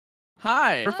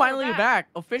Hi, we're Hello, we're finally back. back,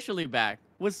 officially back.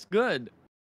 What's good?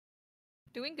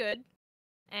 Doing good.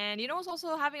 And you know who's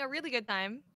also having a really good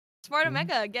time? Smart Mhm.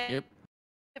 Omega again Yep.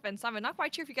 and Summon. Not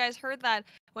quite sure if you guys heard that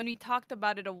when we talked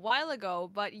about it a while ago,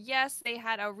 but yes, they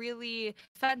had a really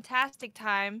fantastic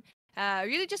time.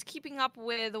 Really just keeping up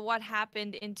with what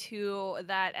happened into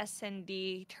that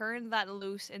SND, turned that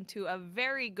loose into a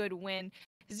very good win.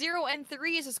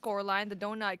 0-3 is the scoreline. The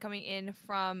donut coming in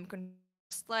from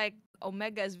like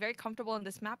Omega is very comfortable in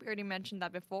this map. We already mentioned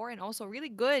that before, and also really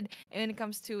good when it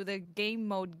comes to the game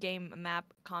mode game map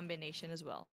combination as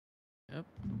well. Yep.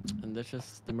 And that's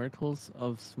just the miracles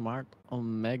of Smart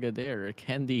Omega there.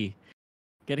 Candy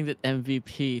getting that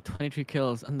MVP, 23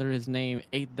 kills under his name,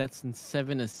 8 deaths and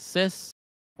 7 assists.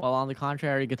 While on the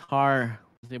contrary, Guitar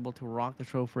was able to rock the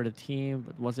show for the team,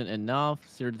 but wasn't enough.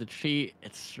 0-3.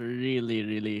 It's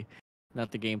really not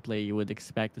the gameplay you would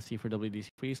expect to see for WDC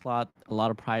free slot. A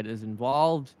lot of pride is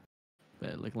involved.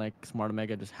 But looking like Smart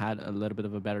Omega just had a little bit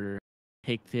of a better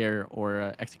take there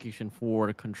or execution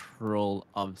for control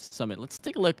of Summit. Let's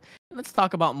take a look and let's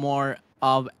talk about more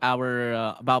of our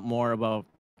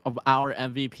of our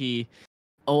MVP.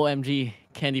 OMG,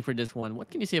 Candy for this one. What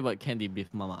can you say about Candy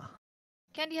Beef Mama?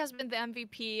 Candy has been the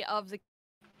MVP of the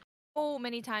so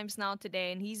many times now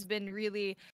today, and he's been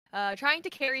really trying to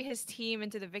carry his team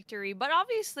into the victory. But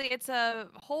obviously, it's a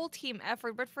whole team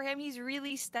effort. But for him, he's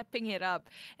really stepping it up.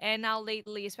 And now,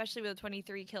 lately, especially with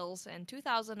 23 kills and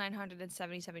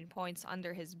 2,977 points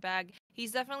under his bag,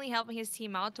 he's definitely helping his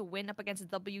team out to win up against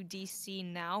WDC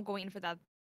now, going in for that.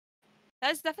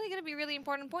 That's definitely going to be really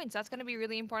important points. That's going to be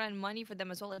really important money for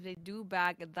them as well if they do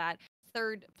bag that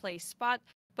third place spot.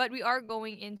 But we are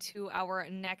going into our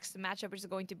next matchup, which is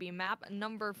going to be map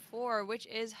number 4, which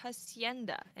is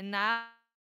Hacienda. And now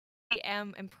I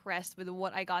am impressed with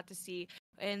what I got to see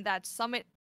in that Summit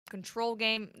control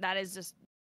game. That is just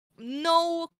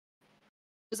no.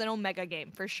 It was an Omega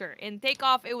game for sure. In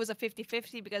takeoff, it was a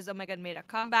 50-50 because Omega made a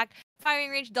comeback. Firing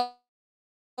range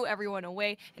everyone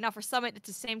away. And now for Summit, it's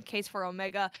the same case for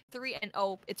Omega.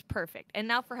 3-0, it's perfect. And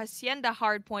now for Hacienda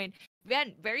Hardpoint,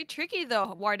 man, very tricky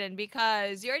though, Warden,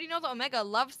 because you already know that Omega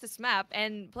loves this map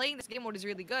and playing this game mode is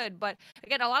really good. But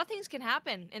again, a lot of things can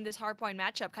happen in this Hardpoint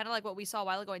matchup, kind of like what we saw a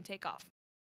while ago in Takeoff.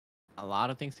 A lot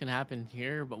of things can happen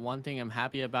here, but one thing I'm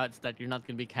happy about is that you're not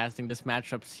going to be casting this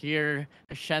matchups here.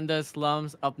 Hacienda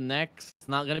Slums up next. It's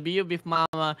not going to be you, Beef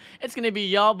Mama. It's going to be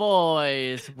y'all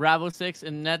boys. BravoSix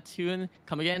and Neptune.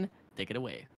 Come again. Take it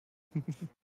away.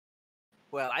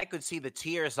 Well, I could see the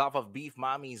tears off of Beef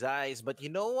Mommy's eyes, but you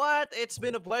know what? It's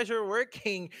been a pleasure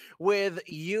working with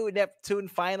you, Neptune.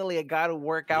 Finally, I got to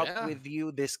work out Yeah. with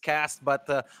you this cast, but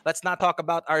let's not talk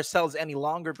about ourselves any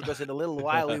longer because in a little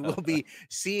while we will be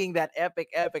seeing that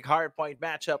epic hardpoint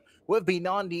matchup. We've been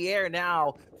on the air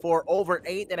now for over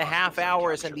 8.5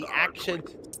 hours, and the action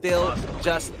still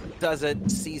just doesn't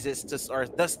ceases to, or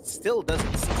still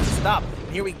doesn't cease to stop.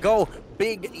 And here we go.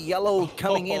 Big yellow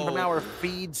coming in from our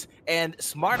feeds, and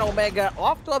Smart Omega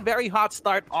off to a very hot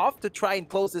start, off to try and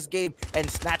close this game and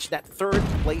snatch that third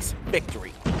place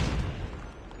victory.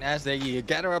 As they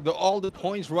gather up all the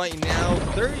points right now,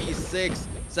 36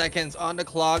 seconds on the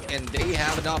clock, and they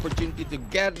have an opportunity to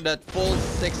get that full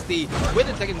 60 with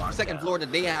the second floor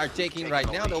that they are taking right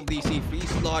now. The ODC free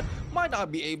slot might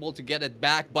not be able to get it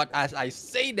back, but as I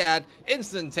say that,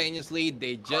 instantaneously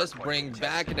they just bring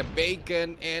back the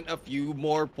bacon and a few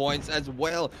more points as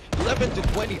well.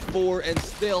 11-24, and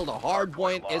still the hard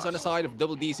point is on the side of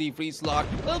WDC free slot.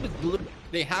 A little bit,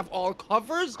 they have all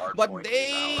covers, but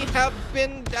they have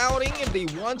been doubting if they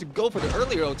want to go for the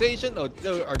early rotation or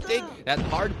take that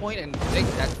hard point, and take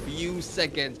that few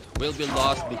seconds will be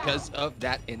lost because of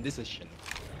that indecision.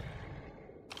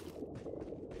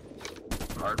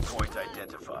 Hardpoint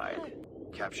identified.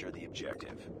 Capture the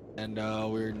objective. And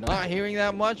we're not hearing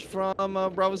that much from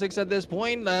BravoSix at this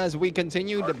point as we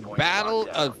continue the battle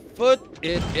afoot.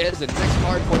 It is the next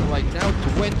hardpoint right now,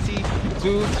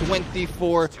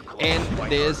 20-24 in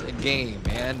this game.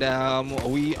 And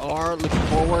we are looking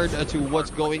forward to what's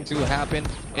going to happen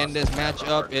in this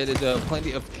matchup. It is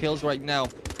plenty of kills right now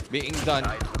being done.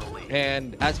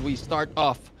 And as we start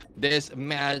off this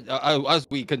match, as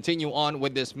we continue on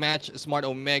with this match, Smart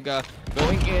Omega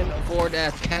going in for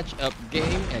that catch-up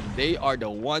game, and they are the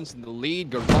ones in the lead.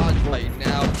 Garage right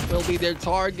now will be their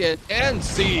target, and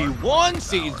C1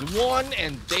 sees 1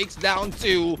 and takes down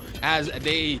 2 as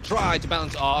they try to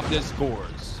bounce off the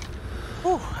scores.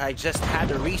 Whew, I just had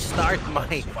to restart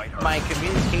my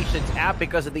communications app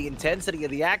because of the intensity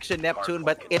of the action, Neptune,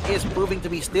 but it is proving to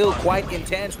be still quite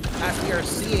intense as we are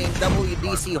seeing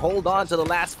WDC hold on to the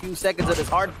last few seconds of this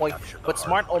hard point, but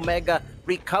Smart Omega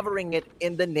recovering it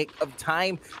in the nick of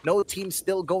time. No team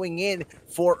still going in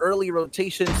for early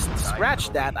rotations. Scratch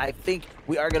that. I think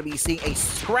we are going to be seeing a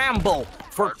scramble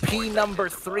for P number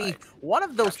 3. One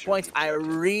of those points I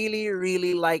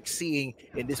really like seeing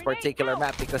in this particular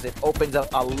map because it opens up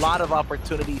a lot of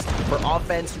opportunities for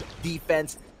offense,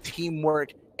 defense,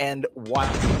 teamwork, and what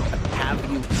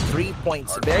have you. 3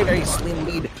 points, very slim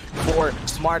lead for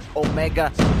Smart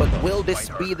Omega, but will this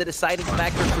be the deciding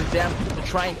factor for them to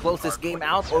try and close this game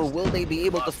out, or will they be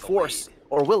able to force,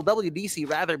 or will WDC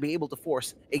rather be able to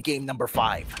force a game number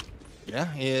 5?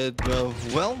 Yeah,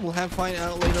 well, we'll have to find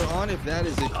out later on if that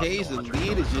is the case. The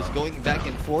lead is just going back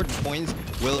and forth. The points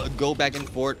will go back and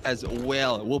forth as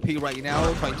well. We'll be right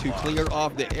now trying to clear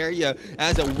off the area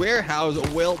as a warehouse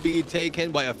will be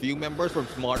taken by a few members from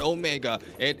Smart Omega.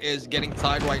 It is getting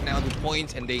tied right now to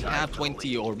points, and they have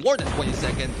 20 or more than 20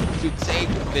 seconds to take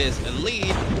this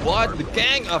lead. But the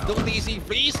gang of WDC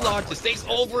Free Slot just takes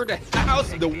over the house,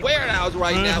 the warehouse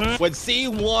right now, with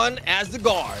C1 as the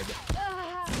guard.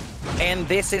 And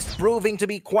this is proving to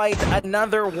be quite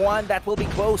another one that will be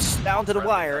close down to the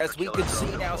wire, as we can see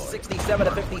now 67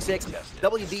 to 56.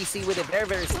 WDC with a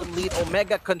very slim lead.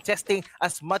 Omega contesting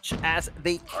as much as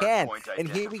they can. And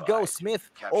here we go. Smith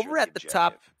over at the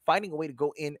top, finding a way to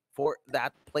go in for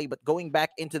that play, but going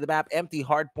back into the map, empty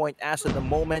hardpoint as of the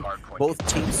moment. Both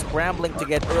teams scrambling to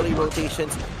get early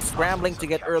rotations, scrambling to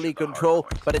get early control,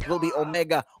 but it will be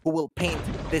Omega who will paint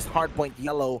this hardpoint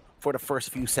yellow for the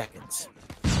first few seconds.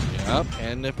 Yep,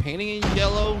 and painting in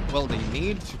yellow, well, they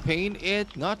need to paint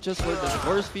it not just for the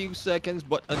first few seconds,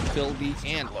 but until the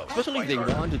end. Especially if they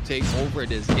want to take over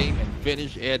this game and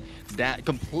finish it that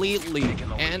completely.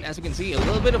 And as you can see, a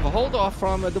little bit of a hold off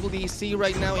from WDC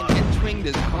right now in entering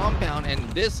this compound and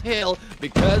this hill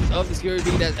because of the security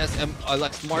that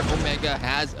like Smart Omega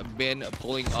has been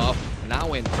pulling off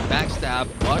now in backstab,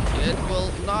 but it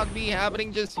will not be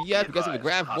happening just yet because of the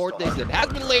graph vortex that has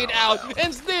been laid out,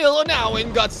 and still now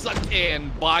in got sucked in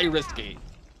by Risky.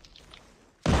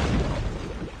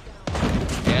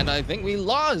 And I think we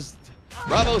lost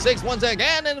BravoSix once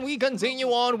again, and we continue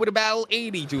on with a battle.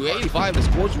 80 to 85 the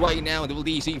scores right now.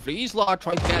 WDC Free Slot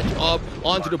trying to catch up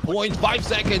onto the points. 5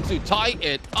 seconds to tie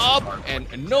it up, and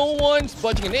no one's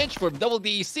budging an inch for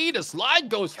WDC. The slide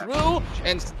goes through,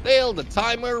 and still the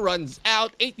timer runs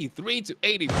out. 83 to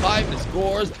 85 the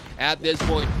scores at this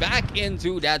point. Back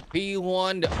into that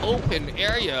P1, the open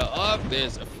area of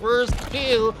this first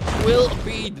kill will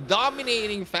be the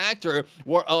dominating factor,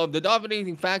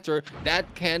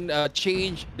 that can change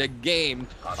the game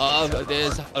of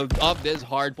this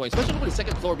hard point, especially with the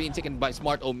second floor being taken by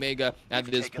Smart Omega at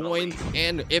this point.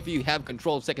 And if you have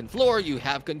control of second floor, you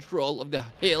have control of the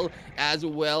hill as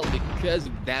well, because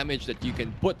of damage that you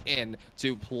can put in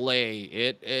to play.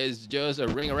 It is just a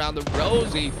ring around the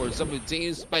rosy for some of the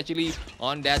teams, especially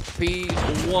on that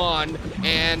P1.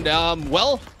 And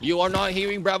well, you are not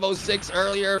hearing BravoSix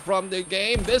earlier from the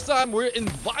game. This time we're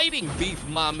inviting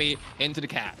BeefMami into the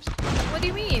cast. What do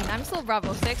you mean? I'm still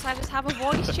BravoSix. I just have a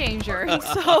voice changer.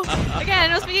 So,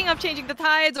 again, speaking of changing the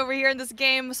tides over here in this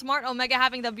game, Smart Omega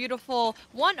having the beautiful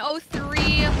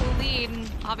 103 lead. And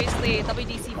obviously,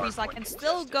 WDC Free Slot can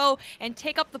still go and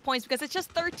take up the points because it's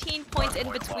just 13 points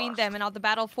in between them. And now the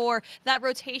battle for that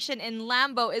rotation in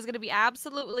Lambo is going to be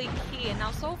absolutely key. And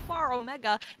now, so far,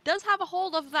 Omega does have a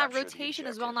hold of that rotation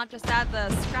as well, not just that, the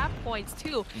scrap points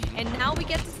too. And now we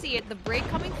get to see it. The break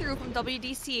coming through from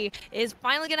WDC is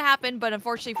finally going to happen, but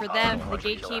unfortunately for them, the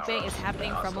gatekeeping is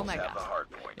happening from Omega.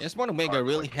 Yes, Smart Omega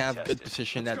really have good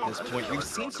position at this point. We've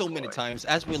seen so many times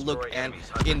as we look at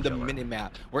in the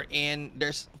minimap, wherein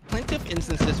there's plenty of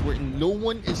instances where no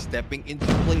one is stepping into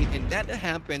play, and that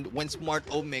happened when Smart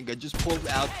Omega just pulled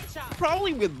out,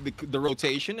 probably with the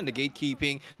rotation and the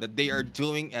gatekeeping that they are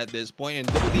doing at this point, and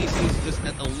WDC is just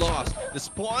at a loss. The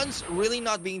spawns really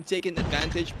not being taken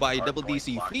advantage by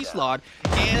WDC Free Slot,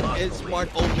 and it's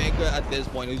Smart Omega at this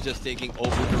point who's just taking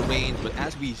over the reins. But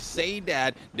as we say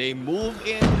that, they move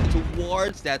in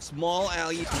towards that small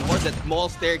alley, towards that small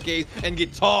staircase, and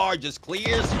Guitar just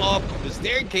clears up the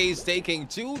staircase, taking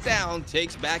 2 down,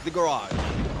 takes back the garage.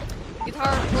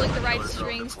 Guitar pulling the right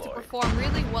strings to perform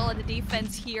really well in the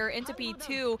defense here into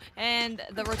P2, and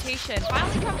the rotation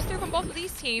finally comes through from both of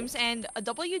these teams, and a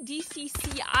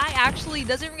WDCCI actually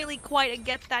doesn't really quite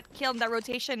get that kill, and that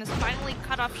rotation is finally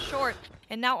cut off short.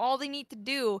 And now all they need to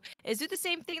do is do the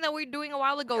same thing that we were doing a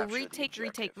while ago. Retake,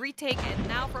 retake, retake. And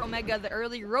now for Omega, the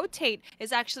early rotate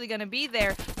is actually going to be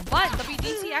there. But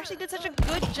WDC actually did such a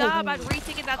good job at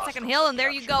retaking that second hill. And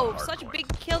there you go. Such big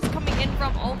kills coming in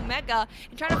from Omega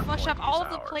and trying to flush up all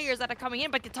of the players that are coming in.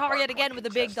 But Guitar yet again with a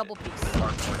big double piece.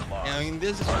 I mean,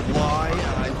 this is why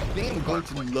I think I'm going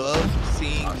to love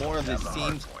seeing more of these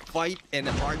teams fight in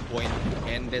a hard point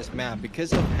in this map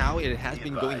because of how it has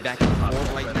been going back and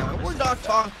forth right now. And we're not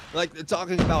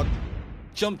talking about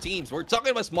jump teams. We're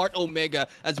talking about Smart Omega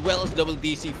as well as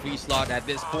WDC Free Slot at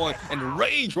this point. And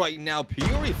Rage right now,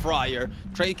 Purifier,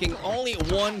 taking only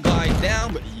one guy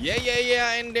down. But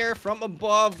yeah, in there from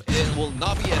above, it will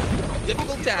not be a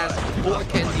difficult task for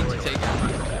Kenzie to take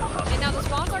out. And now the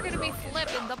spawns are going to be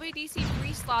flipped, and WDC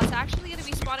Free Slot's actually going to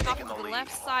be spawning off into the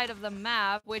left side of the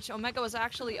map, which Omega was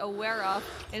actually aware of.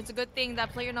 And it's a good thing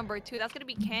that player number 2, that's going to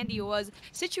be Candy, was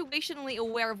situationally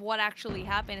aware of what actually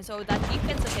happened. So that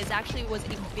defense of his actually was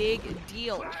a big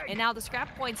deal. And now the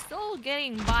scrap point still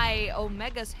getting by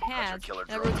Omega's hands. And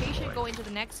the rotation going to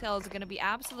the next hill is going to be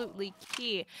absolutely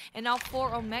key. And now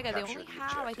for Omega, they only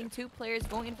have, I think, 2 players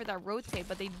going in for that rotate,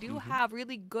 but they do have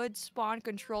really good spawn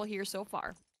control here so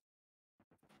far.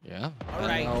 Yeah. All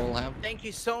right. Thank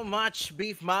you so much,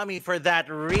 BeefMami, for that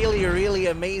really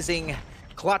amazing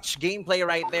clutch gameplay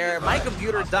right there. My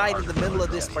computer died in the middle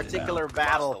of this particular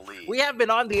battle. We have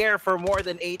been on the air for more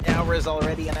than 8 hours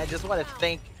already, and I just want to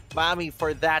thank Mami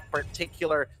for that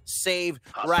particular save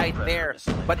right there.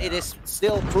 But it is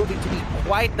still proving to be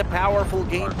quite the powerful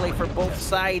gameplay for both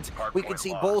sides. We can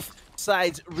see both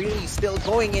sides really still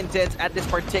going intense at this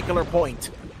particular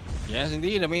point. Yes,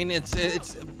 indeed. I mean,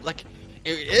 it's like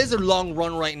it is a long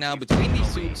run right now between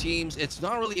these two teams. It's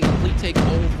not really a complete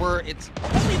takeover. It's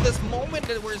only this moment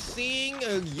that we're seeing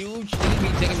a huge lead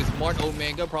being taken with Smart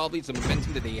Omega. Probably it's the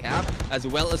momentum that they have, as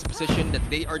well as position that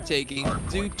they are taking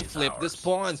to flip the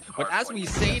spawns. But as we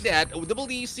say that,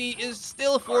 WDC is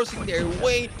still forcing their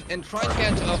way and trying to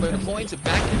catch up on the points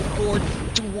back and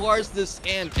forth towards this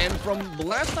end. And from the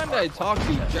last time that I talked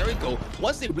to Jericho,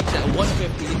 once they reach that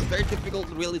 150, it's very difficult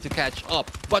really to catch up.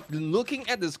 But looking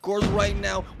at the scores right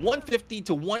now, 150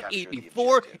 to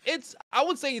 184, I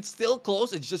would say it's still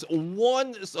close. It's just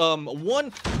one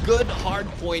good hard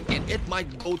point, and it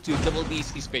might go to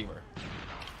WDC's favor.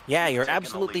 Yeah, you're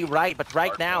absolutely right. But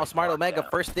right now, Smart Omega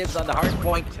first dibs on the hard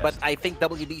point. But I think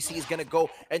WDC is going to go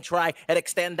and try and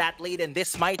extend that lead. And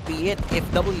this might be it if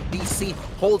WDC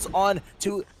holds on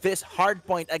to this hard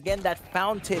point. Again, that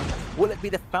fountain. Will it be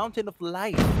the fountain of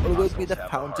life or will it be the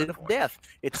fountain of death?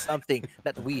 It's something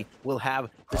that we will have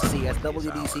to see as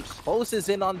WDC closes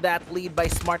in on that lead by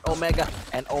Smart Omega.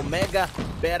 And Omega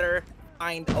better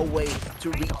find a way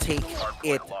to retake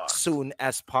it soon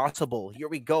as possible. Here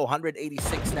we go,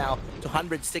 186 now to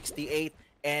 168,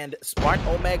 and Smart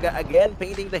Omega again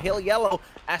painting the hill yellow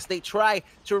as they try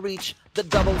to reach the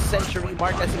double century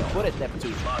mark, as you put it,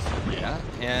 Neptune. Yeah,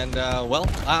 and well,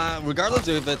 regardless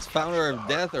if it's founder of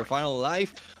death or final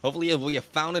life, hopefully we have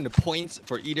found the points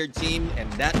for either team, and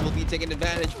that will be taken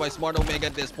advantage by Smart Omega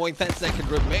at this point. 10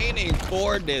 seconds remaining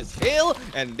for this hill,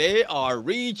 and they are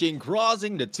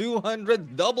crossing the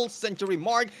 200 double century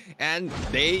mark, and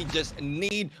they just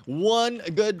need one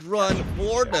good run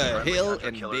for the hill,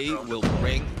 and they will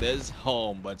bring this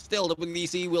home. But still,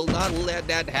 WDC will not let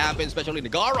that happen, especially in the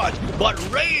garage. But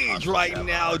Rage right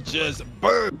now just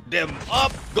burned them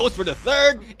up, goes for the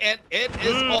third, and it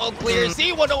is all clear.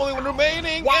 See one only one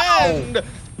remaining. Wow. And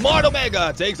Smart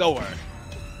Omega takes over.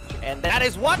 And that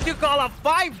is what you call a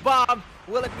 5-bomb.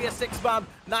 Will it be a 6-bomb?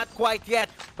 Not quite yet.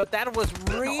 But that was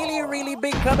really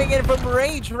big coming in from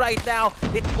Rage right now.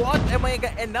 It bought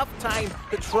Omega enough time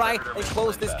to try and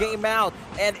close this game out.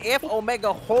 And if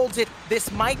Omega holds it,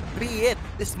 this might be it.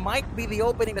 This might be the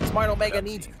opening that Smart Omega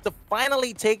needs to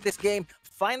finally take this game,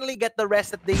 finally get the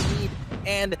rest that they need.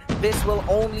 And this will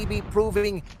only be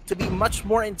proving to be much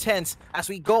more intense as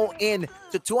we go in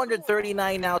to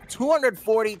 239 now,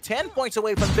 240, 10 points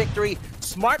away from victory.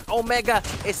 Smart Omega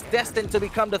is destined to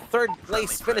become the 3rd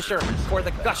place finisher for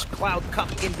the Gushcloud Cup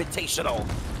Invitational.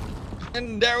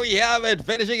 And there we have it,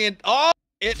 finishing it off.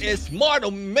 It is Smart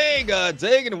Omega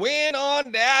taking a win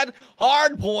on that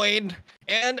hard point.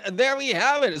 And there we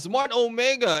have it. Smart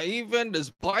Omega, even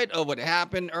despite of what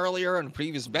happened earlier in the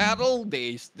previous battle,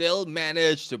 they still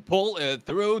managed to pull it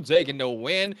through, taking the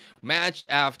win match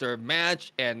after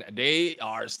match, and they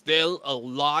are still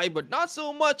alive, but not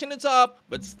so much in the top,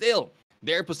 but still,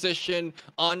 their position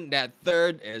on that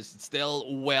third is still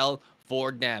well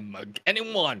for them.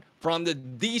 Anyone from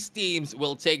these teams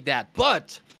will take that,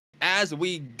 but as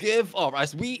we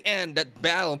end that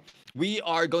battle, we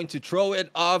are going to throw it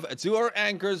off to our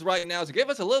anchors right now to give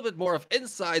us a little bit more of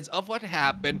insights of what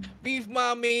happened.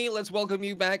 BeefMami, let's welcome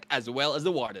you back, as well as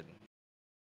the Warden.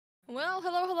 Well,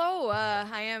 hello.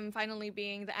 I am finally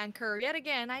being the anchor yet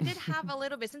again. I did have a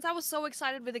little bit, since I was so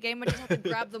excited with the game, I just had to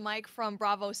grab the mic from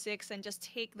BravoSix and just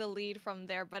take the lead from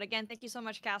there. But again, thank you so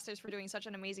much, casters, for doing such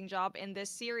an amazing job in this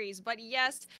series. But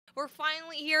yes, we're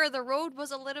finally here. The road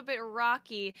was a little bit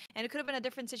rocky, and it could have been a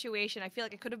different situation. I feel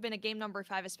like it could have been a game number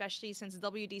 5, especially since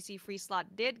WDC Free Slot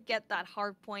did get that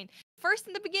hard point first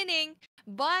in the beginning.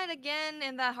 But again,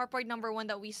 in that hardpoint number 1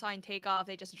 that we saw in Takeoff,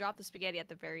 they just dropped the spaghetti at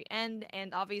the very end.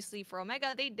 And obviously for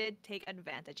Omega, they did take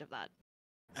advantage of that.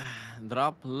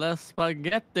 Drop the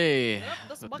spaghetti.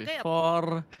 Drop the But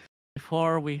spaghetti.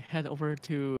 before we head over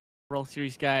to World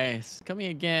Series, guys, coming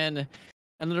again,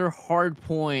 another hard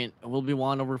point will be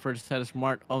won over for the set of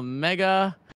Smart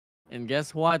Omega. And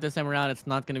guess what? This time around, it's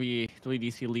not going to be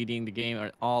WDC leading the game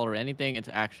at all or anything. It's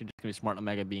actually just going to be Smart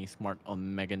Omega being Smart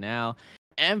Omega now.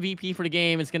 MVP for the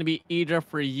game is going to be Idra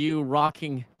for you,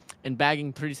 rocking and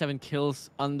bagging 37 kills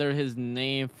under his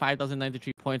name,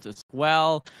 5,093 points as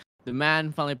well. The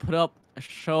man finally put up a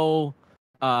show,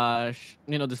 the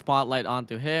spotlight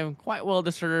onto him. Quite well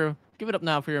deserved. Give it up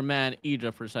now for your man,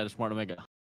 Idra, for the side of Smart Omega.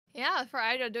 Yeah, for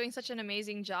Ida doing such an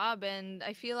amazing job, and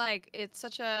I feel like it's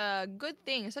such a good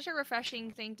thing, such a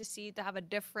refreshing thing to see, to have a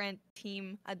different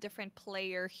team, a different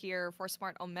player here for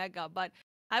Smart Omega. But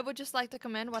I would just like to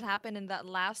commend what happened in that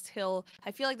last hill.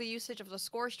 I feel like the usage of the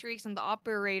score streaks and the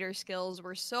operator skills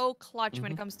were so clutch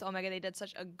when it comes to Omega. They did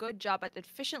such a good job at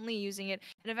efficiently using it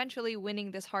and eventually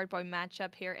winning this hardpoint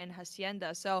matchup here in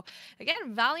Hacienda. So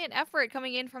again, valiant effort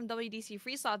coming in from WDC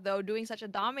Free Slot, though, doing such a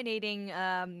dominating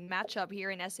matchup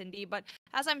here in S&D. But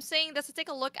as I'm saying, let's take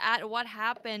a look at what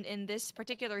happened in this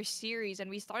particular series. And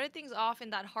we started things off in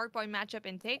that hardpoint matchup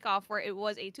in Takeoff, where it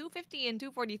was a 250 and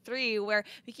 243, where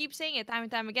we keep saying it time and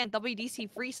time again, WDC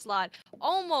Free Slot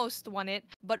almost won it,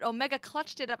 but Omega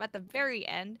clutched it up at the very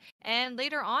end. And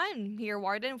later on here,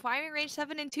 Warden, firing range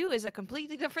 7 and 2 is a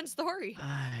completely different story.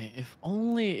 If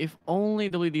only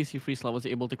WDC Free Slot was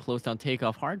able to close down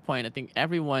Takeoff hardpoint, I think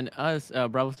everyone, us,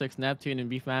 BravoSix, Neptune, and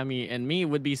BeefMami, and me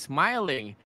would be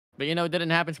smiling. But it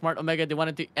didn't happen. Smart Omega, they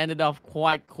wanted to end it off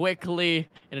quite quickly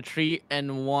in a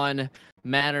 3-1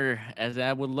 manner. As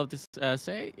I would love to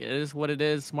say, it is what it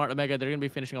is. Smart Omega, they're going to be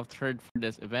finishing off 3rd for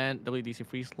this event. WDC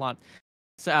Free Slot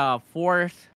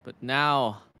 4th. But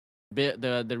now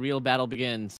the real battle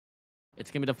begins.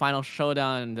 It's going to be the final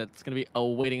showdown that's going to be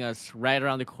awaiting us right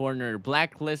around the corner.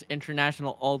 Blacklist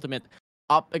International Ultimate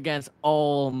up against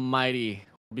Almighty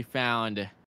will be found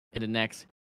in the next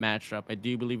matchup. I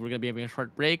do believe we're going to be having a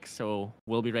short break, so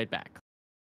we'll be right back.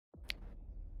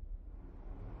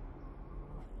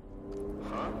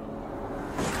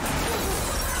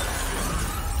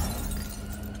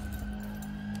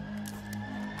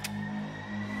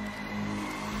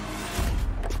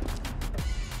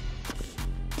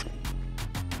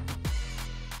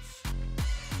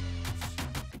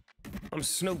 I'm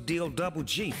Snoop Deal Double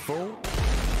G, fool.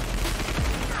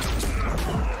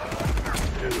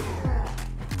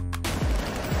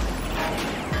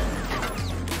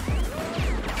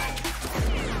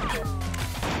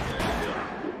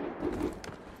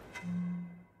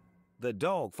 The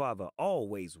dog father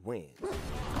always wins.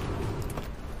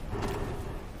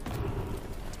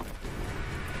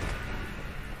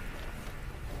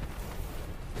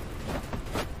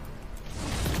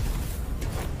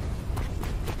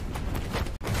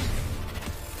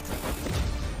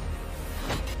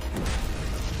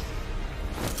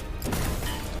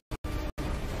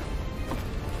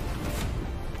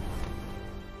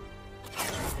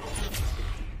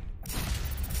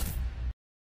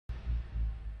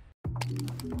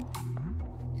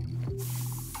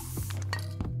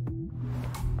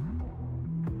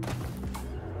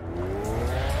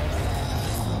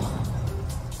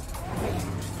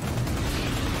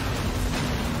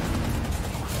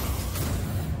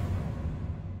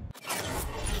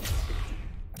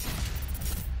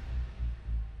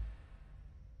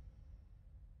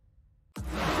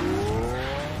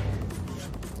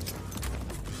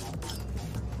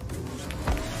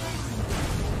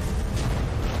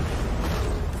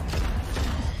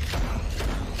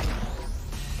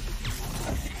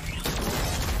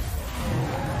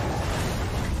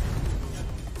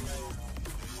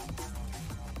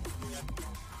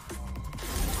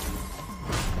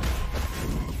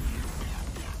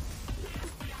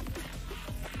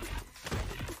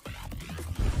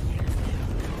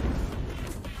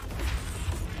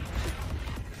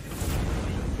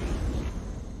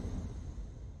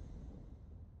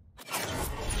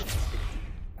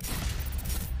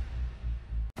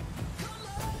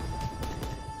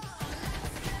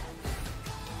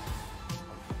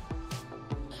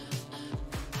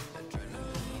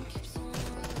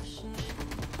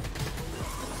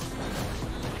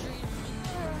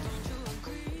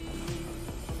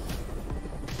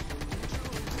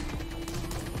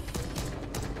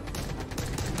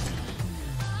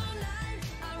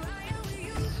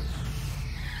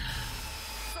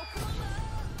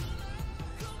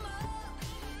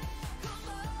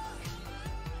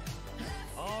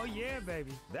 Yeah,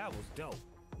 baby, that was dope.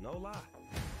 No lie.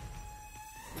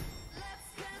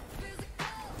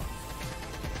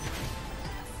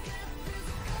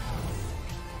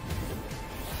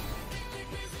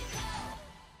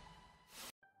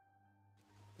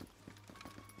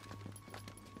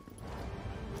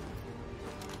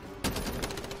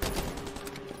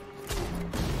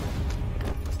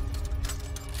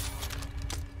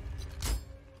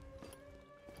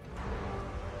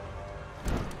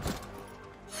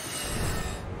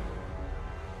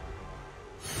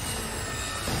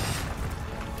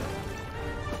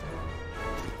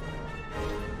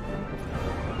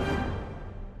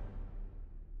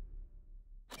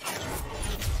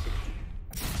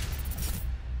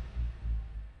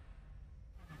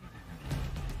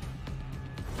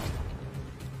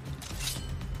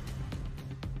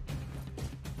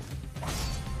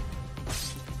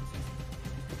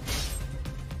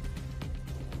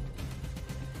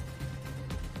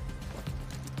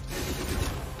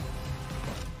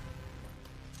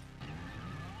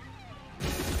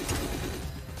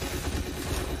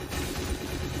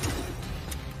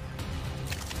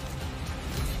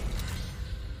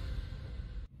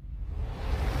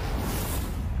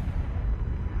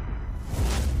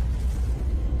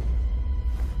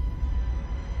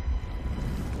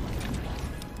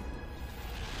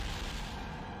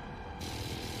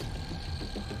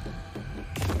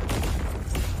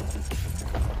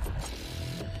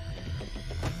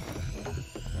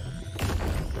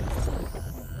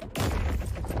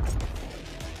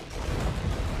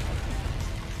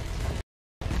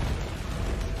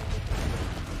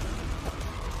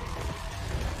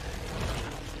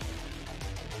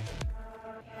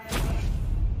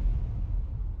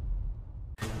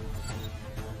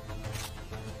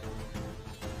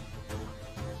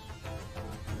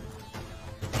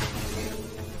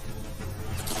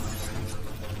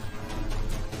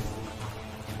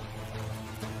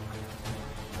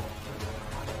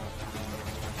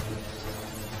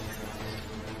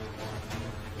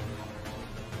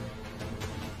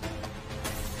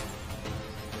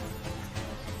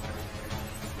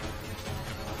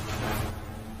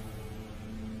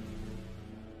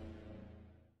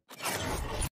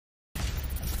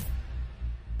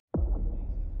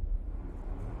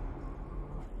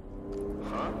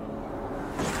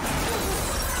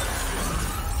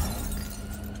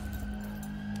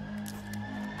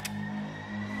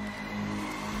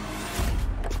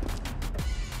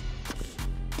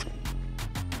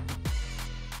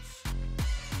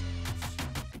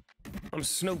 I'm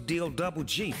Snoop Deal Double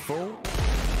G, fool.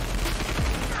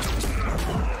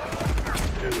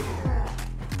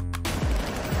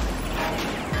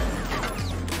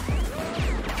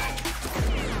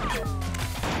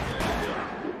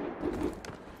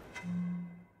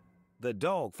 The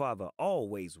dog father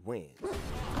always wins.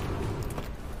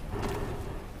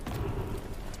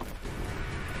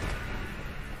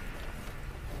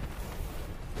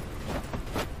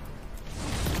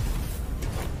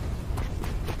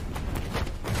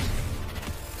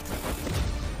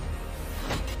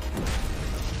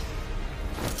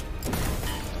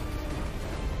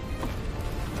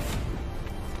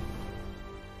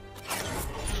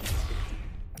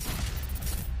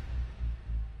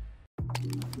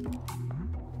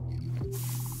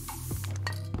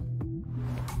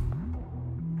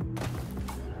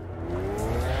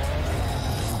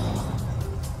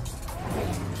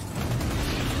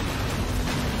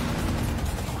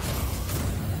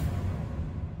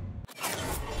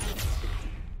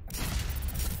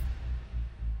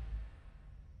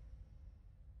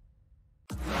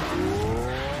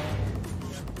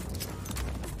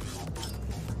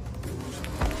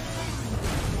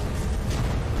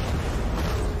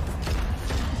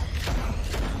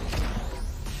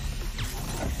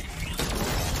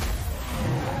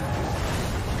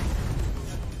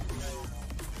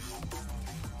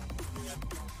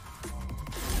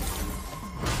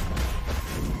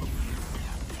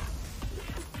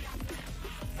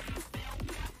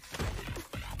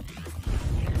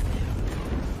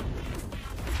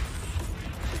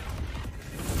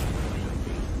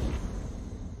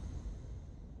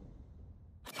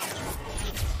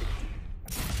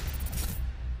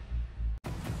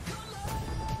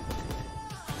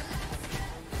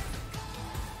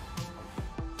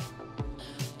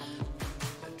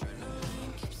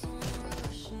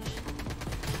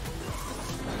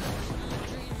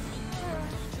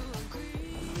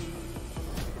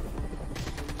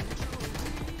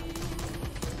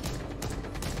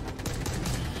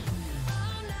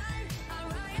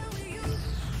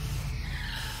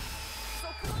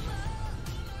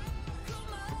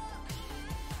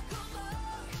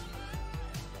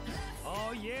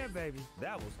 baby.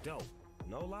 That was dope.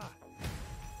 No lie.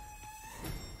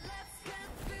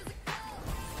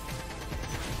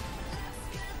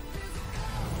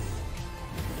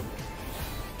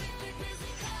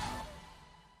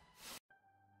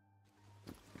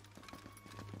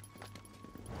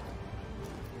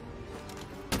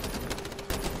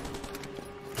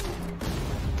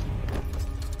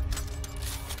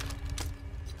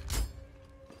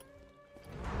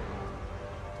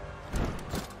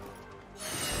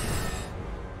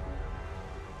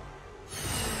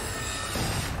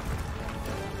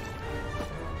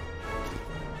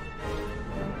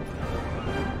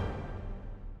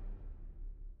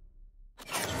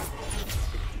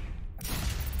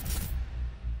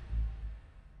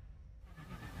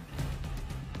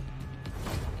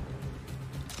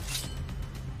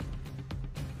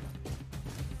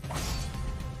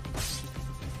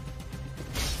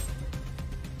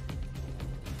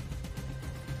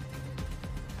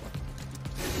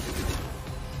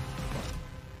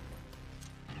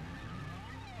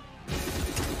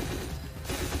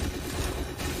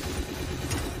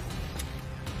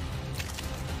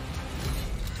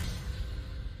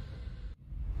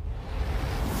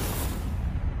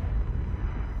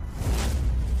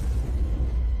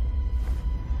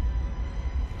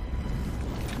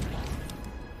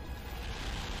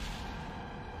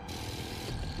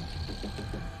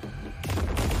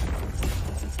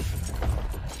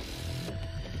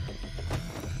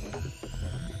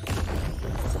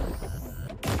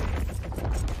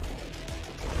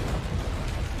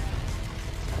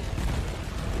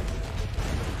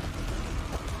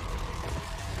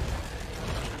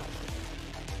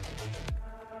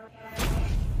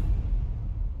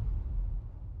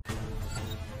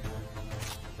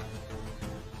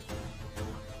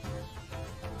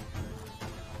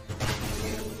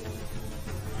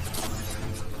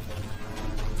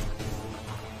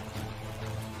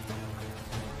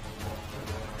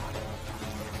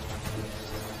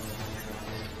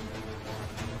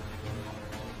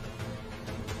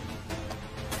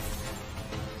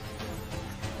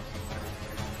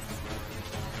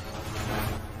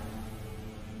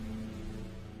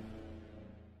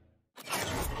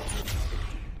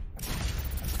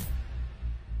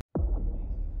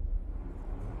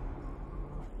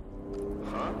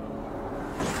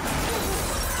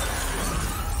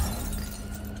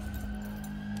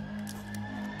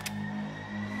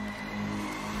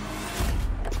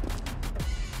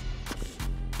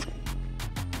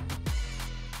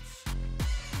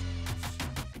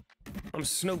 I'm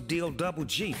Snoop Deal Double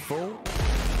G, fool.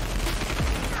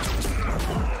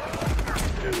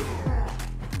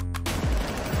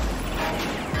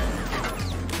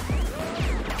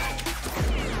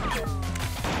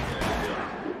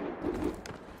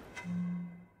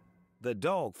 The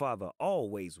dog father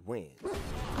always wins.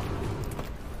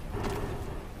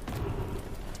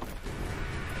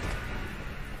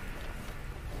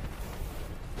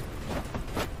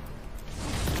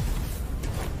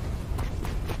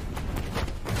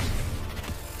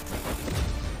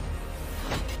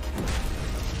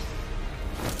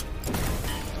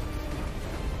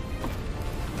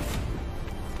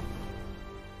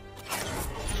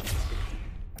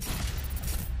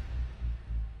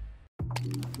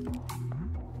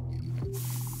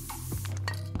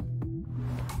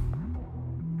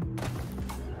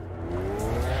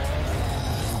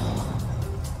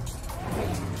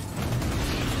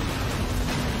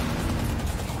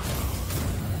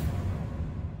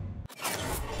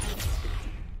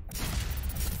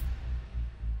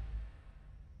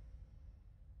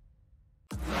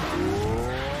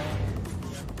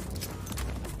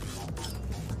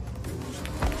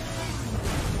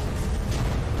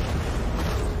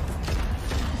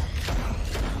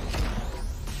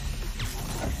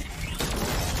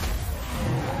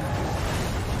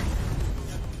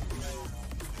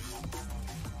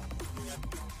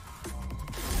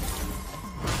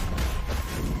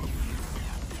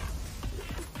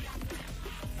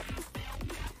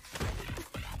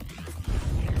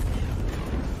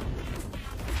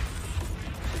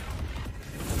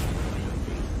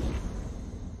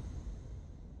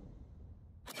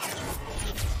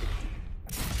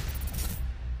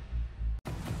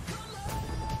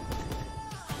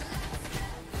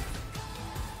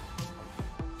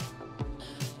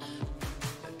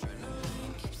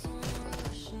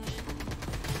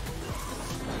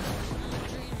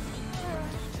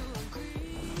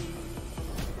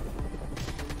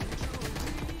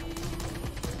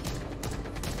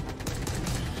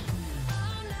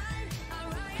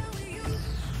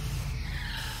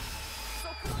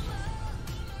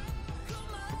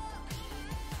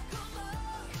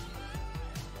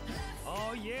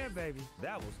 baby.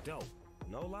 That was dope.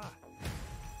 No lie.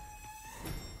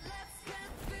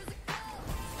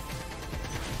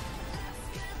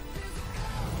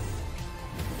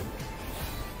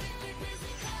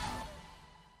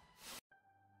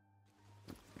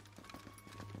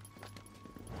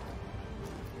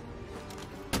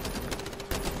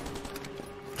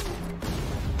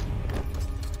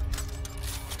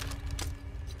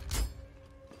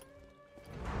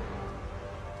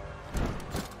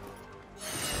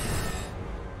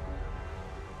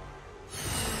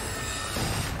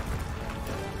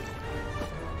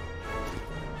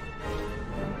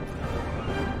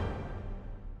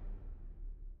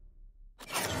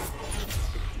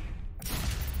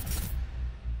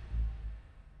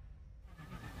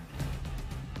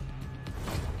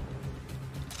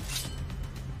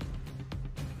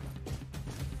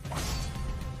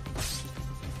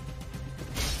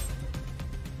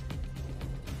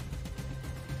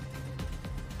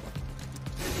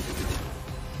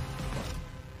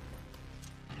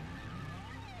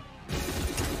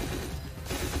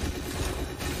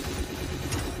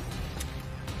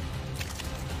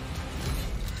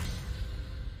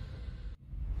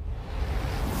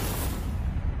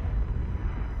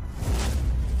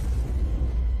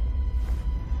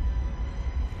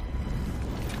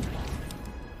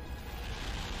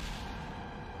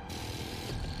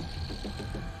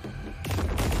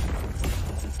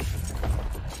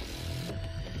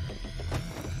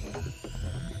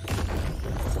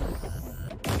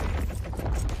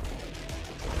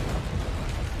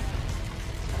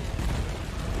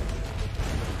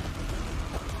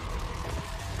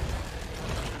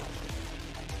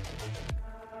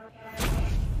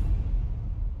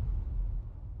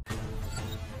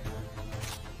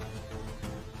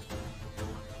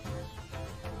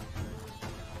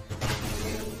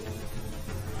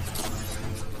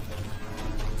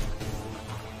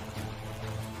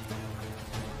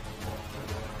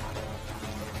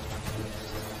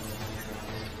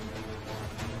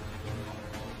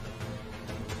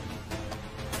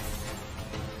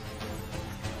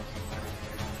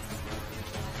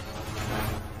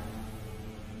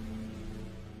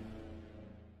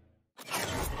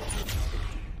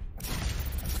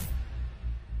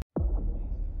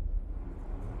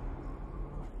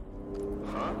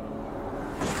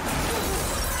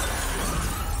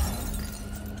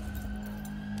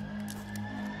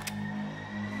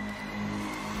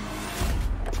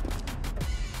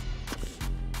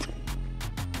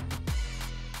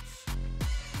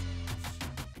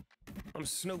 I'm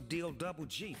Snoop Deal Double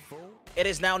G, fool. It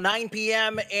is now 9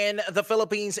 p.m. in the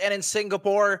Philippines and in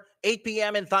Singapore, 8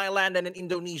 p.m. in Thailand and in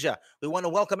Indonesia. We want to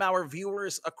welcome our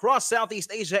viewers across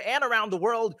Southeast Asia and around the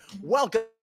world. Welcome.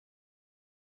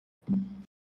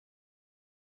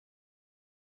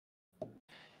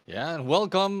 Yeah, and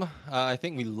welcome. I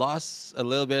think we lost a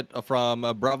little bit from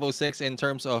BravoSix in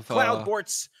terms of Cloud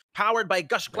Ports powered by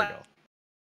Gushcloud.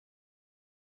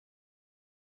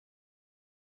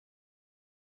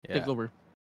 Take over.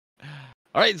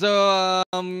 All right, so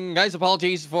guys,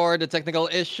 apologies for the technical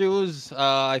issues.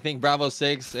 I think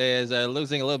BravoSix is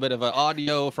losing a little bit of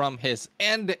audio from his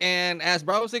end, and as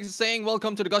BravoSix is saying,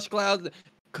 welcome to the Gushcloud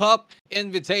Cup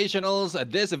Invitationals.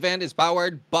 This event is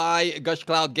powered by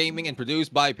Gushcloud Gaming and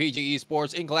produced by PG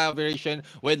Esports in collaboration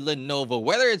with Lenovo.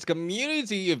 Whether it's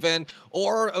community event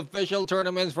or official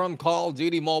tournaments from Call of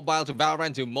Duty Mobile to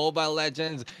Valorant to Mobile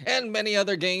Legends and many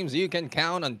other games, you can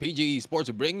count on PG Esports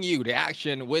to bring you the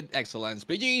action with excellence.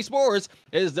 PG Esports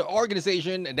is the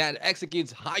organization that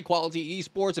executes high-quality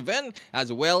esports event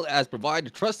as well as provide a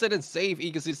trusted and safe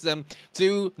ecosystem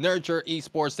to nurture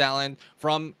esports talent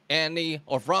from an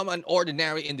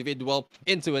ordinary individual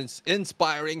into an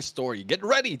inspiring story. Get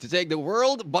ready to take the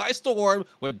world by storm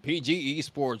with PG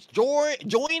Esports.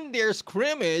 Join their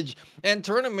scrimmage and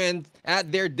tournament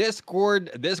at their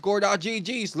Discord,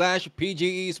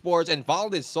 discord.gg/PG Esports, and follow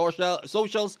the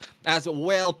socials as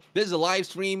well. This is a live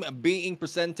stream being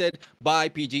presented by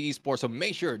PG Esports, so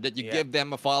make sure that you give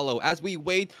them a follow. As we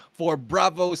wait for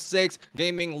BravoSix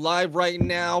Gaming live right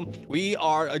now, we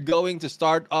are going to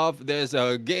start off this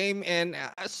game, and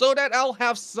so that I'll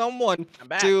have someone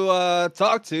to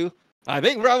talk to, I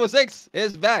think BravoSix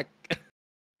is back.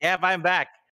 Yeah, I'm back.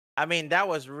 I mean, that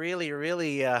was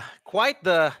really quite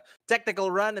the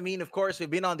technical run. I mean, of course, we've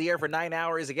been on the air for 9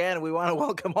 hours. Again, we want to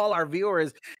welcome all our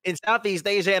viewers in Southeast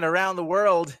Asia and around the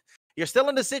world. You're still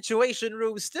in the Situation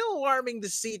Room, still warming the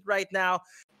seat right now.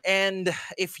 And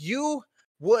if you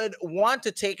would want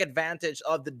to take advantage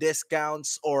of the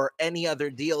discounts or any other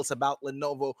deals about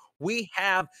Lenovo, we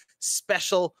have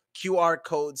special QR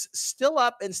codes still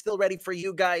up and still ready for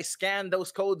you guys. Scan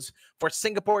those codes for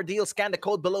Singapore deals. Scan the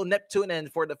code below Neptune.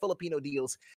 And for the Filipino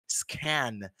deals,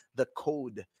 scan the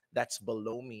code that's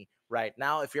below me right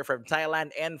now. If you're from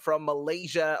Thailand and from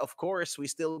Malaysia, of course, we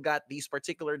still got these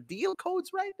particular deal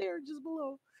codes right there just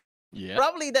below. Yeah.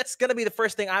 Probably that's going to be the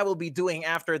first thing I will be doing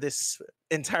after this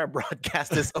entire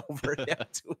broadcast is over.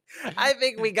 Neptune. I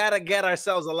think we got to get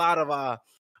ourselves a lot of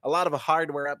a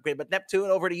hardware upgrade. But Neptune,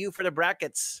 over to you for the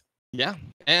brackets. Yeah,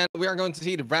 and we are going to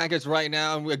see the brackets right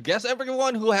now. And I guess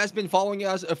everyone who has been following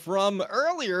us from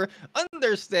earlier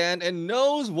understand and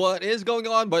knows what is going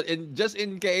on. But just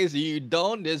in case you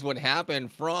don't, this would happen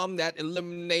from that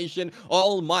elimination.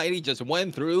 Almighty just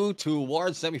went through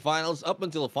towards semifinals up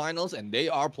until finals, and they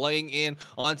are playing in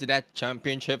onto that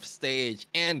championship stage.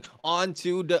 And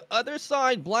onto the other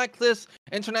side, Blacklist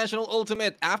International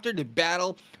Ultimate, after the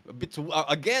battle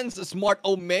against Smart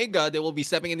Omega, they will be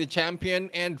stepping in the champion.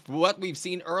 And what we've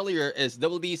seen earlier is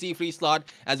WDC free slot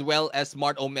as well as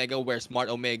Smart Omega, where Smart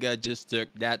Omega just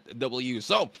took that W.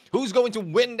 So who's going to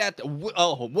win that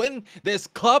win this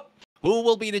cup? Who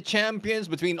will be the champions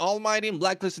between Almighty and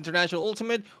Blacklist International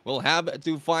Ultimate? We'll have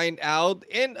to find out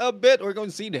in a bit. We're going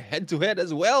to see the head-to-head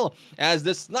as well as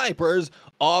the snipers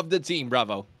of the team.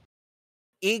 Bravo.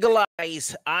 Eagle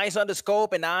eyes, eyes on the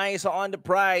scope and eyes on the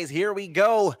prize. Here we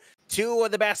go. Two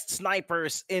of the best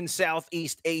snipers in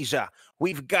Southeast Asia.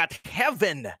 We've got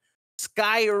Heaven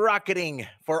skyrocketing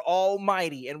for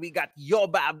Almighty, and we got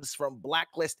Yobabs from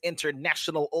Blacklist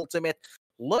International Ultimate.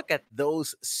 Look at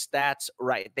those stats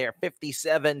right there.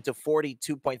 57 to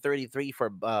 42.33 for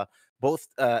both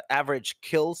average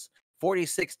kills.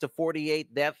 46 to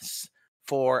 48 deaths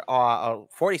for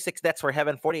 46 deaths for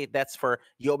Heaven, 48 deaths for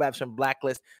Yobabs from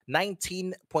Blacklist,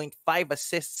 19.5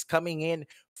 assists coming in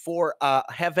for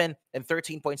Heaven, and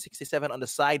 13.67 on the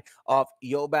side of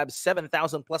Yobabs.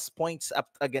 7,000 plus points up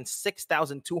against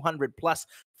 6,200 plus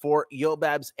for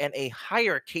Yobabs, and a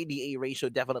higher KDA ratio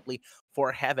definitely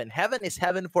for Heaven. Heaven is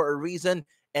Heaven for a reason,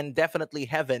 and definitely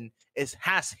Heaven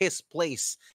has his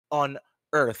place on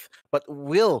Earth. But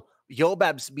will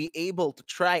Yobabs be able to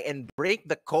try and break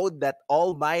the code that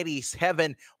Almighty's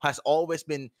Heaven has always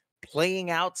been playing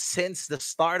out since the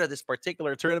start of this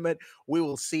particular tournament? We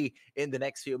will see in the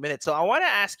next few minutes. So I want to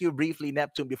ask you briefly,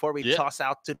 Neptune, before we toss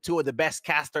out to two of the best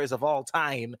casters of all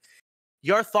time,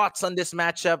 your thoughts on this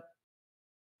matchup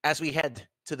as we head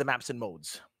to the maps and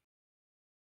modes.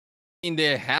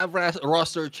 They have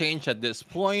roster change at this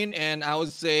point, and I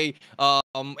would say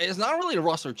it's not really a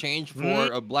roster change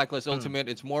for a Blacklist Ultimate.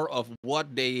 It's more of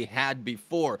what they had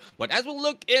before. But as we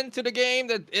look into the game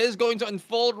that is going to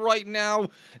unfold right now,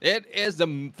 it is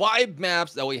the 5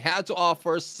 maps that we had to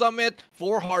offer. Summit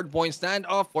for Hardpoint,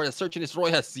 Standoff for the Search and Destroy,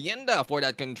 Hacienda for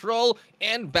that control,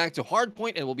 and back to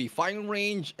Hardpoint. It will be Final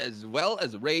Range as well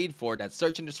as Raid for that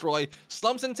Search and Destroy.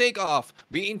 Slumps and Takeoff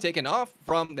being taken off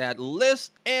from that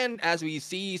list, and as we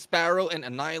see Sparrow and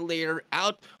Annihilator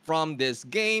out from this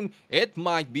game, it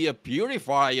might be a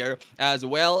Purifier as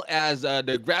well as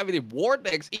the Gravity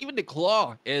Vortex. Even the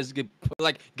Claw is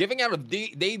like giving out a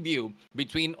debut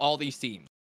between all these teams.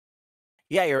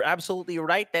 Yeah, you're absolutely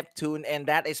right, Neptune, and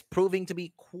that is proving to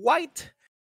be quite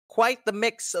the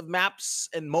mix of maps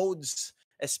and modes,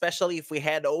 especially if we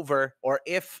head over, or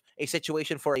if a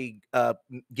situation for a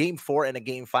game 4 and a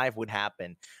game 5 would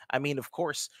happen. I mean, of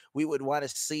course, we would want to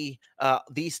see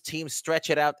these teams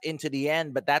stretch it out into the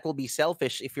end, but that will be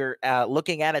selfish. If you're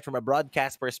looking at it from a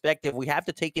broadcast perspective, we have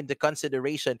to take into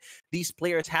consideration these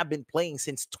players have been playing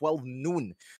since 12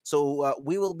 noon. So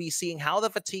we will be seeing how the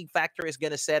fatigue factor is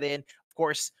going to set in. Of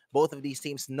course, both of these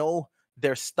teams know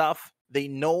their stuff. They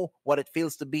know what it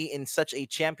feels to be in such a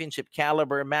championship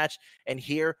caliber match. And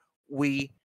here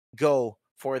we go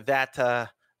for that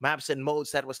maps and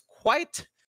modes. That was quite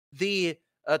the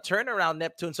turnaround,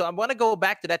 Neptune. So I want to go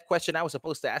back to that question I was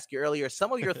supposed to ask you earlier.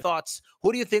 Some of your thoughts.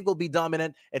 Who do you think will be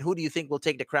dominant, and who do you think will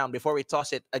take the crown, before we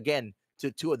toss it again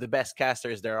to two of the best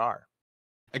casters there are?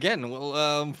 Again,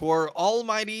 well, for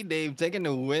Almighty, they've taken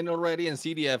a win already in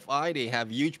CDFI. They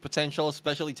have huge potential,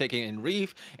 especially taking in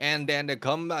Reef. And then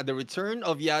the return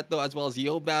of Yato as well as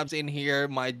Yobabs in here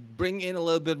might bring in a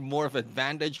little bit more of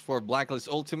advantage for Blacklist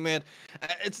Ultimate.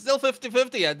 It's still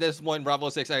 50-50 at this point,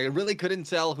 BravoSix. I really couldn't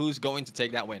tell who's going to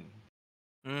take that win.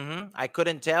 I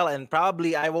couldn't tell, and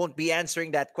probably I won't be answering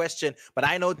that question, but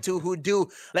I know two who do.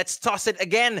 Let's toss it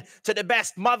again to the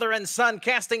best mother and son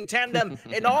casting tandem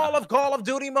in all of Call of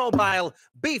Duty Mobile.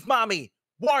 BeefMami,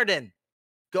 Warden,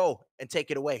 go and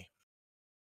take it away.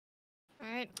 All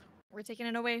right, we're taking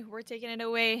it away. We're taking it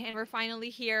away, and we're finally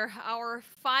here. Our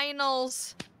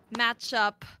finals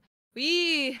matchup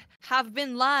We have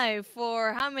been live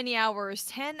for how many hours?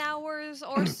 10 hours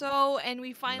or so, and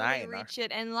we finally 9, reach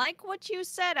it. And like what you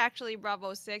said, actually,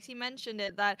 BravoSix, he mentioned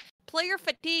it, that player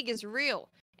fatigue is real.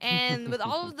 And with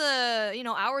all of the,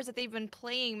 hours that they've been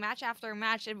playing match after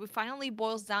match, it finally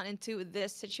boils down into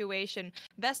this situation.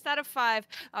 Best out of 5,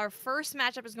 our first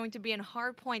matchup is going to be in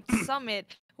Hardpoint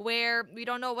Summit, where we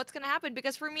don't know what's going to happen.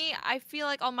 Because for me, I feel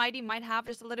like Almighty might have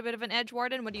just a little bit of an edge.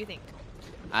 Warden, what do you think?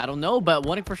 I don't know, but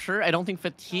one thing for sure, I don't think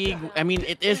fatigue, I mean,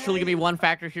 it is truly going to be one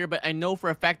factor here, but I know for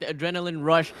a fact the adrenaline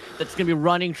rush that's going to be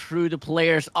running through the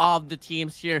players of the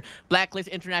teams here. Blacklist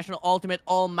International Ultimate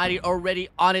Almighty already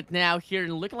on it now here,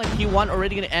 and looking like P1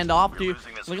 already going to end off to,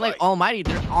 looking like Almighty,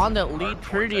 they're on the lead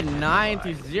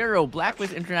 39-0.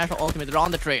 Blacklist International Ultimate, they're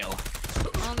on the trail.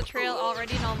 On the trail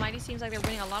already, and Almighty seems like they're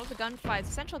winning a lot of the gunfights,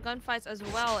 essential gunfights as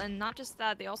well, and not just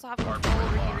that, they also have control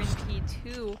over here in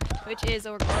P2, which is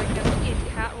definitely in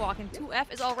Catwalk, and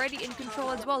 2F is already in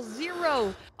control as well.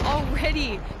 0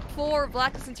 already for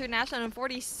Blacklist International and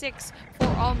 46 for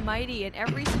Almighty, and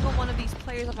every single one of these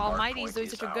players of Almighty is doing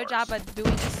such a good job at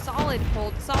doing a solid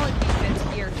hold, solid defense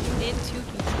here in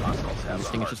 2P2. This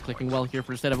thing is just clicking well here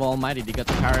for the set of Almighty. They got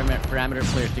the parameter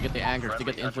players, they get the anchors, they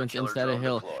get the influence inside a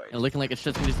hill, and looking like it's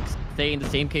just going to stay in the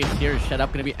same case here. Shut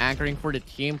up, going to be anchoring for the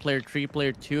team. Player 3,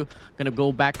 player 2, going to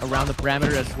go back around the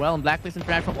parameter as well. And Blacklist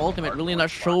International Ultimate really not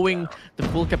showing the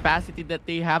full capacity that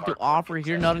they have to offer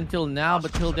here, not until now,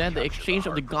 but till then, the exchange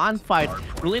of the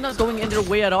gunfights really not going in their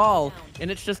way at all. And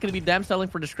it's just going to be them selling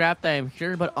for the scrap time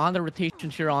here, but on the rotation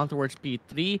here on towards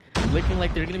P3, looking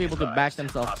like they're going to be able to back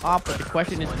themselves up. But the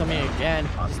question is coming again,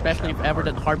 especially if ever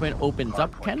that hardpoint opens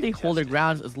up, can they hold their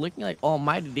grounds? It's looking like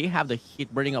Almighty, they have the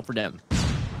heat burning up for them.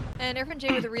 And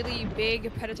J with a really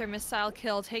big Predator missile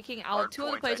kill, taking out 2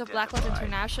 of the players of Blacklist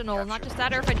International. Not just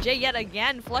that, J yet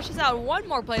again flushes out one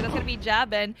more play. That's going to be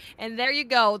Jabin. And there you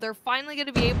go. They're finally going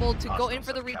to be able to go in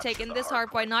for the retake in this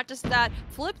hardpoint. Not just that,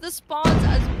 flip the spawns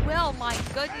as well. My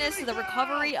goodness, the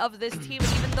recovery of this team,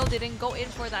 even though they didn't go in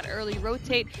for that early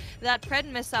rotate, that Pred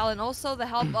missile, and also the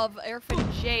help of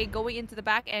J going into the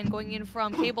back end, going in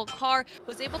from Cable Car,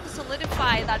 was able to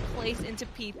solidify that place into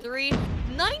P3.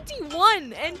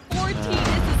 91 and 14 is the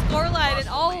scoreline, and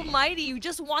Almighty, who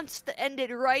just wants to end it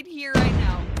right here, right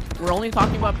now. We're only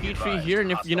talking about P3 here,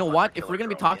 and if you know what, if we're going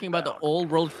to be talking about the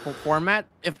old world format,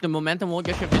 if the momentum won't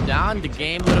get shifted down, the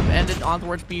game would have ended on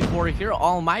towards P4 here.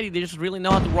 Almighty, they just really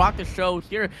know how to rock the show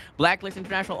here. Blacklist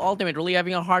International Ultimate really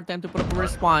having a hard time to put up a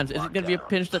response. Is it going to be a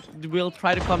pinch that will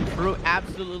try to come through?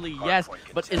 Absolutely yes.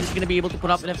 But is it going to be able to put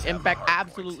up enough impact?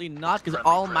 Absolutely not, because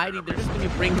Almighty, they're just going to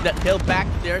be bringing that hill back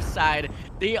to their side.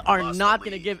 They are not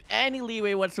going to give any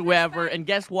leeway whatsoever. And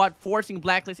guess what? Forcing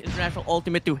Blacklist International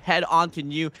Ultimate to head on to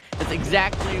new. That's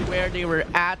exactly where they were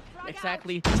at.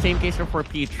 Exactly the same case for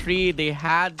P3. They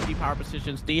had the power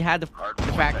positions, they had the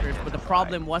factors, but the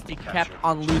problem was they kept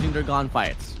on losing their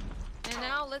gunfights. And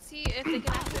now let's see if they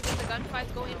can actually get the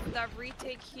gunfights going for that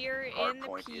retake here in the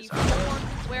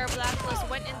P4, where Blacklist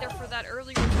went in there for that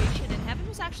early rotation, and Heaven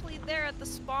was actually there at the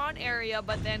spawn area,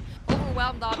 but then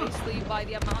overwhelmed obviously by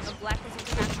the amount of Blacklist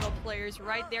International players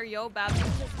right there. Yobab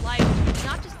loses his life.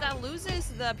 Not just that, loses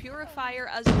the Purifier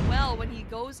as well when he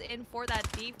goes in for that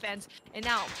defense. And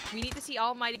now we need to see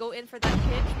Almighty go in for that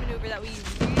pinch maneuver that we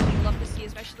really love to see,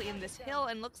 especially in this hill,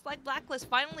 and looks like Blacklist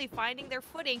finally finding their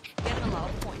footing, getting a lot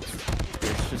of points.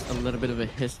 There's just a little bit of a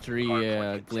history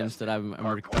glimpse that I'm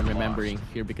remembering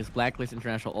here, because Blacklist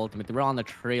International Ultimate, they were on the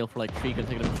trail for like 3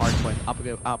 consecutive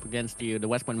hardpoints up against the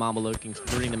West Point Mamba Kings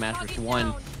during the Masters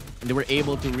 1. And they were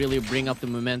able to really bring up the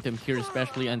momentum here,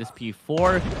 especially on this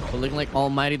P4. But looking like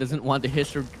Almighty doesn't want the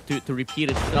history to repeat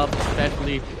itself,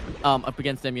 especially up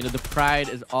against them. You know, the pride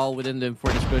is all within them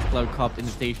for this Gushcloud Cup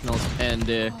Invitationals.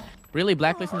 And really,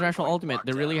 Blacklist International Ultimate,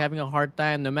 they're really having a hard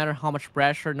time. No matter how much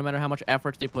pressure, no matter how much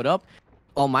effort they put up,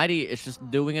 Almighty is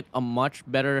just doing it a much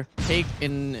better take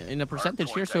in a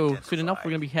percentage here. So soon enough,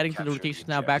 we're going to be heading to the rotation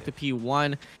now back to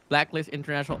P1. Blacklist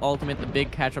International Ultimate, the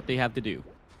big catch-up they have to do.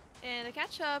 And the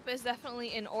catch-up is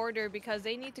definitely in order, because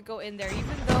they need to go in there.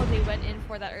 Even though they went in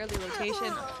for that early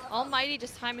rotation, Almighty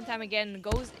just time and time again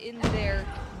goes in there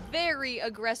very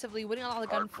aggressively, winning a lot of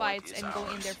gunfights and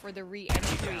going in there for the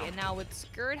re-entry. And now with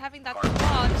Skirt having that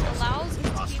claw, just allows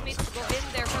his teammates to go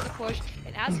in there for the push.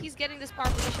 And as he's getting this power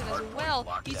position as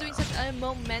well, he's doing such a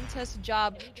momentous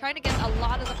job trying to get a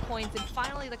lot of the points, and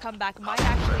finally the comeback might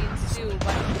actually ensue.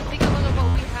 But think about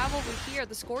what we have over here.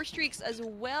 The score streaks as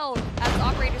well as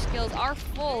operator skills are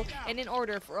full and in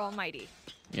order for Almighty.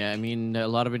 Yeah, I mean, a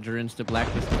lot of endurance the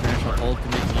Blacklist International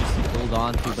Ultimate needs to hold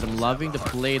on to, but I'm loving the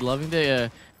play, loving the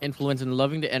influence, and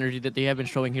loving the energy that they have been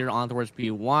showing here on towards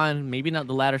P1. Maybe not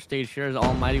the latter stage here, as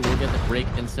Almighty will get the break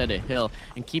instead of Hill.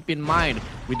 And keep in mind,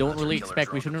 we shouldn't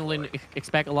really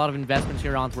expect a lot of investments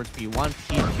here on towards P1,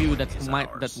 P2.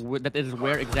 That is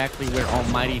exactly where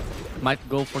Almighty might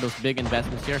go for those big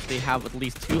investments here. So they have at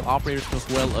least 2 operators as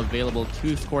well available,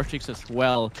 2 score streaks as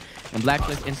well. And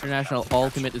Blacklist International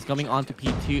Ultimate is coming on to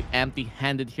P2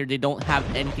 empty-handed here. They don't have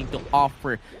anything to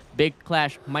offer. Big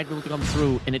clash might be able to come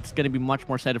through, and it's going to be much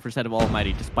more set for set of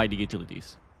Almighty despite the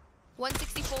utilities.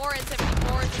 164 and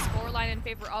 74 is the scoreline in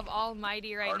favor of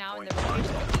Almighty right now, and the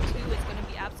rotation of P2 is going to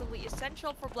be absolutely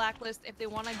essential for Blacklist if they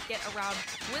want to get around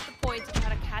with the points and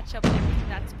try to catch up with everything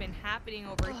that's been happening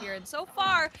over here. And so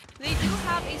far, they do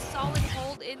have a solid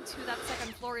hold into that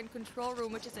second floor in control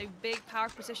room, which is a big power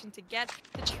position to get,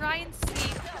 to try and see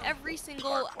every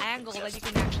single angle that you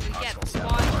can actually get. The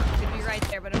spawn should be right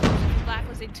there, but unfortunately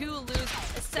Blacklist, they do lose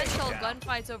essential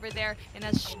gunfights over there, and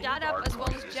as Shut Up as well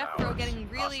as Jeffro getting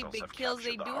really big kills,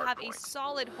 they do have a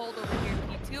solid hold over here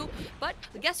in P2. But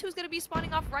guess who's going to be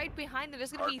spawning off right behind them?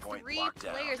 There's going to be 3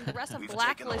 players, and the rest of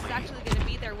Blacklist is actually going to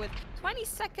be there with 20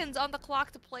 seconds on the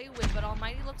clock to play with. But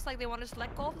Almighty looks like they want to just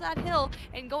let go of that hill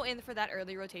and go in for that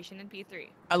early rotation in P3.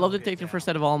 I love to take the first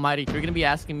set of Almighty. If you're going to be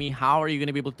asking me, how are you going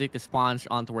to be able to take the spawns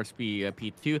on towards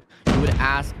P2, you would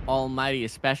ask Almighty,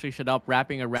 especially Shut Up,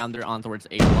 wrapping around there on towards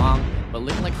A long. But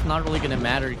looking like it's not really going to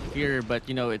matter here, but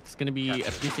you know, it's going to be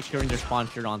at least securing their spawns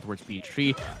here on towards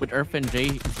P3. With Earth and J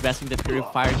investing the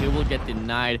Purifier, he will get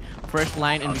denied. First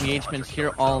line engagements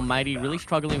here, Almighty really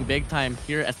struggling big time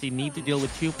here as they need to deal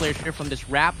with 2 players here from this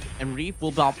wrap, and Reef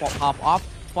will pop off.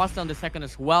 Spots down the second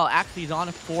as well. Actually, he's on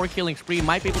a 4 killing spree.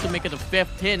 Might be able to make it a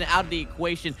 5th 10 out of the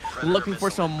equation. Looking for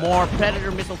some more.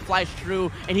 Predator missile flies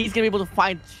through, and he's gonna be able to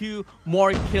find 2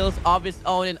 more kills of his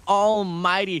own. And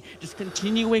Almighty just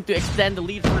continuing to extend the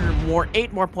lead further more.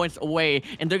 8 more points away,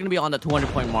 and they're gonna be on the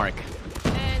 200-point mark.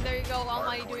 And there you go,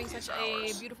 Almighty doing such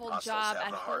a beautiful job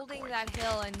at holding that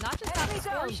hill, and not just that, the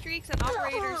score streaks and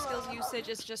operator skills usage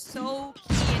is just so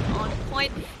key and on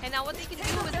point. And now what they can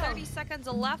do with 30 seconds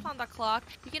left on the clock,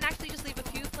 you can actually just leave a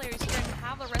few players here and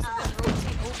have the rest of them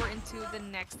rotate over into the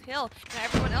next hill. Now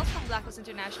everyone else from Blacklist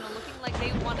International looking like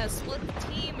they want to split the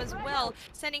team as well,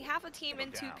 sending half a team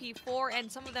into P4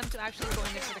 and some of them to actually go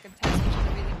in there for the contest, which is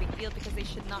a really big deal because they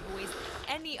should not waste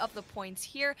any of the points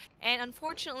here. And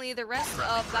unfortunately, the rest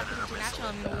of Blacklist International,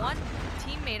 I mean, one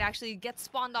teammate actually gets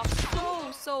spawned off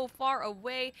so far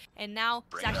away, and now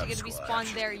it's actually going to be spawned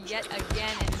there yet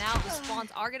again, and now the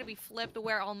spawns are going to be flipped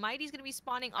where Almighty's going to be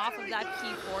spawning off of that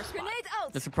P4 spot.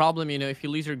 That's the problem, you know, if you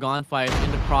lose your gunfight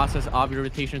in the process of your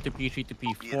rotation to P3 to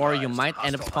P4, you might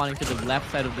end up spawning to the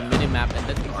left side of the minimap, and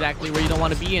that's exactly where you don't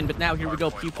want to be in. But now here we go,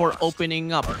 P4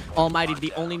 opening up. Almighty,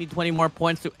 they only need 20 more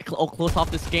points to close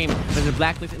off this game. There's a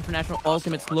Blacklist International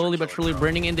Ultimate slowly but surely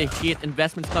burning in the heat.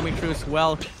 Investments coming through as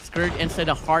well. Skirt inside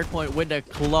the hard point with the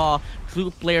claw.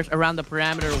 2 players around the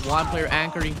perimeter, 1 player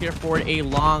anchoring here for a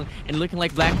long, and looking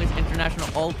like Blacklist International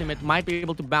Ultimate might be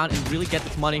able to bounce and really get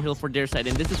this money hill for their side,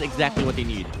 and this is exactly what they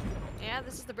need. Yeah,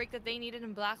 this is the break that they needed,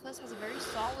 and Blacklist has a very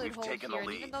solid hold here.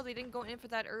 And even though they didn't go in for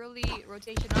that early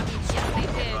rotation, I mean,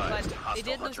 yes, they did, but they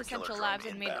did lose essential labs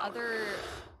and made other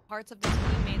parts of their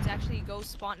teammates actually go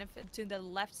spawn to the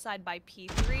left side by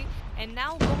P3. And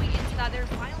now going into that, they're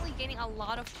finally gaining a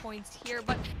lot of points here,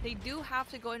 but they do have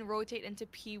to go and rotate into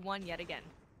P1 yet again.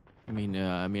 I mean,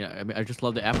 I just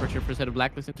love the effort here for set of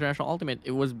Blacklist International Ultimate.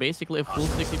 It was basically a full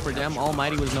 60 for them.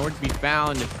 Almighty was nowhere to be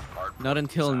found. Not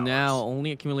until now,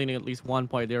 only accumulating at least 1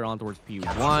 point there on towards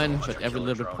P1, but every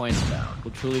little bit point will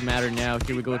truly matter now.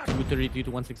 Here we go, 232 to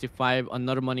 165,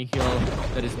 another money hill.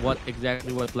 That is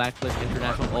exactly what Blacklist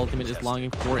International Ultimate is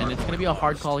longing for, and it's going to be a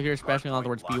hard call here, especially on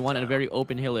towards P1, and a very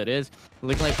open hill it is.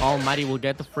 Looking like Almighty will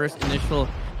get the first initial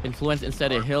influence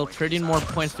instead of hill, 13 more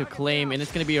points to claim, and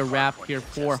it's going to be a wrap here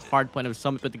for Hardpoint of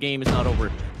Summit, but the game is not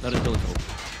over, not until it's over.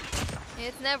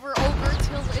 It's never over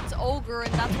till it's ogre,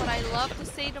 and that's what I love to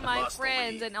say to my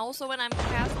friends, and also when I'm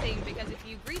casting, because if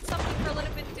you greet something for a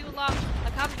little bit too long,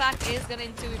 a comeback is gonna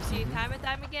ensue. We've seen it time and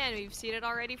time again. We've seen it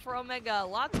already for Omega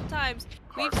lots of times.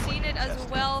 We've seen it as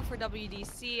well for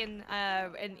WDC and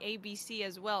ABC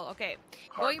as well. Okay,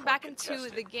 going back into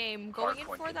the game, going in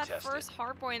for that first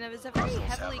hardpoint, it was a very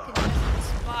heavily contested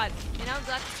spot, and I'm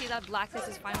glad to see that Blacklist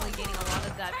is finally gaining a lot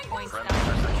of that points down,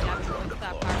 going to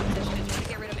that power position and trying to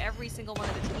get rid of every single one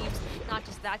of the teams. Not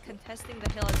just that, contesting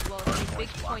the hill as well, really big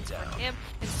points for him.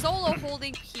 And solo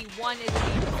holding P1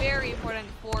 is very important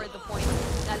for the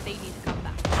points that they need to come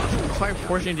back. quite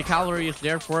fortunate. The cavalry is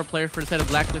there. 4 players for the set of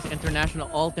Blacklist International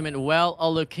Ultimate, well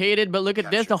allocated. But look at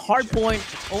this, the hard point,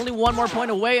 only 1 more point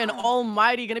away, and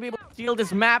Almighty gonna be able to steal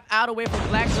this map out away from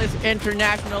Blacklist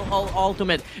International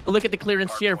Ultimate. Look at the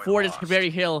clearance here for this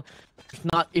very hill. It's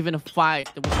not even a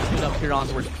fight that was stood up here on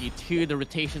towards P2. The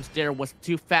rotations there was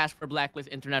too fast for Blacklist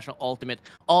International Ultimate.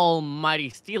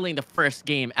 Almighty stealing the first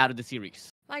game out of the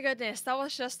series. My goodness, that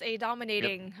was just a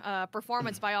dominating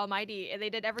performance by Almighty. They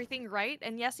did everything right,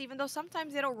 and yes, even though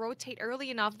sometimes they don't rotate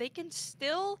early enough, they can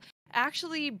still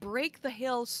actually break the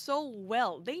hill so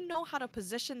well. They know how to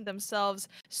position themselves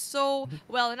so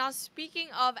well. And now, speaking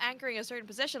of anchoring a certain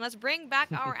position, let's bring back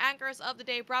our anchors of the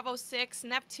day, BravoSix,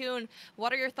 Neptune.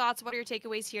 What are your thoughts? What are your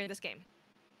takeaways here in this game?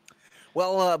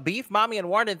 Well, BeefMami and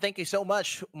Warden, thank you so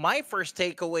much. My first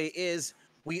takeaway is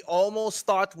we almost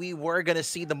thought we were going to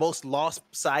see the most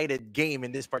lopsided game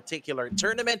in this particular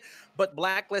tournament, but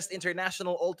Blacklist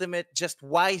International Ultimate just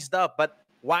wised up. But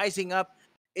wising up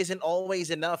isn't always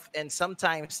enough, and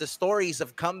sometimes the stories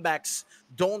of comebacks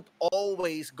don't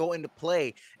always go into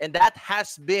play. And that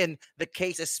has been the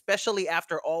case, especially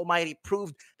after Almighty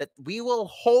proved that we will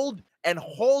hold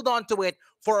on to it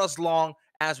for as long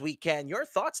as we can. Your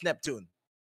thoughts, Neptune?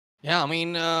 Yeah, I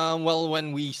mean, well,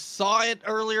 when we saw it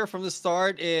earlier from the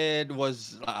start, it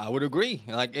was, I would agree,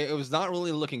 like, it was not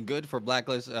really looking good for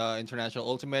Blacklist International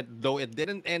Ultimate, though it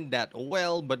didn't end that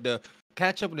well, but the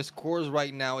catch up in the scores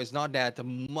right now is not that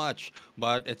much,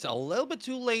 but it's a little bit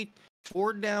too late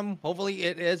for them. Hopefully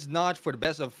it is not for the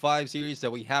best of 5 series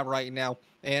that we have right now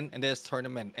in this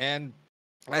tournament. And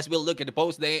as we look at the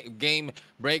post-game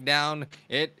breakdown,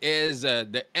 it is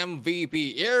the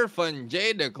MVP, Irfan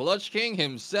J, the Clutch King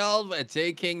himself,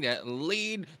 taking that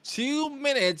lead 2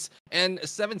 minutes and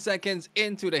 7 seconds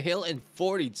into the hill and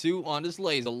 42 on the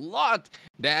slays. A lot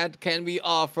that can be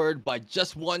offered by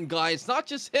just one guy. It's not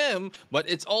just him, but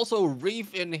it's also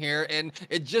Reef in here, and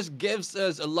it just gives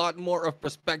us a lot more of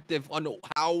perspective on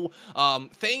how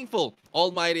thankful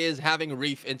Almighty is having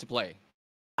Reef into play.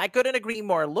 I couldn't agree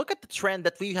more. Look at the trend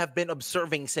that we have been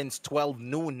observing since 12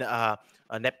 noon,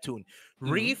 Neptune.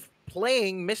 Reef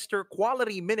playing Mr.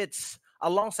 Quality Minutes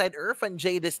alongside Irfan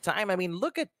J this time. I mean,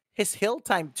 look at his hill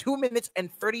time, 2 minutes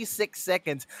and 36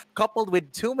 seconds, coupled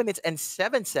with 2 minutes and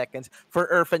 7 seconds for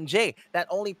Irfan J. That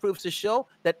only proves to show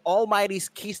that Almighty's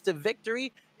keys to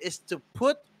victory is to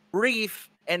put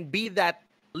Reef and be that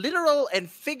literal and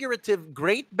figurative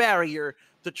great barrier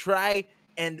to try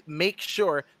and make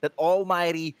sure that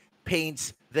Almighty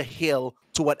paints the hill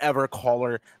to whatever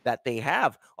color that they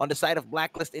have. On the side of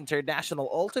Blacklist International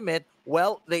Ultimate,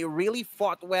 well, they really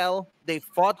fought well. They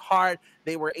fought hard.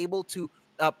 They were able to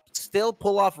still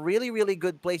pull off really, really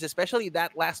good plays, especially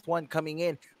that last one coming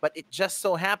in. But it just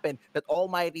so happened that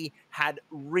Almighty had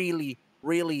really,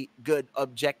 really good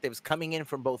objectives coming in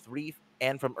from both Reef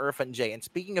and from Irfan J. And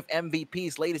speaking of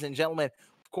MVPs, ladies and gentlemen,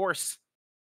 of course,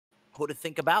 who to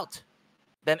think about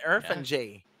than Irfan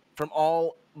J from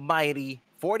Almighty,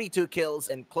 42 kills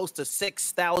and close to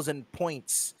 6,000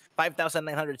 points,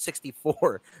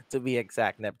 5,964 to be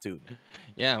exact, Neptune.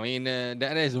 Yeah, I mean,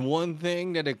 that is one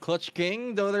thing that the Clutch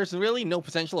King, though there's really no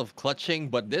potential of clutching,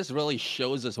 but this really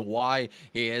shows us why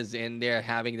he is in there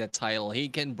having that title. He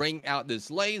can bring out the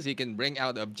slays, he can bring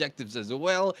out the objectives as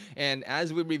well, and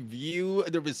as we review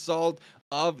the result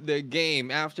of the game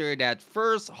after that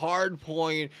first hard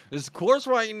point, the scores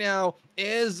right now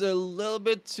is a little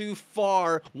bit too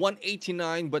far,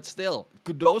 189, but still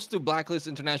kudos to Blacklist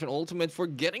International Ultimate for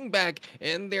getting back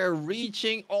in there,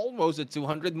 reaching almost the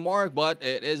 200 mark, but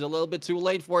it is a little bit too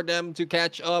late for them to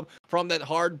catch up from that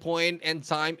hard point, and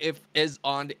time is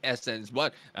on the essence.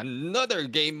 But another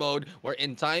game mode where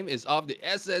in time is of the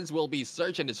essence will be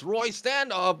search and destroy.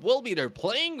 Standoff will be their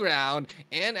playing ground,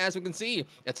 and as we can see,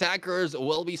 attackers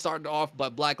will be started off by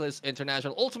Blacklist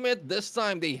International Ultimate. This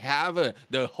time they have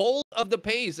the whole of the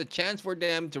pace, a chance for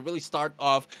them to really start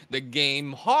off the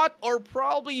game hot or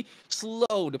probably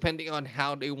slow, depending on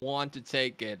how they want to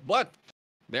take it. But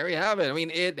there you have it. I mean,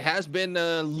 it has been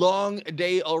a long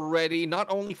day already, not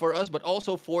only for us, but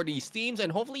also for these teams. And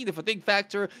hopefully the fatigue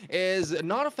factor is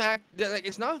not a fact,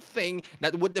 it's not a thing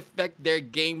that would affect their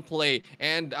gameplay.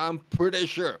 And I'm pretty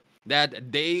sure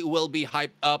that they will be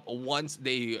hyped up once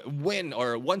they win,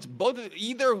 or once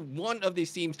either one of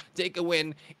these teams take a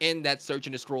win in that search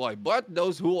and destroy. But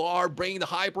those who are bringing the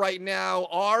hype right now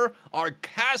are our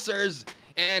casters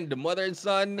and the mother and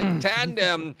son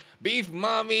tandem,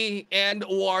 BeefMami and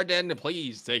Warden.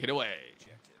 Please take it away.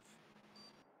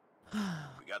 We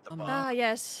got the bomb.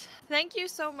 Yes. Thank you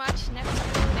so much,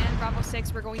 Neptune and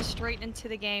BravoSix. We're going straight into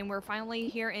the game. We're finally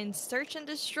here in Search and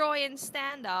Destroy and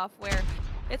Standoff, where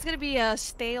It's going to be a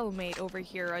stalemate over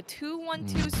here. A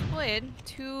 2-1-2 split.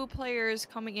 Two players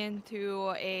coming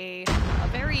into a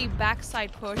very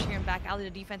backside push here in back alley. The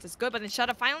defense is good, but then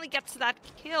Shutta finally gets that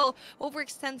kill.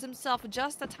 Overextends himself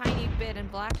just a tiny bit, and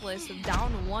Blacklist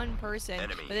down one person.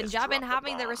 But then Jabin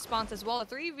having the response as well. A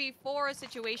 3v4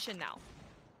 situation now.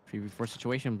 3v4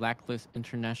 situation. Blacklist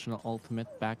International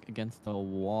Ultimate back against the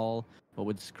wall. But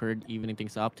with Skurd evening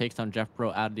things up, takes down Jeff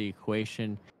Pro out of the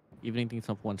equation. Evening things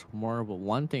up once more, but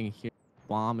one thing here,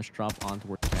 bomb is dropped onto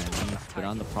where Chinese, but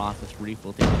on the process, Reef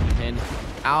will take the pin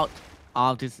out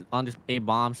of this on this A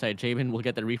bomb side. Jabin will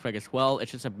get the refrag as well.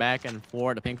 It's just a back and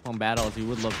forth, a ping pong battle, as you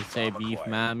would love to say.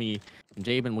 BeefMami and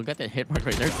Jabin will get that hit mark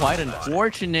right there. Quite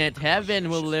unfortunate. Heaven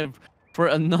will live for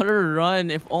another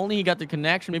run. If only he got the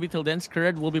connection. Maybe till then,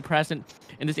 Skurd will be present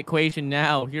in this equation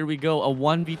now. Here we go, a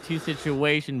 1v2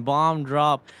 situation. Bomb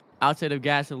drop outside of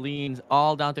gasolines,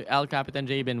 all down to El Capitan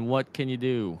Jabin. What can you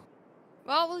do?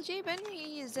 Well, with Jabin,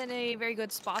 he is in a very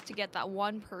good spot to get that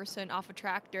one person off a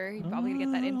tractor. He's probably gonna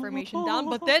get that information down,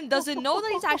 but then doesn't know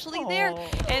that he's actually there,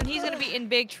 and he's gonna be in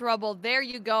big trouble. There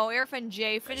you go. Irfan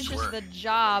J finishes the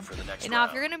job. And now,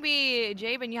 if you're gonna be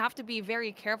Jabin, you have to be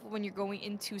very careful when you're going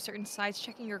into certain sides,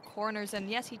 checking your corners. And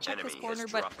yes, he checked his corner,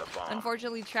 but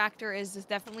unfortunately, tractor is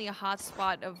definitely a hot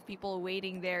spot of people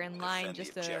waiting there in line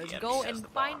just to go and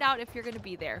find out if you're gonna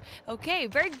be there. Okay,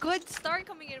 very good start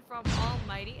coming in from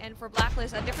Almighty, and for Blacklist,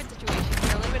 a different situation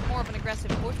here, a little bit more of an aggressive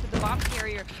push, but the bomb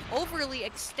carrier overly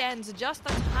extends just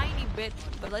a tiny bit.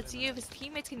 But let's see if his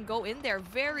teammates can go in there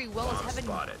very well as Heaven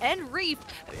and Reef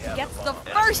gets the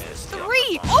first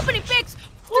three opening picks.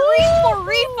 3 for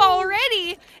Reef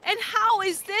already, and how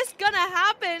is this gonna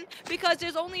happen? Because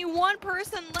there's only one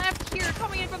person left here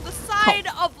coming in from the side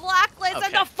of Blacklist,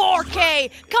 and the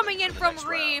 4K coming in from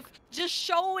Reef, just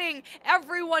showing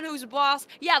everyone who's boss.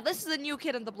 Yeah, this is the new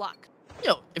kid on the block.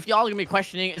 Yo, if y'all gonna be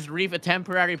questioning, is Reef a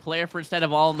temporary player for instead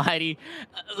of Almighty?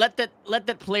 Let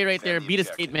that play right there be the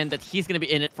statement that he's gonna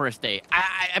be in it for a stay.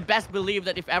 I best believe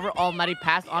that if ever Almighty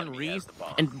passed on Reef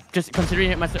and just considering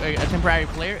him as a temporary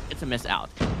player, it's a miss out.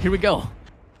 Here we go.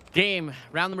 Game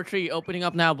round number 3 opening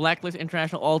up now. Blacklist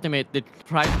International Ultimate. They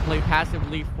tried to play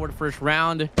passively for the first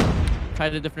round.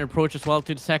 Tried a different approach as well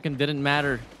to the second. Didn't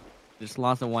matter. Just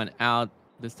lost the one out.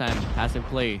 This time passive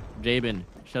play. Jabin,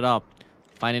 shut up.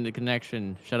 Finding the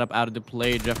connection. Shut up out of the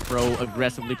play. Jeff Pro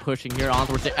aggressively pushing here on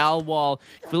towards the L wall.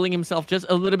 Feeling himself just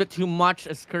a little bit too much.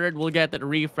 As Skurd will get that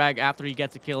refrag after he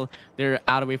gets a kill. They're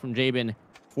out away from Jabin.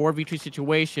 4v3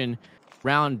 situation.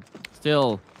 Round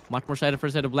still much more sided for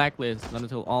side of Blacklist. Not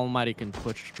until Almighty can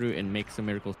push through and make some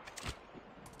miracles.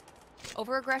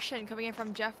 Over aggression coming in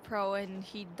from Jeff Pro, and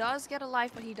he does get a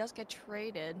life, but he does get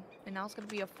traded. And now it's going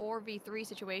to be a 4v3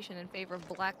 situation in favor of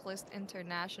Blacklist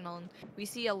International. And we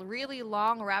see a really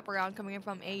long wraparound coming in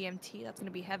from AMT. That's going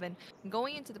to be Heaven.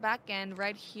 Going into the back end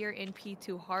right here in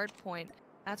P2 Hardpoint.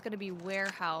 That's going to be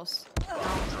Warehouse. Now,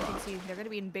 as you can see, they're going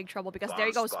to be in big trouble because there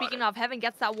you go. Speaking of, Heaven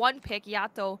gets that one pick.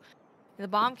 Yato, the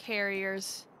bomb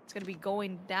carriers. It's going to be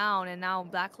going down, and now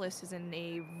Blacklist is in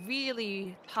a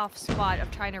really tough spot of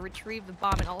trying to retrieve the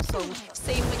bomb and also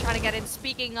safely trying to get in.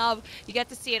 Speaking of, you get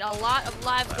to see it, a lot of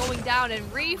lives going down,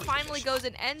 and Ree finally goes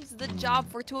and ends the job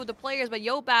for 2 of the players, but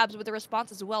Yobabs with the response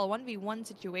as well. 1v1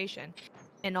 situation,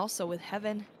 and also with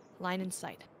Heaven line in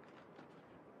sight.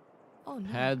 Oh no.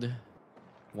 Had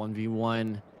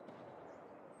 1v1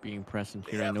 being present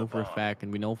here. I know for a fact,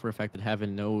 and we know for a fact that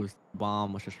Heaven knows the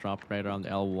bomb was just dropped right around the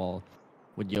L wall.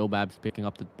 With Yobabs picking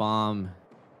up the bomb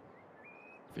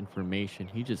information,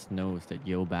 he just knows that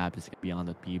Yobabs is going to be on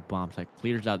the B bomb. So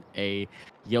clears out A.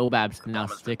 Yobabs now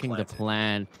sticking the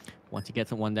plan. Once he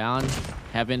gets one down,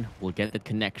 Heaven will get the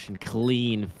connection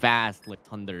clean, fast like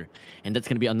thunder. And that's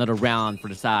going to be another round for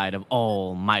the side of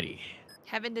Almighty.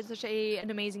 Heaven did such an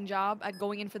amazing job at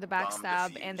going in for the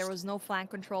backstab, and there was no flank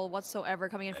control whatsoever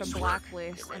coming in from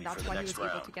Blacklist, and that's why he was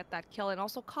able to get that kill, and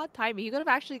also caught timing. He could have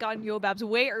actually gotten Yobabs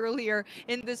way earlier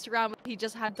in this round, but he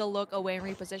just had to look away and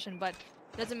reposition, but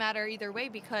doesn't matter either way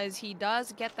because he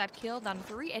does get that kill down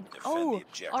 3, and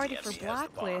already for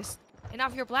Blacklist. And now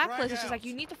if you're Blacklist, it's just like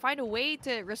you need to find a way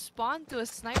to respond to a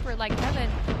sniper like Heaven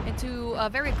and to a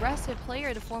very aggressive player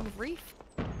in the form of Reef.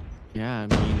 Yeah,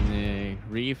 I mean,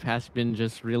 Reef has been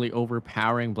just really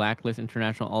overpowering Blacklist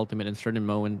International Ultimate in certain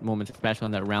moments, especially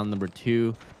on that round number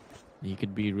 2. He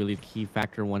could be really the key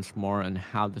factor once more on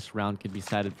how this round could be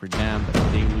decided for them. But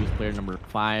if they lose player number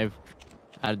 5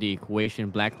 out of the equation,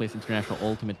 Blacklist International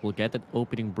Ultimate will get that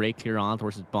opening break here on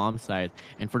towards the bomb side.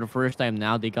 And for the first time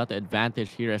now, they got the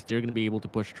advantage here as they're going to be able to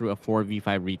push through a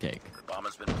 4v5 retake. The bomb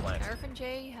has been planted. Irfan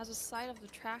J has a sight of the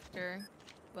tractor.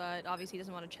 but obviously he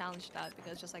doesn't want to challenge that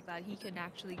because just like that, he can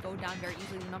actually go down very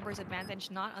easily. The numbers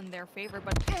advantage not on their favor,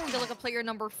 but take a look at player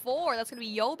number 4. That's going to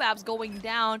be Yobabs going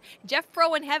down. Jeff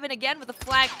Pro in heaven again with the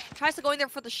flag. Tries to go in there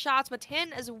for the shots, but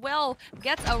Tin as well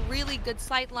gets a really good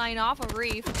sight line off of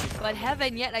Reef. But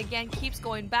Heaven yet again keeps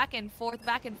going back and forth, a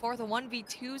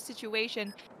 1v2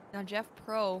 situation. Now Jeff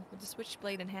Pro with the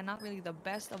switchblade in hand, not really the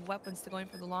best of weapons to go in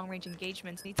for the long-range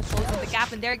engagements. Needs to close in the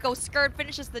gap, and there it goes. Skirt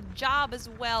finishes the job as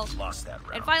well. Lost that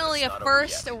round, and finally a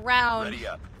first round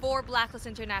for Blacklist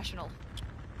International.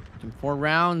 4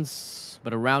 rounds,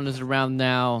 but a round is a round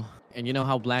now. And you know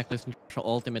how Blacklist International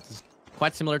Ultimate is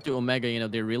quite similar to Omega. You know,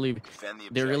 they're really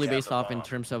based off in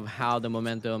terms of how the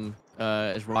momentum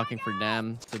is rocking for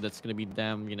them. So that's gonna be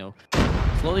them, you know,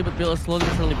 slowly but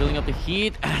surely building up the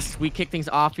heat as we kick things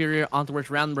off here on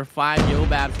towards round number 5.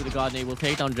 Yobabs with the God Name will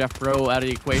take down Jeff Pro out of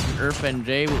the equation. Irfan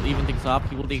will even things up.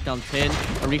 He will take down Tin.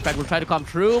 A refact will try to come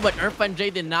true, but Irfan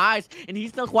denies, and he's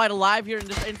still quite alive here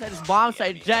inside his bomb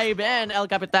site. Ben El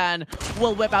Capitan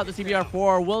will whip out the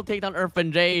CBR4, will take down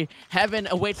Irfan. Heaven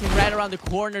awaits him right around the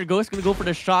corner. Ghost gonna go for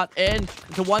the shot in.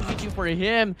 It's a 1v2 for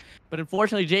him. But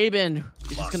unfortunately, Jabin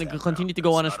is just going to continue to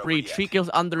go on a spree. 3 kills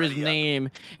under his name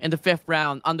in the 5th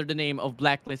round under the name of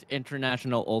Blacklist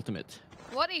International Ultimate.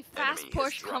 What a fast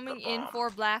push coming in for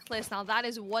Blacklist. Now that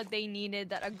is what they needed,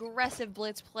 that aggressive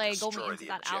blitz play going into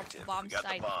that alpha bomb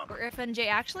site. Where Irfan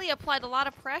actually applied a lot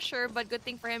of pressure, but good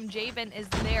thing for him, Jabin is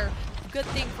there. Good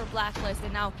thing for Blacklist.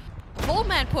 And now a full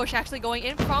man push actually going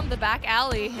in from the back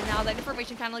alley. And now that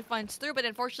information finally finds through, but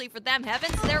unfortunately for them,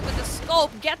 Heaven's there with the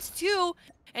scope, gets 2.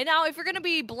 And now, if you're going to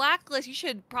be Blacklist, you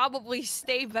should probably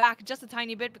stay back just a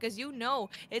tiny bit because you know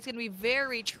it's going to be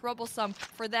very troublesome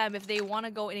for them if they want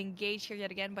to go and engage here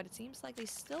yet again. But it seems like they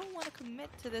still want to commit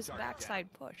to this backside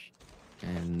push.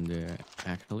 And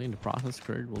actually, in the process,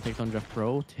 Kurt will take on Jeff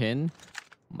Pro. Tin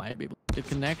might be able to get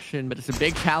connection, but it's a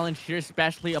big challenge here,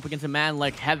 especially up against a man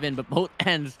like Heaven. But both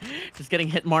ends just getting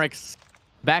hit marks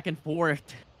back and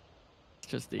forth.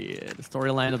 Just the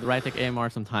storyline of the right-click AMR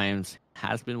sometimes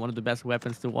has been one of the best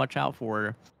weapons to watch out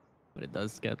for, but it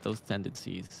does get those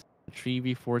tendencies.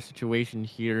 3v4 situation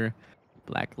here.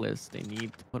 Blacklist, they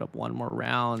need to put up one more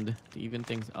round to even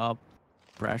things up.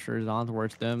 Pressure is on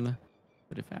towards them,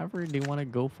 but if ever they want to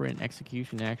go for an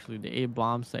execution, actually the A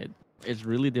bomb site is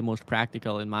really the most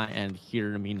practical in my end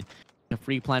here. I mean, a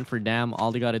free plan for them,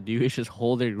 all they got to do is just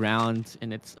hold their ground,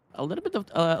 and it's a little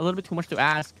bit too much to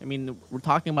ask. I mean, we're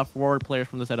talking about forward players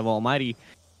from the side of Almighty,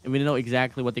 and we know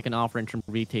exactly what they can offer in terms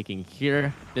of retaking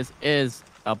here. This is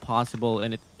possible,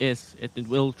 and it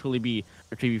will truly be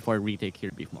a 3v4 retake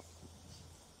here, BeefMami.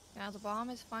 Now the bomb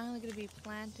is finally going to be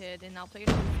planted, and now player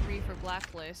number 3 for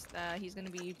Blacklist. He's going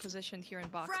to be positioned here in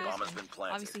boxes.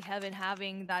 Obviously, Heaven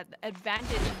having that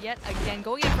advantage yet again.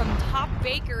 Going in from top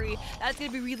bakery, that's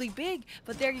going to be really big.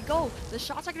 But there you go. The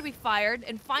shots are going to be fired,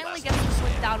 and finally gets to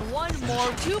switch down one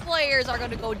more. 2 players are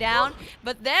going to go down,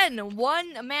 but then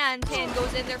one man, Tin,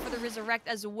 goes in there for the resurrect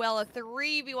as well. A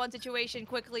 3v1 situation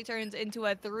quickly turns into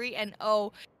a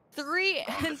 3-0.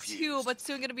 3-2, but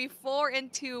soon gonna be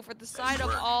 4-2 for the side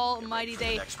of Almighty.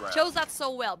 They chose that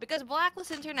so well because Blacklist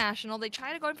International, they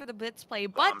try to go in for the blitz play,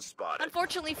 but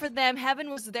unfortunately for them, Heaven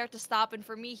was there to stop, and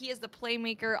for me, he is the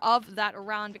playmaker of that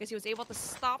round because he was able to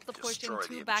stop the push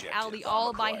into back alley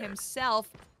all by himself,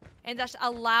 and that's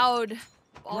allowed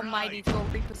Almighty to go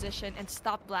reposition and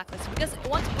stop Blacklist, because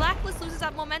once Blacklist loses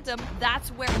that momentum,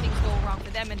 that's where things go wrong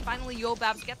for them. And finally,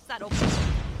 Yobabs gets that open.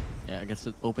 Yeah, I guess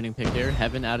the opening pick there.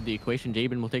 Heaven out of the equation.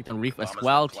 Jabin will take down Reef as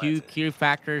well. 2 key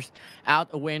factors out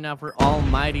away now for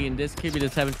Almighty. And this could be the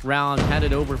 7th round.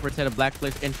 Handed over for a set of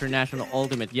Blacklist International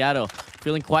Ultimate. Yato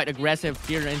feeling quite aggressive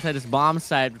here inside his bomb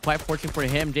side. Quite fortunate for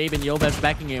him. Jabin Yobab's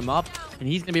backing him up. And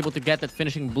he's going to be able to get that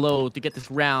finishing blow to get this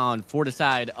round for the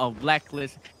side of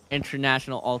Blacklist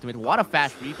International Ultimate. What a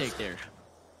fast retake there.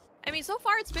 I mean, so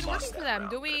far it's been working for them,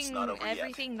 doing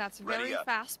everything that's very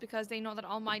fast because they know that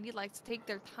Almighty likes to take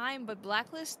their time, but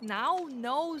Blacklist now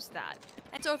knows that.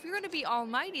 And so if you're going to be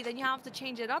Almighty, then you have to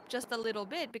change it up just a little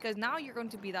bit because now you're going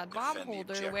to be that bomb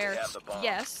holder where,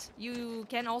 yes, you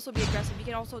can also be aggressive, you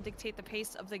can also dictate the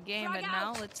pace of the game, but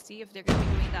now let's see if they're going to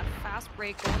be doing that fast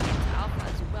break going into Alpha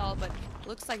as well, but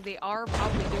looks like they are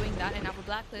probably doing that, and now for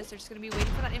Blacklist, they're just going to be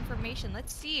waiting for that information.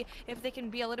 Let's see if they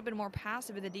can be a little bit more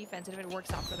passive in the defense and if it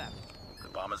works out for them. The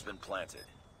bomb has been planted.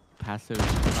 Passive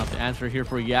is not the answer here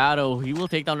for Yato. He will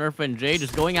take down Irfan,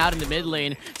 just going out in the mid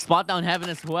lane. Spot down Heaven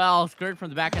as well. Skirt from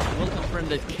the back end will confirm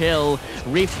the kill.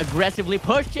 Reef aggressively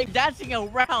pushing, dancing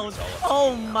around.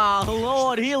 Oh my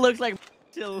lord, he looks like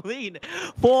to lead.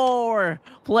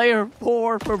 Player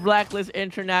 4 for Blacklist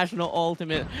International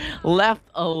Ultimate. Left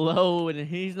alone.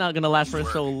 He's not going to last for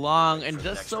so long. And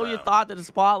just so you thought that the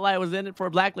spotlight was in it for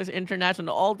Blacklist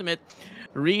International Ultimate,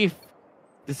 Reef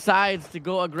decides to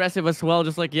go aggressive as well,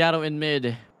 just like Yato in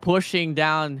mid, pushing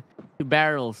down to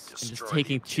barrels and just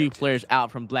taking 2 players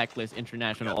out from Blacklist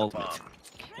International Ultimate.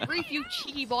 Reef, you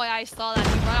cheeky boy, I saw that.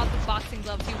 He brought out the boxing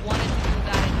gloves. He wanted to do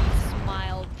that, and he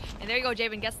smiled. And there you go,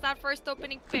 Javen gets that first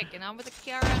opening pick. And now with the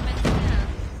Kiara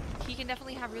and he can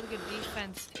definitely have really good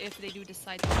defense if they do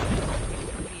decide to be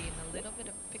in a little bit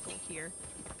of pickle here.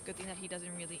 Good thing that he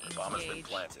doesn't really engage.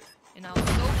 And now,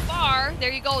 so far,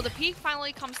 there you go. The peak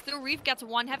finally comes through. Reef gets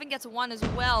one. Heaven gets one as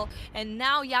well. And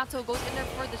now Yato goes in there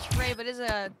for the tray, but it's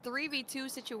a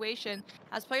 3v2 situation.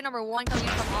 As player number 1 coming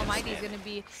in from Almighty is going to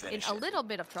be in a little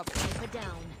bit of trouble.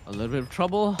 A little bit of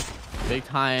trouble. Big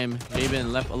time.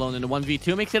 Javen left alone in the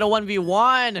 1v2. Makes it a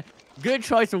 1v1. Good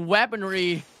choice of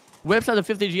weaponry. Whips out the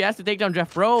 50 GS to take down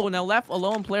Jeff Bro. Now left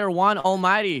alone, player 1,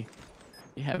 Almighty.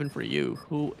 Heaven for you.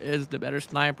 Who is the better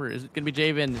sniper? Is it going to be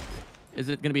Javen? Is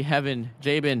it going to be Heaven?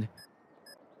 Javen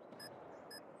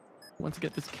wants to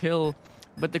get this kill,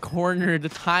 but the corner, the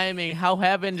timing, how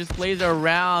Heaven just plays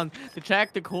around to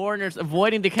check the corners,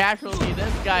 avoiding the casualty.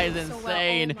 This guy is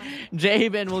insane.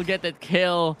 Javen will get that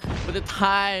kill, but the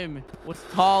time was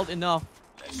stalled enough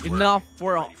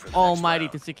for Almighty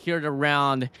to secure the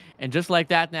round. And just like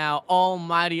that now,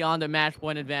 Almighty on the match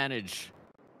point advantage.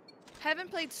 Heaven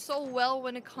played so well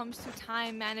when it comes to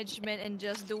time management and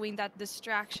just doing that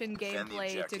distraction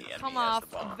gameplay to come off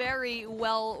a very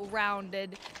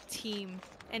well-rounded team.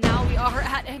 And now we are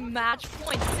at a match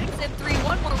point, 6-3,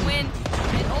 one more win,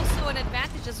 and also an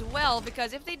advantage as well,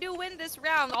 because if they do win this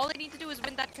round, all they need to do is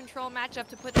win that control matchup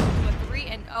to put them to a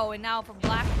 3-0, and now for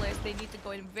Blacklist, they need to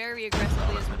go in very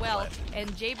aggressively as well, and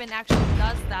Javen actually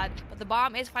does that, but the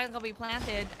bomb is finally going to be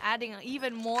planted, adding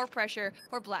even more pressure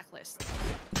for Blacklist.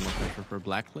 More pressure for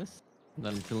Blacklist,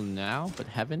 not until now, but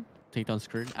Heaven, take down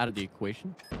Skirt out of the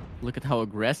equation. Look at how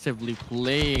aggressively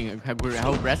playing,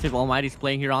 how aggressive Almighty's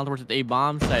playing here on towards the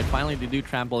A-bomb side. Finally, they do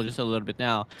trample just a little bit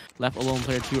now. Left alone,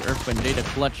 player 2, Earthwind, Data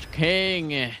Clutch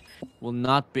King will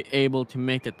not be able to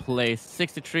make that play.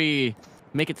 63,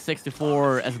 make it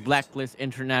 64 as Blacklist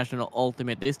International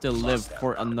Ultimate. They still live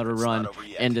for another run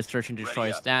in the Search and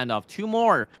Destroy standoff. 2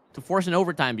 more to force an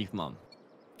overtime, BeefMam.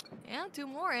 Yeah, 2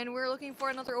 more, and we're looking for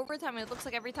another overtime. It looks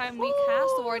like every time we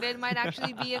cast Warden, it might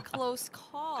actually be a close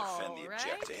call,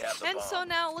 right? And so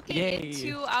now looking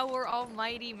into our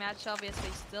Almighty matchup, yes, they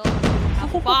still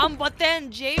have a bomb, but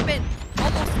then Javen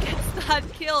almost gets that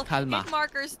kill. Hit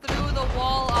markers through the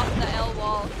wall off the L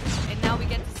wall, and now we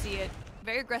get to see it.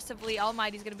 Very aggressively,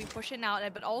 Almighty's going to be pushing out,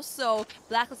 but also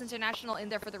Blacklist International in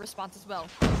there for the response as well.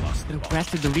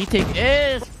 Aggressive, the retake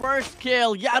is first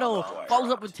kill. Yato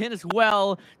follows up with Tin as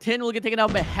well. Tin will get taken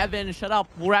out by Heaven. Shut up,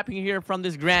 we're wrapping here from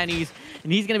this grannies,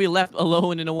 and he's going to be left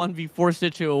alone in a 1v4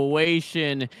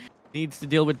 situation. Needs to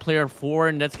deal with player 4,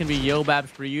 and that's going to be Yobabs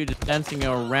for you, just dancing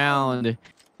around.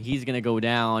 He's going to go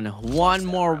down. One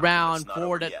more round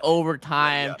for that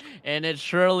overtime, and it's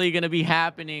surely going to be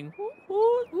happening.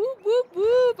 Whoop,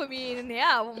 whoop. I mean,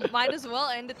 yeah, might as well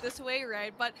end it this way,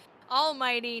 right? But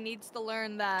Almighty needs to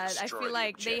learn that. I feel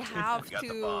like they have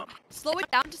to slow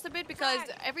it down just a bit, because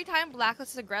every time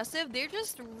Blacklist is aggressive, they're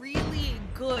just really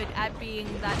good at being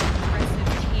that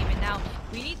aggressive team. And now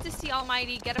we need to see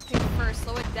Almighty get a pick first,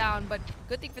 slow it down. But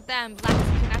good thing for them, Blacklist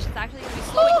International is actually going to be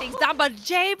slowing things down. But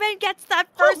Javen gets that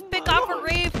first pick off a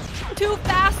Rave. Too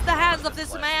fast the hands of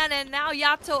this man, and now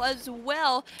Yato as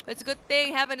well. But it's a good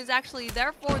thing Heaven is actually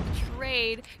there for the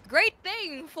trade. Great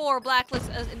thing for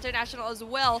Blacklist International as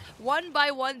well. 1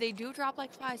 by 1, they do drop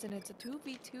like flies, and it's a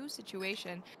 2v2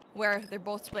 situation where they're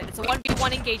both split. It's a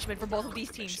 1v1 engagement for both of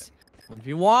these teams.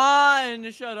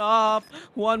 1v1, shut up.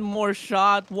 One more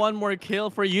shot, one more kill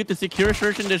for you to secure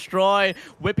Search and Destroy.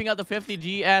 Whipping out the 50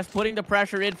 GS, putting the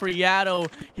pressure in for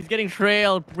Yato. He's getting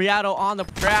trailed. Yato on the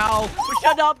prowl.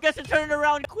 Shut up, gets to turn it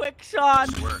around. Quick shot.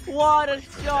 What a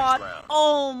shot.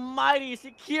 Almighty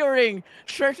securing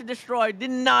Search and Destroy,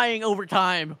 denying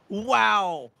overtime.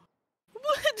 Wow.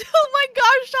 Oh my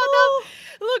gosh, shut up.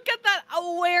 Look at that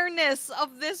awareness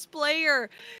of this player.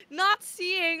 Not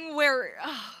seeing where...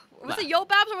 was it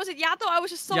Yobabs or was it Yato? I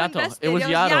was just so invested. It was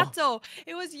Yato.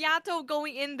 It was Yato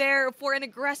going in there for an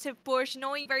aggressive push,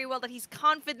 knowing very well that he's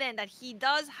confident that he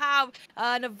does have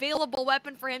an available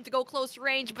weapon for him to go close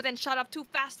range, but then shut up too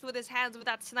fast with his hands with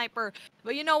that sniper.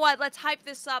 But you know what? Let's hype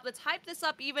this up. Let's hype this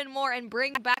up even more and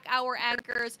bring back our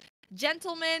anchors.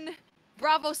 Gentlemen,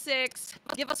 BravoSix,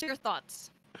 give us your thoughts.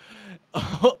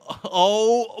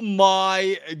 Oh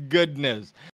my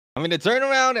goodness. I mean, the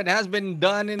turnaround that has been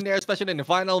done in there, especially in the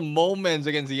final moments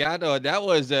against Yato, that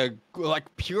was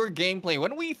like pure gameplay.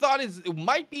 When we thought it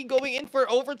might be going in for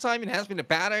overtime, it has been a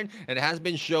pattern and it has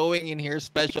been showing in here,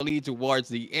 especially towards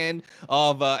the end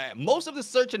of most of the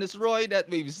search and destroy that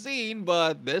we've seen.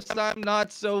 But this time,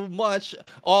 not so much.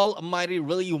 Almighty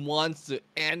really wants to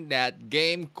end that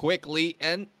game quickly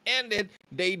and end it.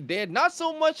 They did. Not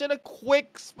so much in a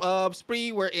quick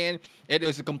spree we're in. It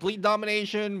was a complete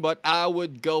domination, but I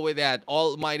would go with that.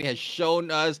 Almighty has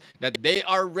shown us that they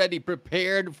are ready,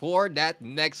 prepared for that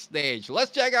next stage.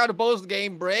 Let's check out the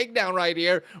post-game breakdown right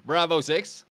here.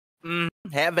 BravoSix.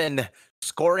 Heaven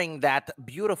scoring that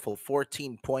beautiful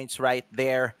 14 points right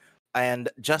there. And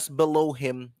just below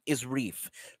him is Reef.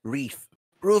 Reef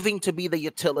proving to be the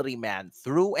utility man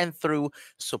through and through,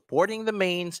 supporting the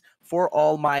mains for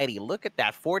Almighty. Look at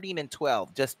that, 14 and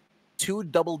 12. Just 2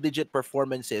 double-digit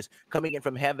performances coming in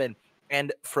from Heaven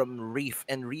and from Reef.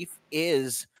 And Reef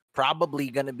is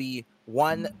probably going to be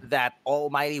one that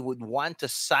Almighty would want to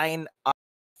sign up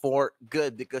for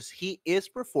good because he is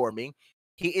performing.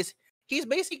 He's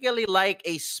basically like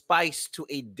a spice to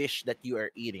a dish that you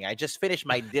are eating. I just finished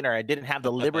my dinner. I didn't have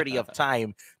the liberty of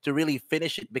time to really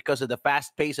finish it because of the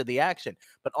fast pace of the action.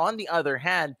 But on the other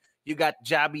hand, you got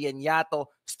Jabi and Yato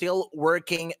still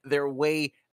working their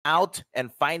way out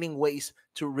and finding ways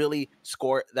to really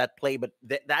score that play. But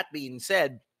that being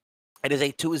said, it is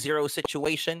a 2-0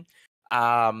 situation.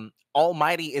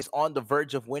 Almighty is on the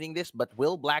verge of winning this, but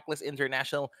will Blacklist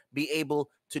International be able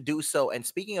to do so? And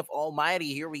speaking of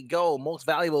Almighty, here we go. Most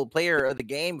valuable player of the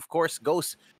game, of course,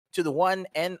 goes to the one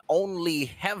and only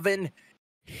Heaven.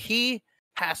 He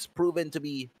has proven to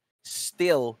be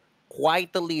still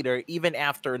quite the leader, even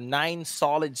after 9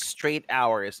 solid straight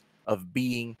hours of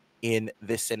being in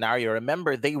this scenario.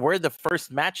 Remember, they were the first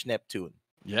match, Neptune.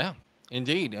 Yeah,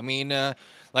 indeed. I mean,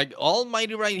 like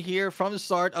Almighty right here from the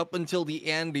start up until the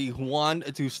end, they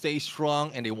want to stay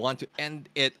strong and they want to end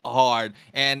it hard.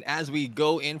 And as we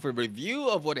go in for review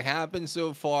of what happened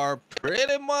so far,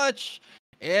 pretty much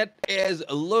it is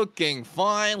looking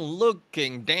fine,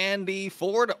 looking dandy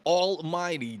for the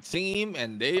Almighty team,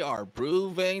 and they are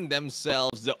proving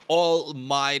themselves the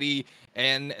Almighty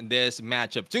in this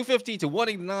matchup. 250 to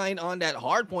 189 on that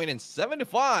hard point and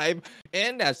 75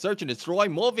 in that search and destroy.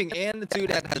 Moving into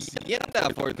that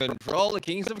Hacienda for control. The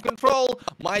Kings of Control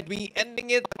might be ending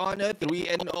it on a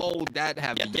 3-0 that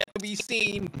have yet to be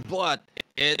seen, but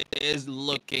it is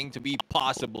looking to be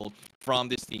possible from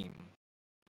this team.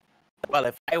 Well,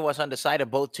 if I was on the side of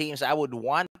both teams, I would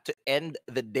want to end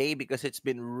the day because it's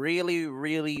been really,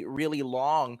 really, really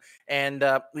long. And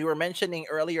we were mentioning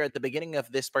earlier at the beginning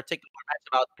of this particular match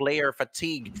about player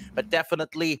fatigue, but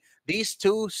definitely these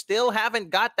two still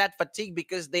haven't got that fatigue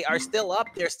because they are still up.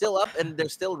 They're still up and they're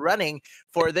still running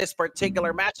for this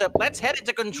particular matchup. Let's head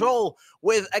into control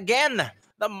with, again,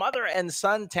 the mother and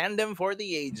son tandem for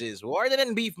the ages. Warden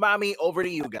and BeefMami, over to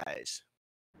you guys.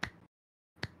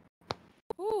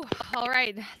 Ooh, all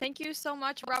right. Thank you so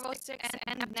much, BravoSix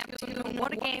and Neptune.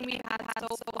 What a game we've had so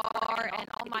far, and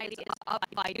Almighty is up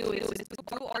by 2. It's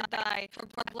do or die for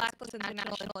Blacklist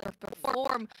International to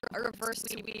perform a reverse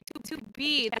sweep to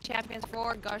be the champions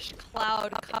for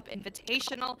Gushcloud Cup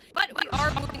Invitational. But we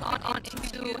are moving on to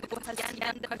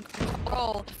Hacienda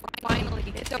Control.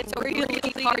 Finally, it's a really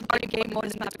hard game mode.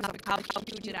 This map is how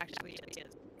huge it actually is.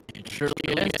 It surely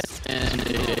is, and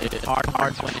it's hard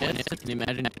when it is. Can you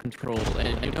imagine control?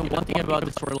 And you know, one thing about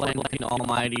the storyline between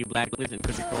Almighty, Blacklist, and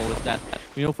Control is that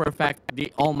we know for a fact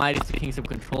the Almighty is the Kings of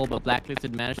Control, but Blacklist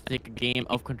had managed to take a game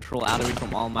of control out of it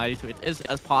from Almighty, so it is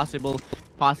a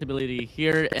possibility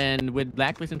here. And with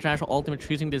Blacklist International Ultimate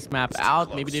choosing this map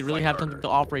out, maybe they really have something to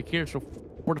offer here. So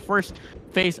for the first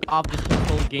phase of this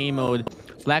control game mode,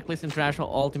 Blacklist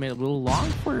International Ultimate will long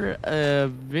for a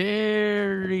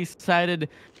very excited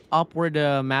upward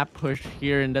map push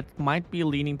here, and that might be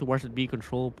leaning towards the B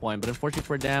control point. But unfortunately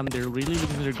for them, they're really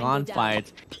losing their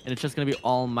gunfights, and it's just gonna be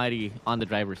Almighty on the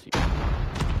driver's seat.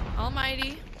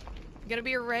 Almighty gonna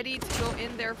be ready to go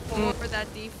in there for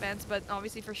that defense, but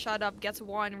obviously for Shut Up gets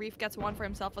 1, Reef gets 1 for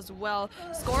himself as well.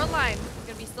 Scoreline is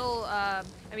gonna be still,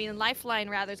 lifeline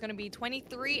rather, is gonna be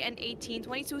 23 and 18,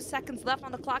 22 seconds left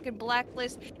on the clock, and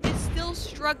Blacklist is still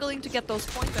struggling to get those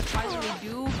points, but finally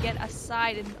do get a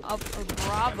side of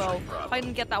Bravo,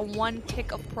 finally get that 1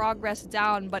 tick of progress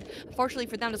down, but unfortunately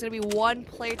for them, there's gonna be 1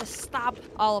 player to stop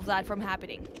all of that from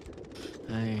happening.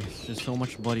 It's just so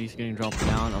much bodies getting dropped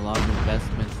down, a lot of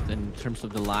investments in terms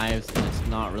of the lives, and it's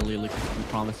not really looking too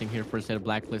promising here for a set of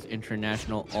Blacklist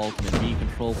International Ultimate. B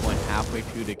control point halfway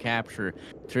through the capture,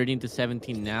 13 to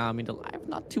 17 now. I mean, the life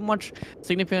not too much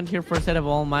significant here for a set of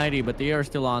Almighty, but they are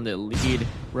still on the lead.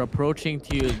 We're approaching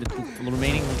to the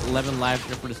remaining 11 lives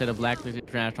here for the set of Blacklist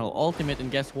International Ultimate,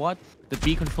 and guess what? The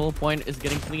B control point is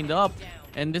getting cleaned up.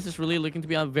 And this is really looking to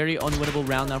be a very unwinnable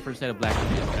round now for a set of Blacklist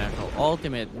International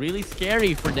Ultimate. Really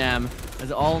scary for them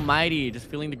as Almighty just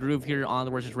feeling the groove here on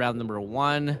the versus round number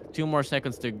 1. 2 more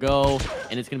seconds to go,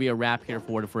 and it's going to be a wrap here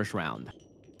for the first round.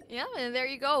 Yeah, and there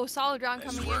you go. Solid round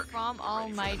coming in from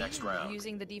Almighty,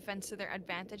 using the defense to their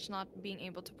advantage, not being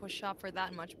able to push up for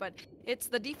that much. But it's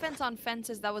the defense on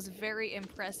fences that was very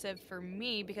impressive for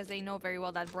me, because they know very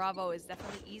well that Bravo is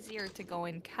definitely easier to go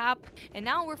in cap. And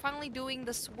now we're finally doing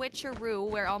the switcheroo,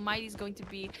 where Almighty is going to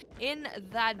be in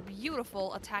that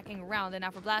beautiful attacking round. And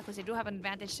now for Blacklist, they do have an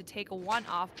advantage to take one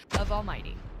off of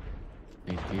Almighty.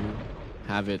 They do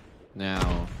have it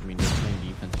now. I mean, they're playing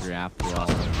defense here after all.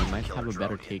 They might have a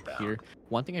better take here.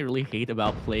 One thing I really hate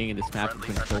about playing in this map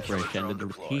between Control for Agenda, the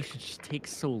rotation just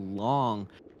takes so long.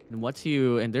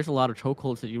 And there's a lot of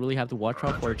chokeholds that you really have to watch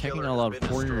out for. Checking out a lot of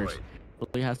corners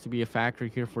really has to be a factor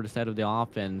here for the side of the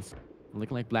offense.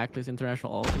 Looking like Blacklist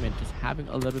International Ultimate just having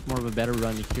a little bit more of a better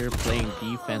run here, playing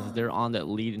defense. They're on that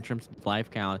lead in terms of life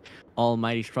count.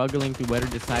 Almighty struggling to whether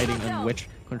deciding on which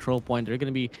control point they're going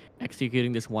to be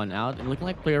executing this one out. And looking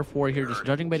like player 4 here, just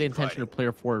judging by the intention of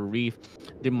player 4, Reef,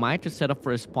 they might just set up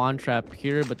for a spawn trap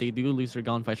here, but they do lose their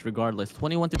gunfights regardless.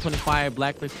 21 to 25,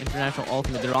 Blacklist International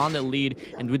Ultimate. They're on the lead,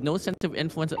 and with no sense of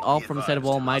influence at all from the side of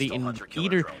Almighty in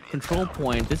either control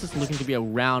point, this is looking to be a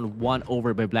round 1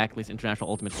 over by Blacklist International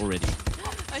Ultimate already.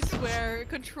 I swear,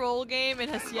 control game in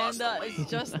Hacienda is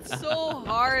just so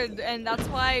hard, and that's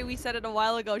why we said it a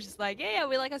while ago. Just like, yeah,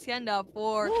 we like Hacienda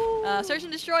for search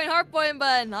and destroy and hardpoint,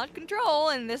 but not control.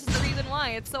 And this is the reason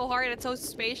why it's so hard. It's so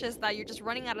spacious that you're just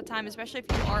running out of time, especially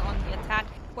if you are on the attack,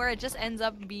 where it just ends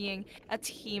up being a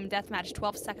team deathmatch.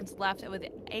 12 seconds left with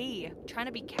A trying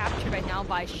to be captured right now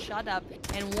by Shut Up,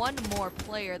 and one more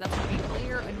player. That's going to be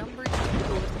player number 2. It's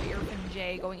going to be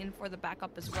Jay going in for the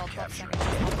backup as well. 12 seconds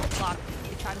on the clock.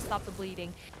 They try to stop the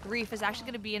bleeding. Reef is actually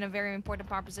going to be in a very important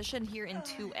power position here in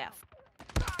 2F.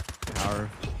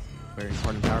 Very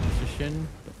important power position.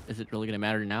 Is it really going to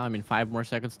matter now? I mean, 5 more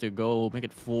seconds to go. Make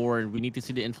it 4. And we need to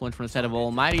see the influence from the side of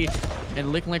Almighty.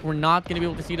 And looking like we're not going to be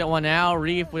able to see that one now.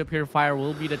 Reef with a Purifier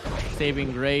will be the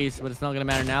saving grace, but it's not going to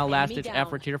matter now. Last-ditch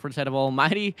effort here for the side of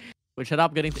Almighty. With Shut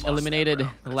Up getting eliminated,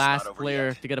 the last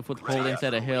player to get a foothold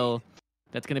inside a hill.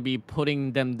 That's going to be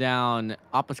putting them down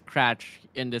up a scratch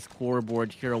in this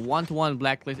scoreboard here. A 1-to-1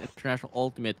 Blacklist International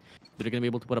Ultimate. They're going to be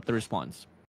able to put up the response.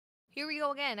 Here we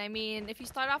go again. I mean, if you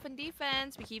start off in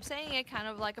defense, we keep saying it, kind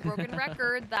of like a broken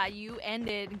record, that you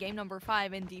ended game number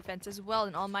 5 in defense as well.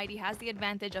 And Almighty has the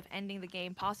advantage of ending the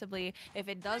game, possibly, if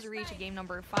it does reach a game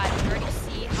number 5. We already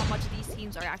see how much these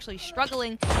teams are actually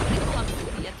struggling when it comes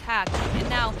to the attack. And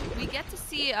now we get to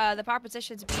see the power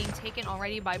positions being taken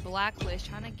already by Blacklist,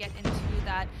 trying to get into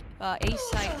that A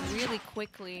site really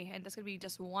quickly. And that's going to be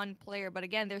just one player. But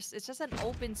again, it's just an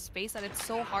open space that it's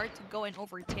so hard to go and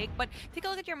overtake. But take a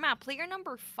look at your map. Player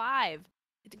number 5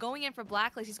 going in for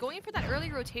Blacklist. He's going in for that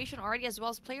early rotation already, as well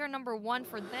as player number 1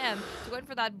 for them to go in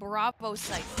for that Bravo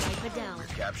site. Snipe it down. We're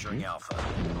capturing Alpha.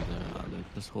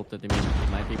 Just hope that they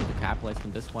might be able to capitalize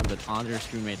from this one, but on their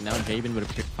screen right now, Jabin with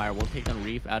a Purifier will take on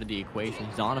Reef out of the equation.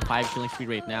 He's on a 5 killing streak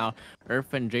right now.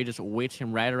 Urf and Jay just waits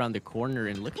him right around the corner,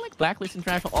 and looking like Blacklist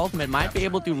International Ultimate might be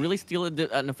able to really steal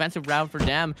an offensive round for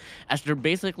them, as they're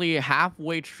basically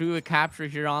halfway through a capture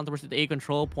here on towards the A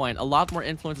control point. A lot more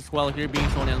influence as well here being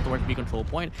shown in towards B control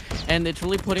point, and it's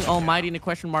really putting Almighty in a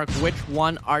question mark. Which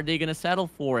one are they going to settle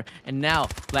for? And now,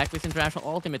 Blacklist International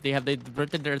Ultimate, they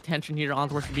diverted their attention here on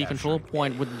towards the B control point,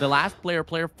 with the last player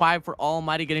 5 for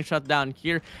Almighty getting shut down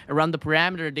here around the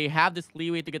perimeter. They have this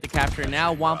leeway to get the capture.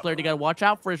 Now one player they gotta watch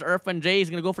out for is Urf and Jay. He's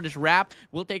gonna go for this wrap.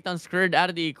 Will take down Skurd out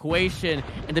of the equation,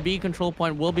 and the B control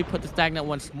point will be put to stagnant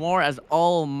once more, as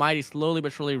Almighty slowly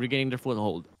but surely regaining their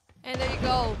foothold. And there you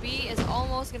go. B is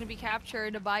almost going to be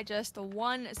captured by just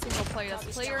one single player. That's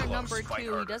player number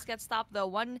 2. He does get stopped, though.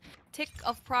 1 tick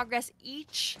of progress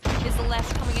each is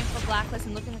left coming in for Blacklist,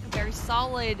 and looking like a very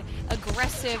solid,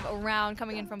 aggressive round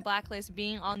coming in from Blacklist,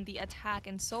 being on the attack.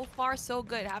 And so far, so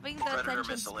good. Having the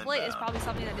attention split is probably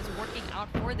something that is working out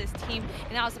for this team.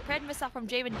 And now as the Pred miss out from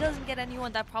Javen doesn't get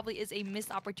anyone, that probably is a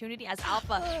missed opportunity, as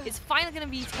Alpha is finally going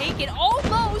to be taken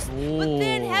almost. But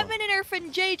then Heaven and Urf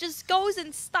and Jay just goes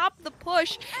and stops stop the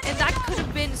push, and that could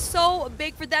have been so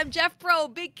big for them. Jeff Pro,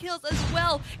 big kills as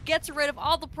well, gets rid of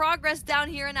all the progress down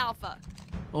here in Alpha.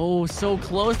 Oh, so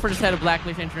close for the side of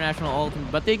Blacklist International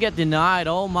Ultimate, but they get denied.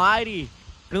 Almighty.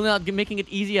 Really not making it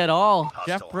easy at all.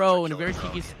 Jeff Pro in a very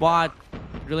cheeky spot.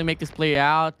 Really make this play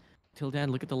out. Till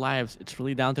then, look at the lives. It's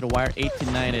really down to the wire.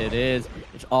 8-9 it is.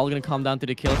 It's all going to come down to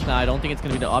the kills now. I don't think it's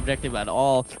going to be the objective at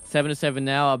all. 7-7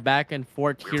 now. Back and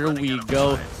forth. Here we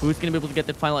go. Who's going to be able to get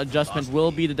the final adjustment will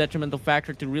be the detrimental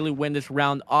factor to really win this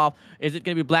round off. Is it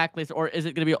going to be Blacklist or is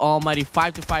it going to be Almighty?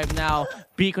 5-5 now.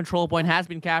 B control point has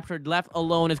been captured. Left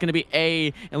alone is going to be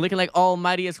A. And looking like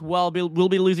Almighty as well. We'll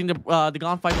be losing the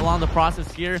gunfight along the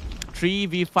process here.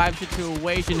 3v5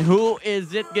 situation. Who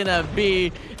is it gonna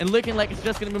be? And looking like it's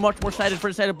just gonna be much more sided for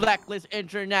the side of Blacklist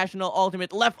International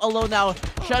Ultimate. Left alone now.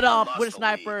 Shut up with a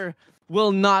sniper.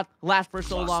 Will not last for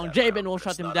so long. Jabin will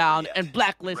shut him down. And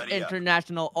Blacklist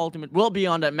International Ultimate will be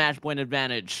on that match point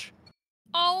advantage.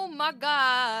 Oh my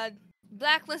god.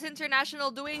 Blacklist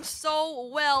International doing so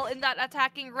well in that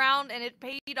attacking round, and it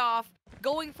paid off.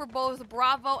 Going for both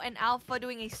Bravo and Alpha,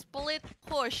 doing a split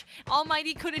push.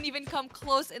 Almighty couldn't even come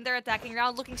close in their attacking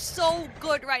round. Looking so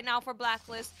good right now for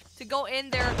Blacklist to go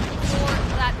in there for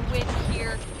that win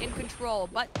here in control.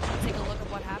 But take a look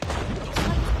at what happened.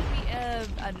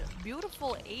 A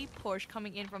beautiful A push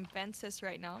coming in from Fences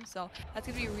right now, so that's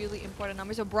gonna be really important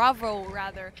numbers. So Bravo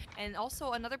rather, and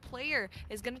also another player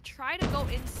is gonna try to go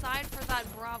inside for that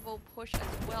Bravo push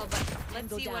as well. But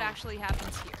let's see what actually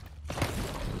happens here.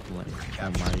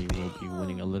 Almighty will be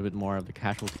winning a little bit more of the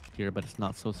casualties here, but it's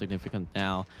not so significant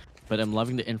now. But I'm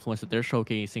loving the influence that they're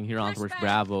showcasing here on towards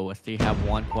Bravo as they have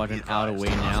one quadrant out away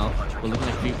now. We're looking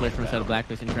like 3 players from the side of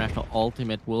Blacklist International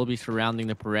Ultimate will be surrounding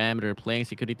the perimeter, playing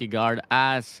security guard,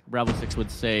 as BravoSix would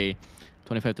say.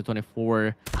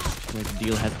 25-24. The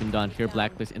deal has been done here.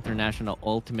 Blacklist International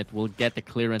Ultimate will get the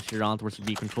clearance here on towards the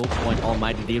B control point.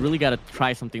 Almighty, they really got to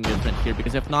try something different here,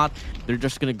 because if not, they're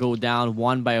just going to go down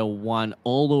one by one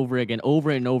all over again,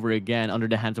 over and over again, under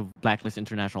the hands of Blacklist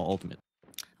International Ultimate.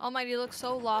 Almighty looks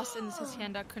so lost in this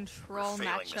Hacienda control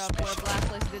matchup where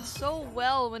Blacklist did so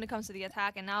well when it comes to the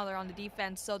attack, and now they're on the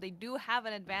defense, so they do have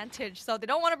an advantage. So they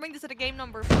don't want to bring this to the game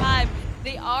number 5.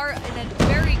 They are in a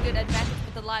very good advantage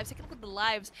with the lives. Take a look at the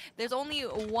lives. There's only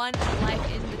 1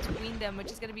 life in between them,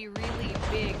 which is going to be really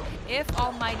big if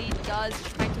Almighty does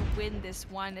try to win this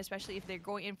one, especially if they're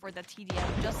going in for the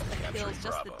TDM, just the kills,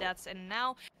 just the deaths. And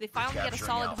now they finally get a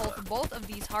solid hold for both of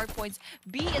these hard points.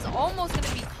 B is almost going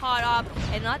to be caught up,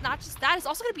 and not just that, it's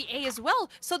also going to be A as well.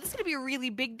 So this is going to be a really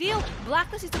big deal.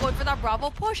 Blacklist is to go in for that Bravo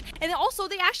push, and then also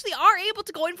they actually are able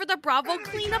to go in for the Bravo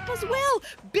cleanup as well.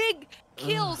 Big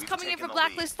kills coming in for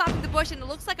Blacklist, stopping the bush, and it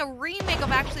looks like a remake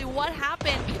of actually what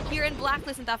happened here in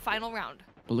Blacklist in that final round.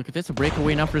 But look at this, a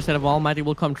breakaway now for the set of Almighty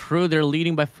will come true. They're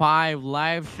leading by 5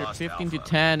 lives,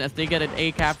 15-10 as they get an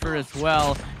A capture as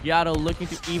well. Yato looking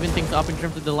to even things up in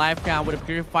terms of the life count with a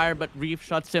purifier, but Reef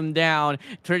shuts him down.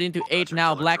 13-8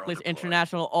 now. Blacklist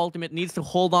International Ultimate needs to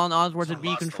hold on towards the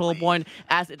B control point,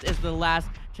 as it is the last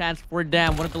chance for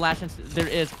them. One of the last chances there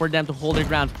is for them to hold their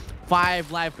ground.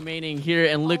 5 life remaining here,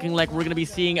 and looking like we're going to be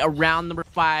seeing a round number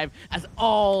 5 as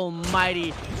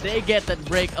Almighty, they get that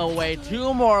breakaway.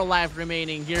 2 more life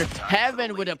remaining here.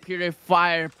 Heaven with a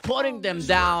purifier, putting them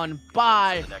down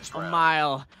by a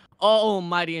mile.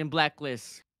 Almighty and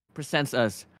Blacklist presents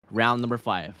us round number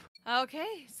 5.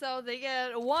 Okay, so they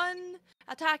get 1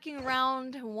 attacking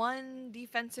round, 1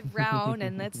 defensive round,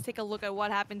 and let's take a look at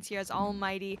what happens here as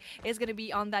Almighty is going to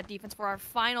be on that defense for our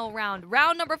final round.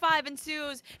 Round number 5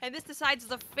 ensues, and this decides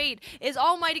the fate. Is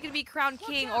Almighty going to be crowned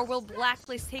king, or will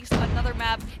Blacklist take another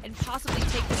map and possibly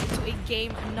take this into a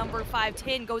game number 5?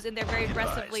 Tin goes in there very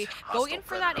aggressively, going in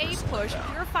for that A push,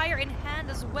 purifier in hand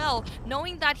as well,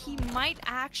 knowing that he might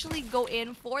actually go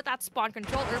in for that spawn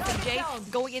control. Urban J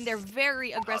going in there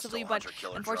very aggressively, but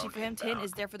unfortunately for him, Tin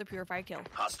is there for the purifier kill.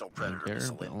 But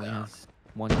only has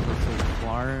 1 kill so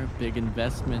far. Big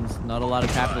investments, not a lot of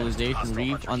capitalization.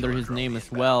 Reef under his name as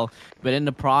well. But in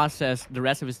the process, the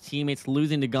rest of his teammates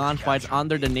losing the gunfights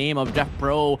under the name of Jeff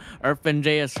Pro, Irfan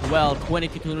J as well.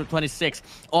 22-26.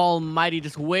 Almighty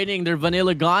just winning their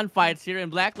vanilla gunfights here in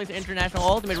Blacklist International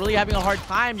Ultimate. Really having a hard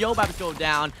time. Yobabs go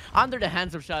down under the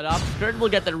hands of Shut Up. Third will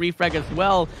get the refrag as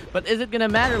well. But is it going to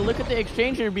matter? Look at the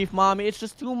exchange here, BeefMami. It's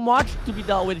just too much to be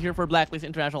dealt with here for Blacklist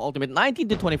International Ultimate.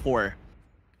 19-24.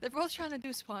 They're both trying to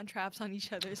do spawn traps on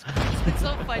each other's. It's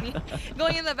so funny.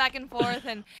 Going in the back and forth,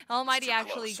 and Almighty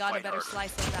actually got a better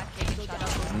slice of that game. Shut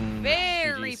up.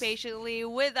 very GG's. patiently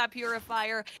with that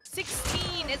Purifier.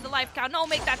 16 is the life count. No,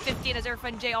 make that 15 as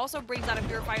J also brings out a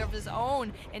Purifier of his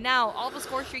own. And now all the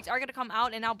score streaks are going to come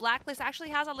out. And now Blacklist actually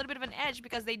has a little bit of an edge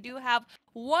because they do have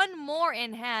one more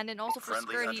in hand. And also for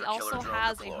Friendly Skirt, he hunter-killer also drone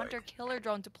has a deployed. hunter-killer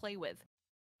drone to play with.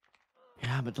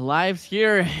 Yeah, but the lives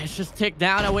here, it's just ticked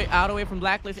down out away from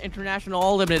Blacklist International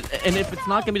Ultimate. And if it's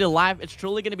not going to be the live, it's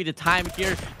truly going to be the time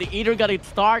here. They either got to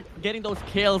start getting those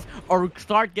kills or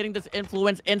start getting this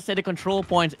influence inside the control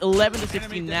points. 11 to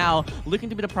 16 now. Looking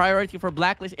to be the priority for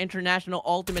Blacklist International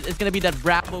Ultimate is going to be that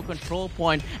Bravo control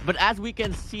point. But as we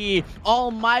can see,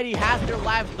 Almighty has their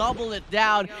lives double it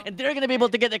down. And they're going to be able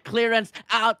to get the clearance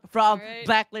out from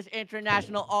Blacklist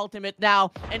International Ultimate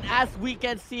now. And as we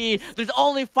can see, there's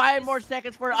only 5 more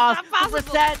seconds for us to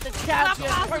present the champion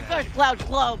for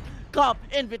Gushcloud Cup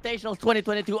Invitational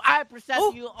 2022. I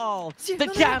present you all the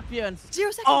champions,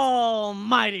 0 seconds.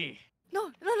 Almighty. No,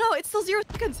 it's still 0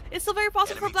 seconds. It's still very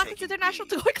possible for Blacklist International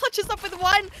to go clutches up with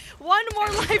one more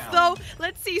life though.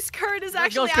 Let's see, Skirt is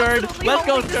actually absolutely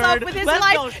holding this up with his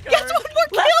life. Gets one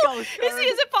more kill.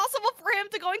 Is it possible for him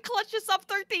to go and clutch this up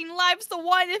 13 lives to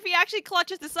 1? If he actually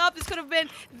clutches this up, this could have been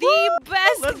the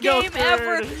best game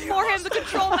ever for him. The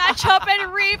control matchup,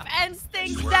 and Reef ends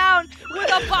things down with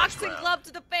a boxing glove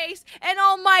to the face. And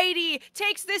Almighty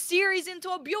takes this series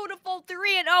into a beautiful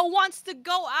 3-0. Wants to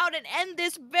go out and end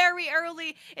this very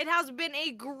early. It has been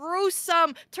a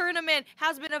gruesome tournament,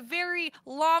 has been a very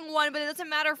long one, but it doesn't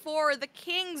matter for the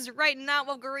Kings right now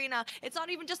of Garena. It's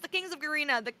not even just the Kings of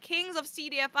Garena, the Kings of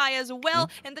CDFI as well,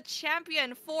 and the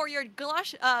champion for your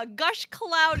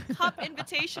Gushcloud Cup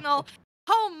Invitational.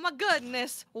 Oh my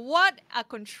goodness, what a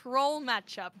control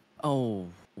matchup. Oh,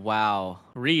 wow.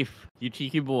 Reef, you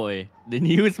cheeky boy. The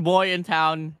newest boy in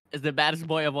town is the baddest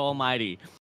boy of Almighty.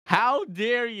 How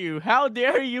dare you? How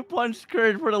dare you punch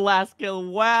Skirt for the last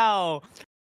kill? Wow.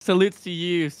 Salutes to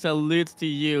you. Salutes to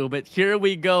you. But here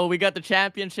we go. We got the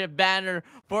championship banner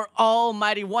for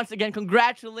Almighty. Once again,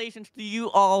 congratulations to you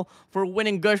all for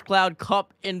winning Gushcloud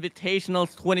Cup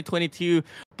Invitationals 2022.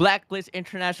 Blacklist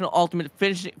International Ultimate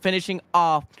finishing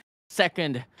off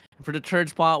second. For the third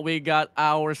spot, we got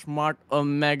our Smart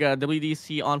Omega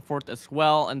WDC on fourth as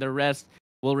well. And the rest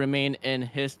will remain in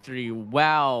history.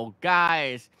 Wow,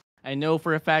 guys. I know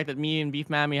for a fact that me and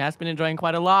BeefMami has been enjoying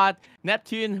quite a lot.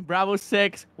 Neptune,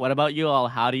 BravoSix, what about you all?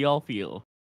 How do you all feel?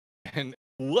 And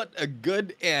what a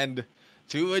good end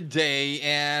to a day.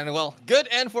 And, well, good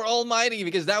end for Almighty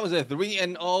because that was a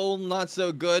 3-0, not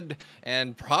so good.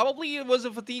 And probably it was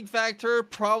a fatigue factor.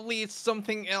 Probably it's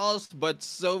something else. But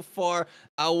so far,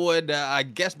 I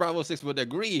guess BravoSix would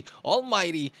agree.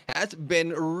 Almighty has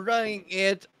been running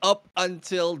it up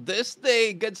until this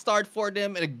day. Good start for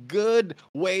them and a good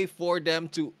way for them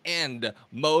to end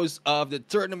most of the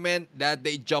tournament that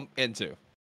they jump into.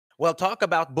 Well, talk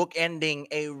about bookending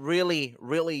a really,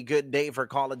 really good day for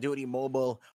Call of Duty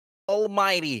Mobile.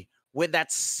 Almighty, with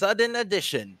that sudden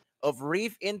addition of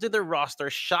Reef into the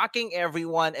roster, shocking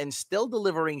everyone and still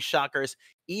delivering shockers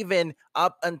even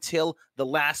up until the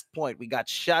last point. We got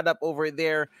shot up over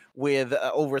there with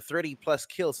over 30 plus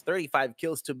kills, 35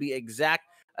 kills to be exact.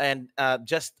 And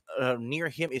just near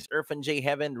him is Irfan J.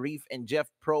 Heaven, Reef, and Jeff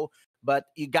Pro. But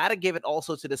you got to give it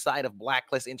also to the side of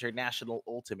Blacklist International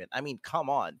Ultimate. I mean,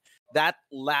 come on. That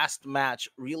last match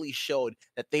really showed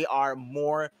that they are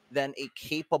more than a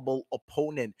capable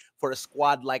opponent for a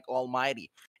squad like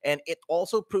Almighty. And it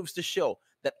also proves to show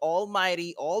that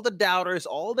Almighty, all the doubters,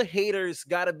 all the haters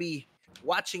got to be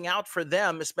watching out for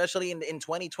them, especially in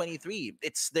 2023.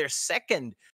 It's their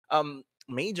second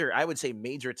major, I would say,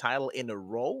 major title in a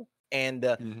row. And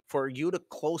for you to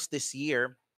close this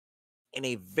year in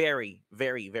a very,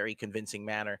 very, very convincing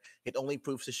manner, it only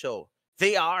proves to show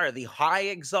they are the high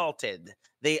exalted.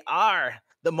 They are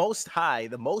the most high,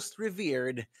 the most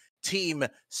revered team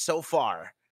so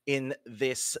far in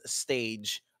this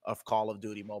stage of Call of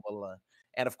Duty Mobile.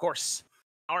 And of course,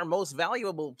 our most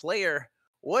valuable player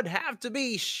would have to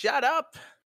be Shut Up.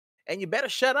 And you better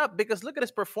shut up because look at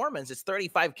his performance. It's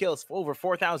 35 kills, over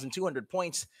 4,200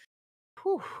 points.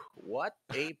 Whew, what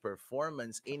a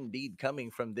performance indeed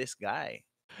coming from this guy.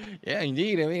 Yeah,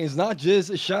 indeed. I mean, it's not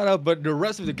just Shut Up, but the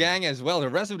rest of the gang as well. The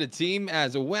rest of the team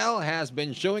as well has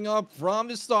been showing up from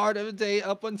the start of the day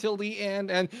up until the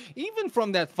end. And even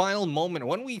from that final moment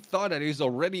when we thought that it was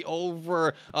already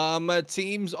over,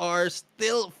 teams are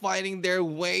still fighting their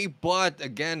way. But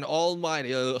again,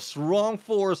 Almighty, a strong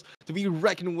force to be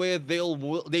reckoned with.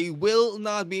 They will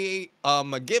not be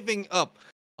giving up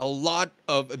a lot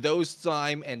of those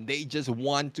time and they just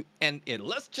want to end it.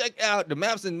 Let's check out the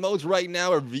maps and modes right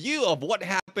now, a review of what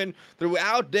happened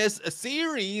throughout this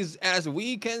series. As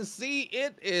we can see,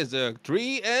 it is a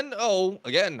 3-0.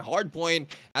 Again, hard point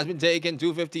has been taken,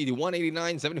 250 to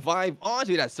 189.75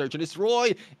 onto that search and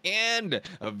destroy, and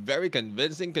a very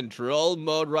convincing control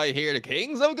mode right here. The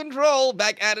Kings of Control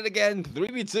back at it again,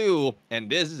 3v2, and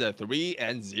this is a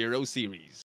 3-0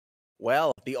 series.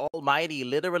 Well, the Almighty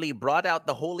literally brought out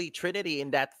the Holy Trinity in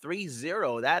that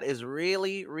 3-0. That is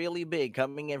really, really big.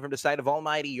 Coming in from the side of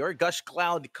Almighty, your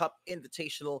Gushcloud Cup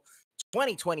Invitational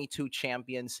 2022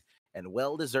 champions, and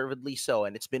well-deservedly so.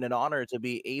 And it's been an honor to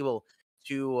be able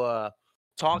to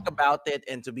talk about it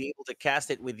and to be able to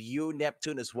cast it with you,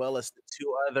 Neptune, as well as the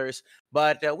two others.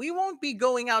 But we won't be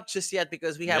going out just yet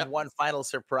because we have one final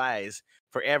surprise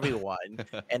for everyone,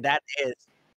 and that is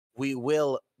we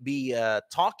will be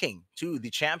talking to the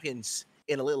champions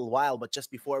in a little while. But just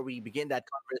before we begin that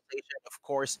conversation, of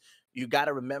course, you got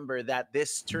to remember that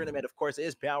this tournament, of course,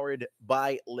 is powered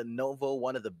by Lenovo,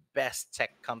 one of the best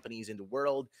tech companies in the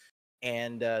world.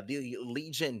 And the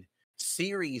Legion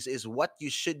series is what you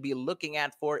should be looking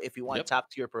at for if you want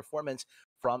top tier performance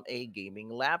from a gaming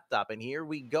laptop. And here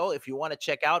we go. If you want to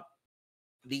check out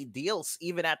the deals,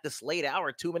 even at this late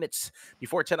hour, 2 minutes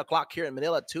before 10 o'clock here in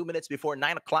Manila, 2 minutes before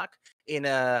 9 o'clock in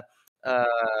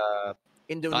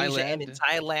Indonesia and in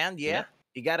Thailand. Yeah,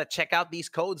 you got to check out these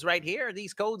codes right here.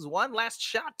 These codes, one last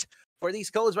shot for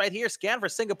these codes right here. Scan for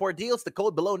Singapore deals, the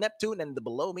code below Neptune, and the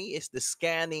below me is the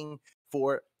scanning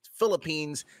for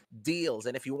Philippines deals.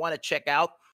 And if you want to check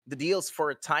out the deals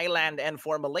for Thailand and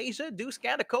for Malaysia, do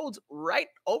scan the codes right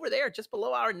over there, just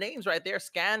below our names right there.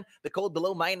 Scan the code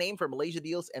below my name for Malaysia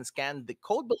deals and scan the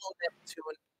code below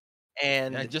Neptune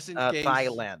and just in case,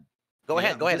 Thailand. Go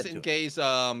ahead. Just in case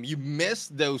you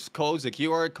missed those codes, the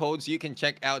QR codes, you can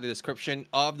check out the description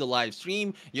of the live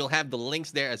stream. You'll have the links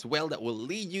there as well that will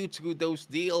lead you to those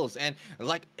deals. And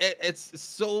like it's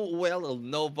so well,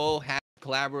 Lenovo has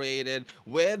collaborated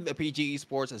with the PG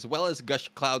Esports as well as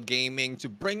Gushcloud Gaming to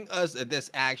bring us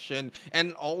this action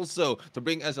and also to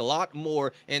bring us a lot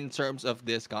more in terms of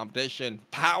this competition.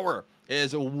 Power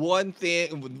is one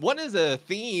is a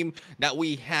theme that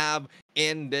we have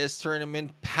in this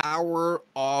tournament. Power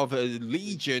of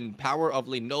Legion, power of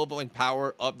Lenovo, and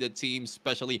power of the team,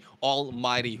 especially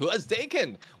Almighty, who has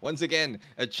taken once again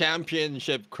a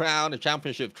championship crown, a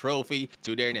championship trophy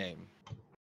to their name.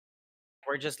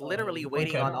 We're just literally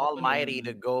waiting on Almighty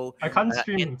to go. I can't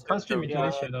stream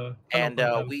Indonesia though. And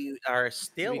we are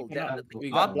still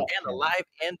definitely up and alive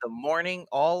in the morning,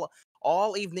 all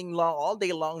evening long, all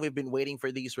day long. We've been waiting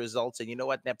for these results. And you know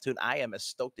what, Neptune, I am as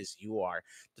stoked as you are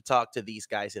to talk to these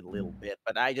guys in a little bit.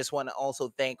 But I just want to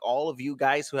also thank all of you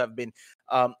guys who have been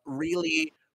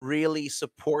really, really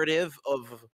supportive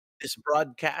of this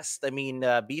broadcast. I mean,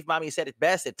 BeefMami said it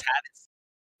best. It had its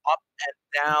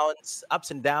ups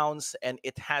and downs, and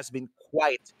it has been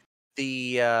quite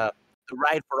the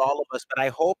ride for all of us. But I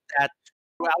hope that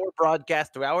through our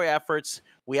broadcast, through our efforts,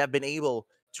 we have been able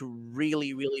to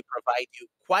really, really provide you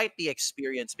quite the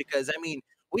experience. Because I mean,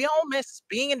 we all miss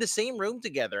being in the same room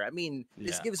together. I mean,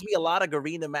 this gives me a lot of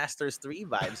Garena Masters 3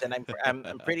 vibes, and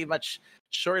I'm pretty much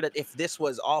sure that if this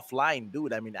was offline,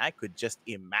 dude, I mean, I could just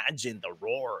imagine the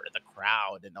roar, the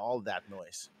crowd, and all that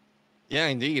noise. Yeah,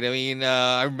 indeed. I mean,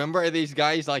 I remember these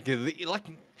guys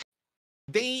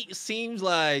they seems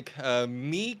like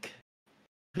meek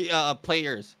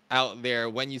players out there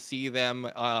when you see them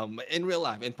in real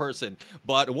life, in person.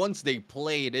 But once they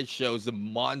play, it shows the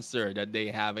monster that they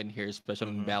have in here,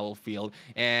 especially in Battlefield.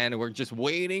 And we're just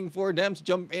waiting for them to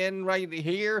jump in right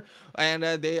here, and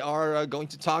they are going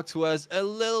to talk to us a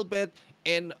little bit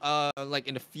in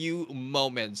in a few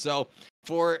moments. So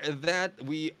for that,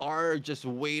 we are just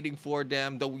waiting for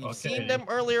them. Though we've seen them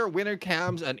earlier, winter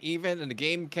cams and even in the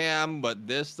game cam, but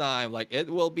this time, like, it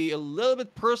will be a little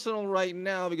bit personal right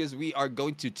now because we are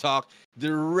going to talk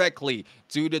directly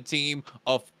to the team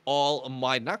of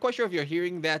Almighty. Not quite sure if you're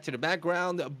hearing that to the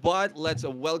background, but let's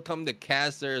welcome the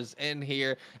casters in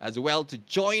here as well to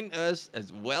join us,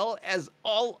 as well as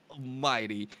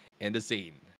Almighty in the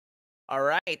scene. All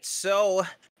right, so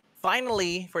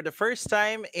finally, for the first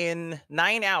time in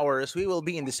 9 hours, we will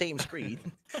be in the same screen.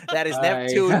 That is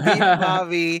Neptune,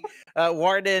 BeefMami,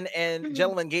 Warden, and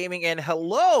Gentleman Gaming. And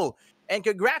hello, and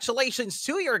congratulations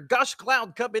to your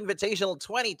Gushcloud Cup Invitational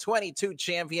 2022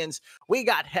 champions. We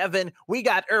got Heaven, we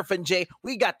got Irfan J,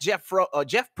 we got Jeff Pro,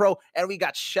 and we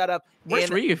got Shut Up in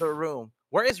the room.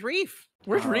 Where is Reef?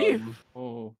 Where's Reef?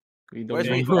 Oh, we Where's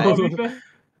don't Reef?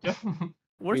 know.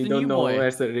 Where's We the don't new know boy?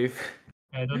 where's the Reef.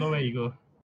 I don't know where you go.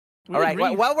 All right.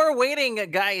 Reef. While we're waiting,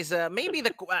 guys, maybe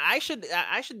I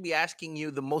should be asking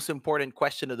you the most important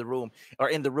question of the room or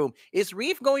in the room. Is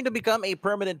Reef going to become a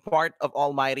permanent part of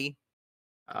Almighty?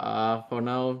 For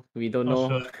now, we don't Not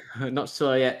know. sure. Not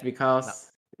sure yet No.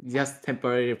 because just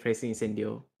temporarily replacing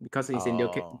Incendio because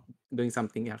Incendio kept Oh, doing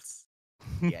something else.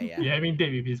 yeah. He having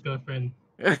date with his girlfriend.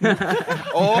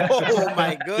 Oh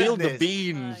my Feel the goodness.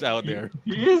 beans out He, there.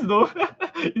 he is though.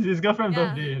 It's his girlfriend's Yeah.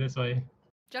 birthday, that's why.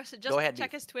 Just Go ahead,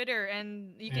 check Beef. his Twitter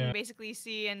and you can Yeah. basically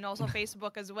see, and also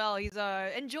Facebook as well. He's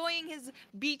enjoying his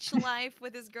beach life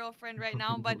with his girlfriend right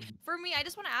now. But for me, I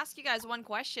just want to ask you guys one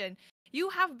question. You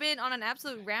have been on an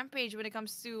absolute rampage when it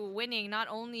comes to winning not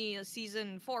only a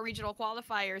season 4 regional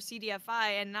qualifier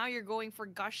CDFI, and now you're going for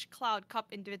Gushcloud Cup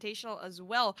Invitational as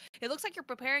well. It looks like you're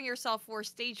preparing yourself for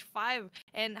stage 5.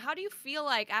 And how do you feel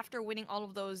like after winning all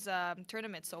of those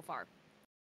tournaments so far?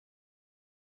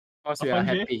 Of course, A we are fun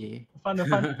day. happy. Fun.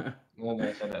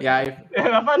 No, shut up. Yeah,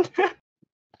 Fun.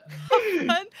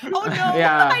 Fun? Oh no,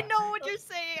 Yeah. I know what you're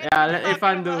saying. yeah. I know Let what you're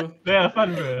Irfan talking about. do. Yeah,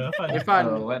 fun, bro. Fun.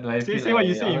 Irfan. What do I Say- feel? say what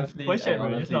you say. Honestly, Voice chat, I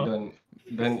bro, just honestly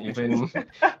now. don't even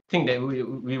think that we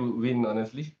would win.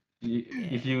 Honestly,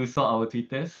 if you saw our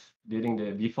Twitters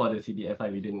before the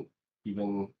CDFI, we didn't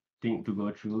even think to go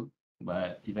through,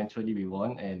 but eventually we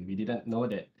won, and we didn't know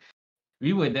that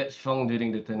we were that strong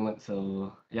during the tournament.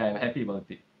 So yeah, I'm happy about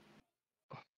it.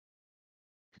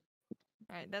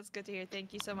 All right, that's good to hear.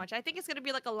 Thank you so much. I think it's gonna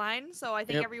be like a line, so I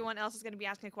think Yep. everyone else is gonna be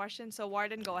asking a question. So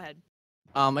Warden, go ahead.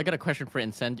 I got a question for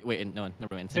Incendio. Wait, no,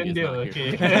 never mind. Incendio's not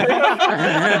Okay. here.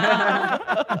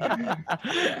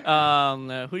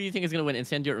 Who do you think is gonna win,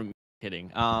 Incendio or me?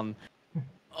 Kidding.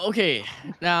 Okay.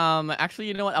 Actually,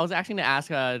 you know what? I was actually gonna ask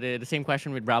the same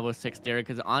question with BravoSix there,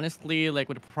 because honestly, like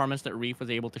with the performance that Reef was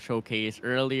able to showcase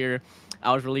earlier,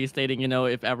 I was really stating,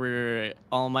 if ever the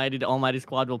Almighty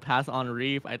squad will pass on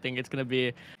Reef, I think it's gonna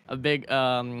be a big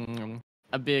a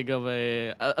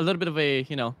little bit of a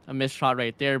missed shot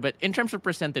right there. But in terms of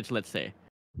percentage, let's say,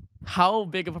 how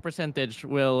big of a percentage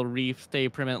will Reef stay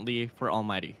permanently for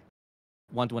Almighty?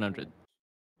 1 to 100.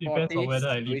 Depends on 40, whether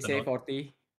I we leave or say not.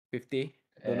 40, 50.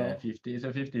 Don't know. 50. It's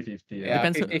a 50-50. Yeah,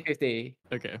 Depends on- 50-50.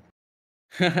 Okay.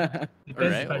 Depends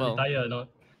Alright, if I well. retire or not.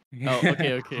 Oh,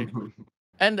 okay.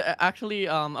 And actually,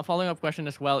 a following up question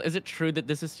as well. Is it true that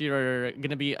this is your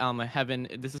gonna be heaven?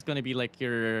 This is gonna be like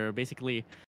your basically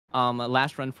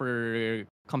last run for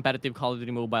competitive Call of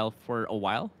Duty Mobile for a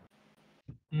while?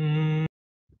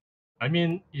 I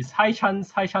mean, it's high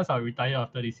chance I'll retire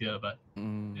after this year, but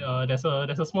there's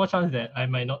a small chance that I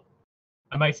might not.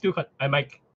 I might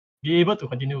be able to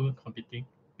continue competing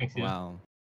next year. Wow.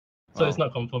 So it's Wow.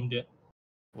 not confirmed yet.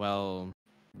 Well,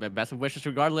 best of wishes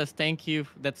regardless. Thank you.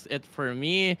 That's it for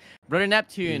me. Brother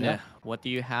Neptune, Yeah. what do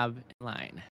you have in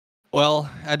line? Well,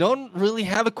 I don't really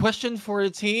have a question for the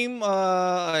team.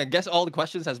 I guess all the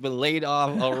questions has been laid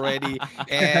off already,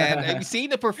 and I've seen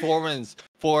the performance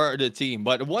for the team.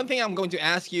 But one thing I'm going to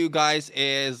ask you guys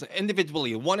is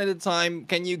individually, one at a time.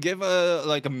 Can you give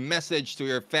a message to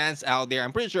your fans out there?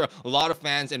 I'm pretty sure a lot of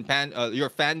fans and your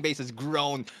fan base has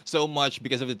grown so much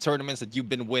because of the tournaments that you've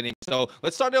been winning. So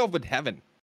let's start off with Heaven.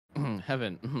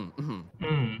 Heaven.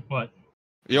 What?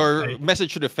 Your I-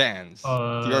 message to the fans,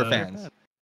 to your fans.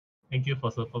 Thank you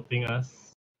for supporting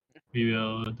us. We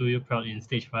will do you proud in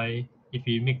stage 5 if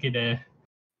we make it there.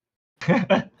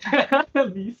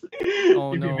 Please.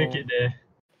 Oh, if we make no. it there.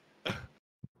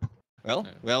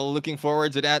 Well, looking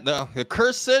forward to that. The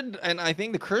cursed, and I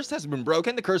think the curse has been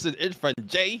broken. The cursed is from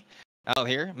Jay out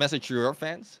here. Message to your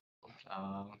fans.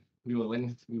 We will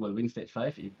win. We will win stage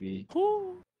 5 if we.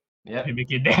 If we make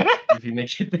it there. If we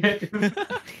make it there.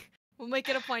 We'll make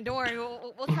it a point. Don't worry.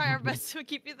 We'll try our best to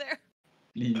keep you there.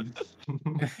 Please.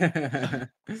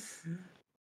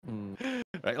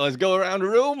 Right, let's go around the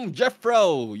room. Jeff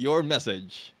Pro, your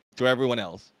message to everyone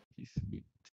else.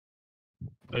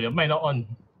 Oh, your mic not on.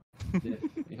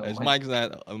 His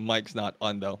mic's not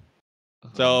on though.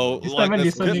 So He's like, not even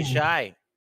let's- listening. He's shy.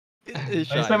 he's He's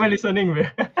not shy. even listening, bro.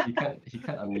 He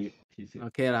can't unmute.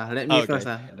 Okay, let me Okay. first.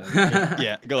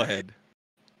 Yeah, go ahead.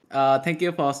 Thank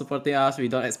you for supporting us. We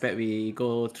don't expect we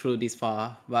go through this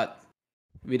far, but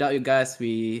without you guys,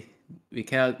 we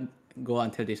cannot go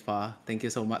until this far. Thank you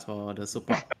so much for the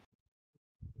support.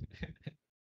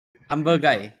 Humble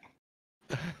guy.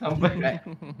 Humble.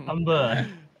 Humble.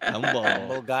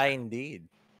 Humble guy indeed.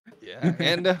 Yeah,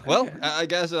 and I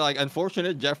guess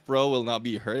unfortunate Jeff Pro will not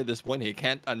be heard at this point. He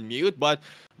can't unmute, but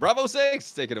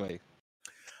BravoSix, take it away.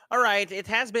 All right, it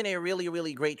has been a really,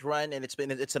 really great run, and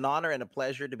it's an honor and a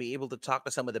pleasure to be able to talk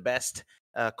to some of the best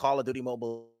Call of Duty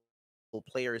Mobile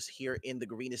players here in the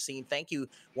Garena scene. Thank you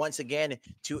once again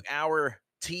to our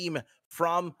team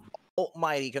from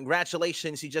Almighty.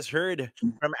 Congratulations. You just heard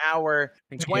from our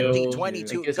Thank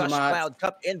 2022 you so much. Gushcloud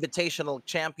Cup Invitational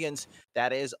champions.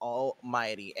 That is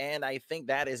Almighty. And I think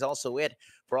that is also it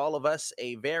for all of us.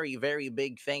 A very, very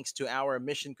big thanks to our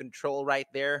mission control right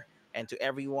there and to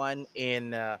everyone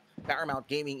in Paramount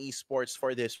Gaming Esports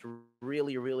for this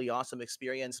really, really awesome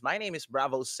experience. My name is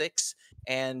BravoSix,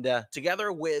 and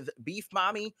together with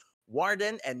BeefMami,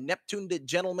 Warden, and Neptune the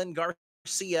Gentleman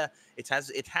Garcia,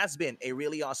 it has been a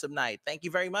really awesome night. Thank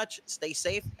you very much. Stay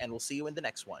safe, and we'll see you in the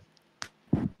next one.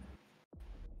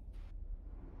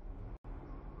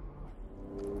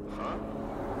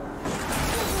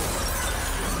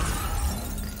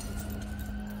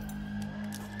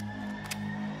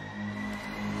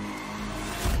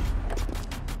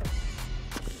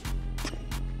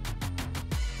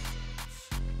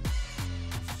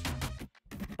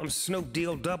 I'm Snoop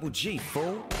Deal Double G,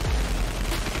 fool.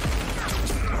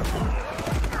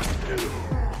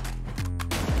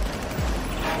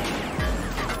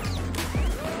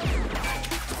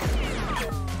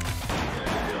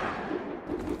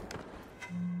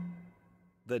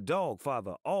 The dog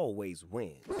father always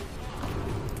wins.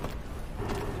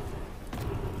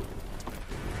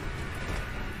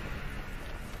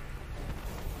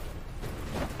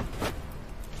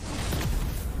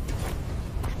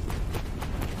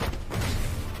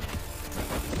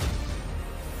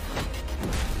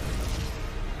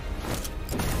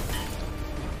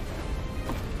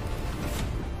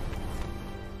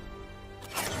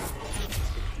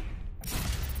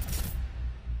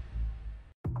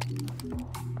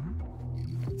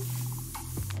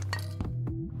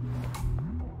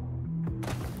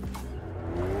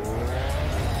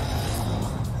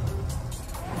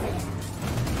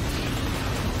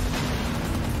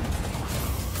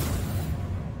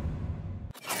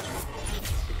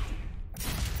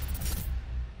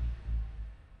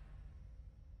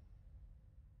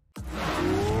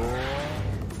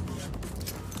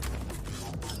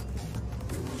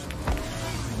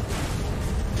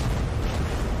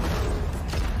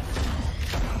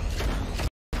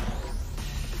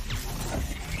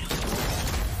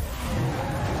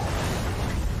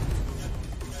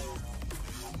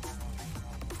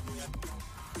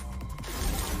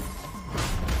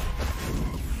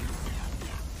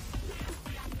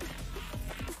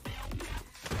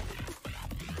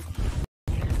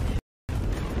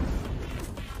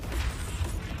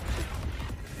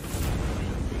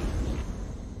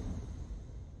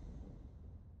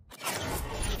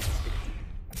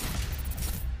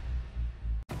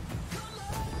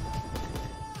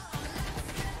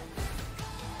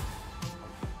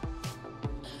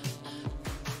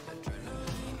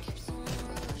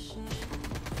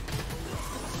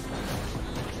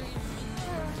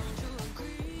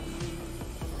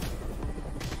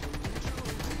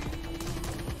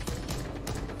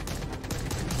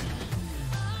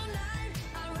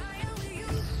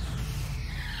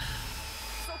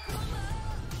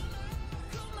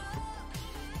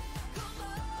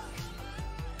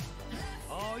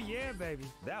 Oh yeah, baby.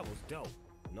 That was dope.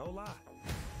 No lie.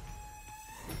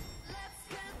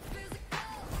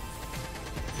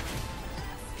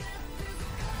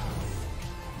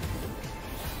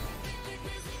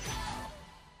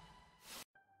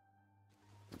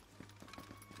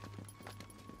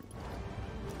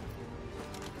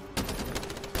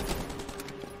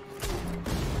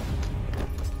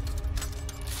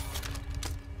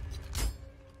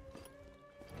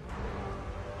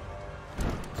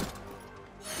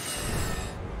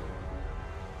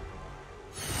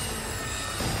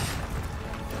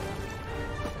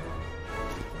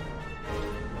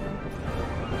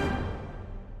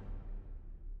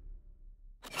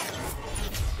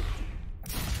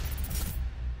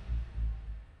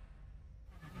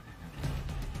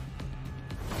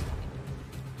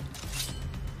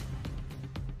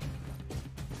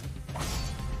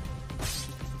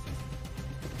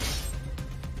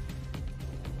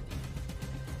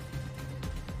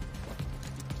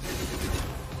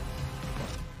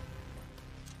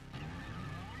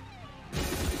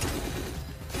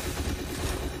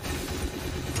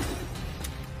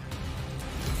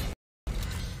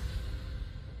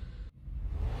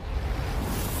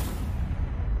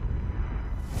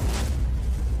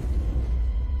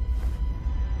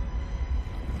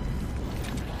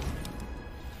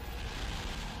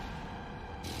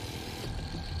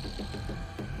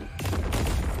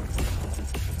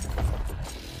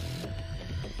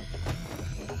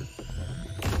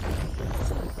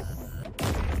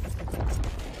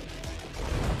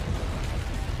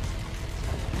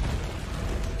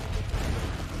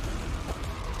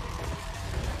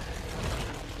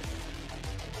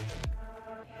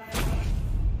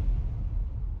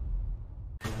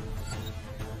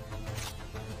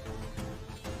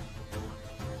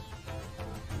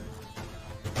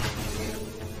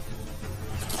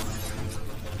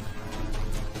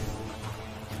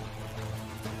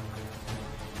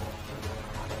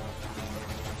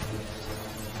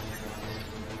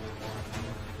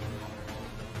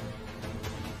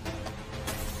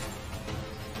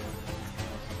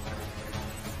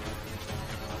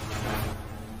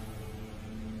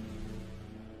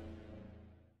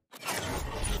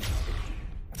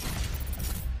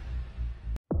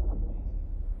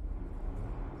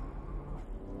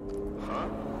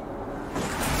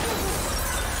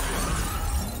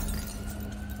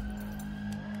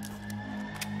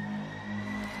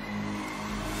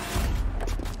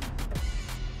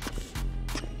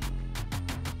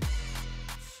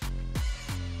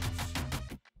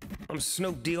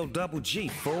 Snoop Deal Double G,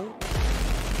 fool.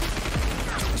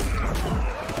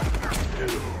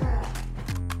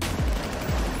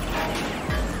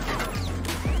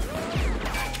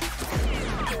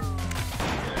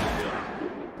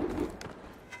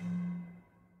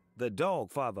 The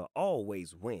dog father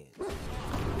always wins.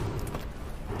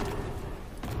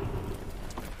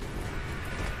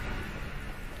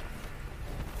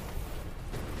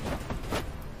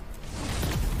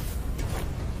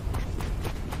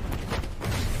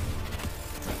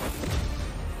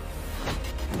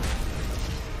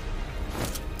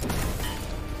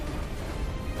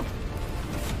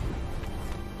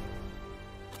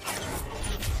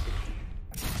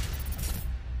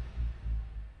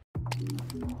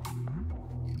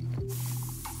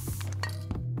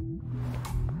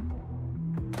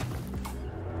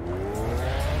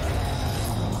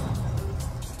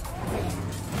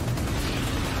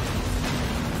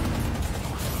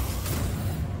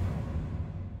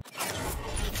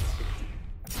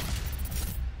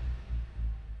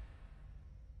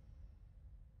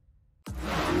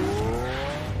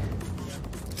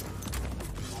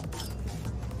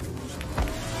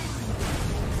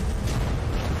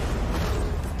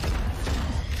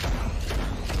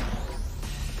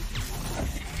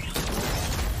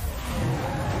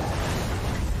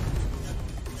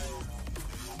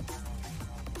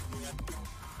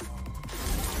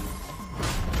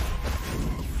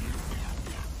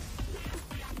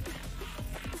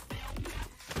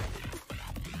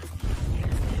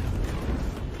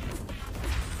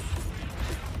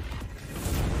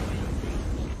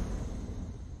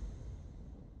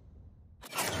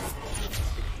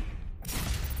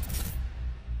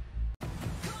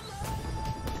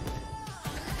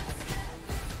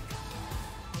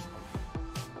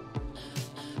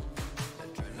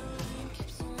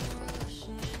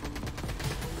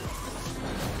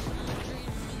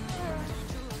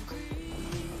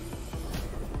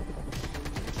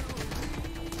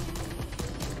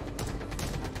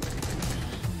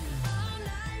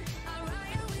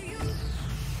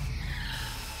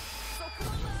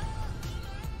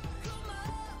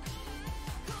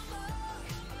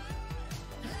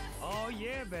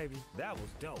 Yeah, baby, that was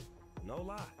dope. No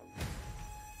lie.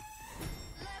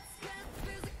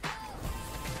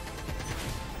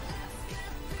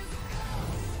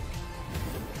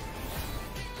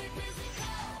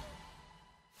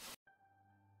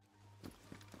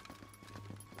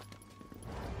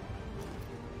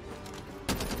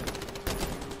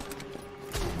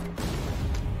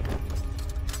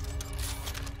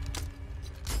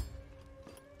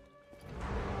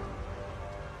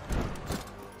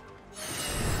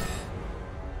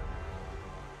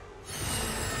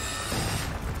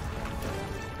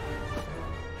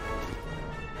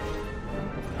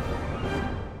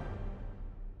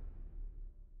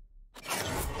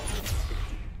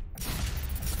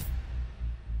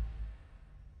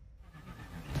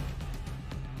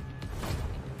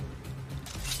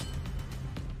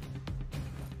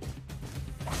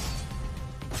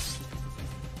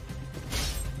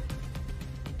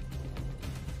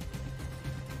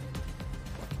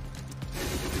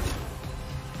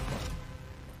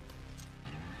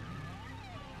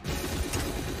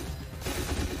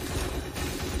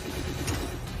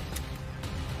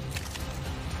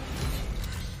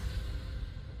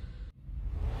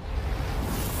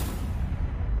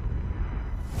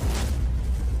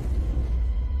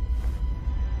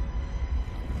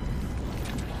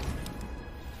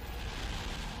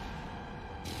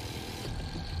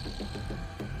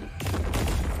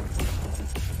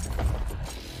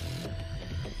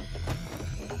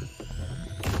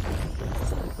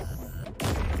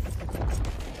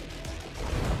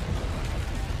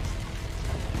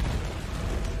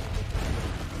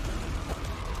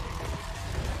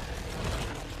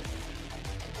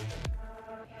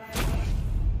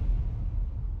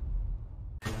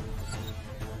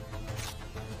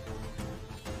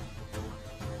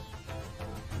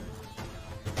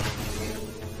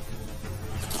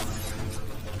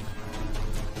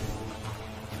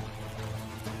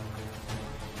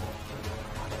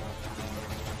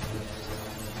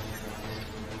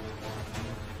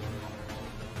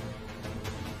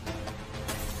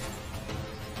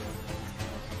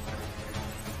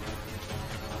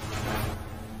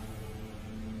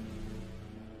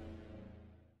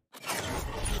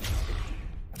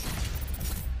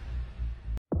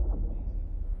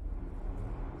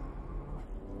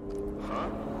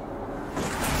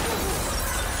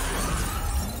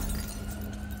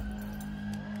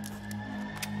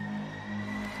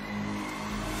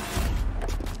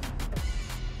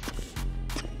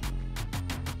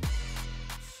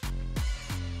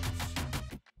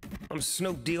 I'm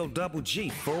Snoop Deal Double G,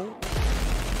 fool.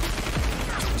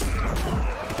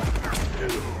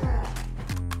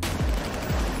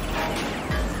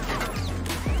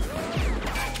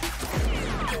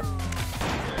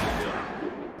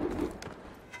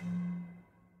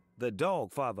 The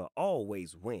dog father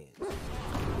always wins.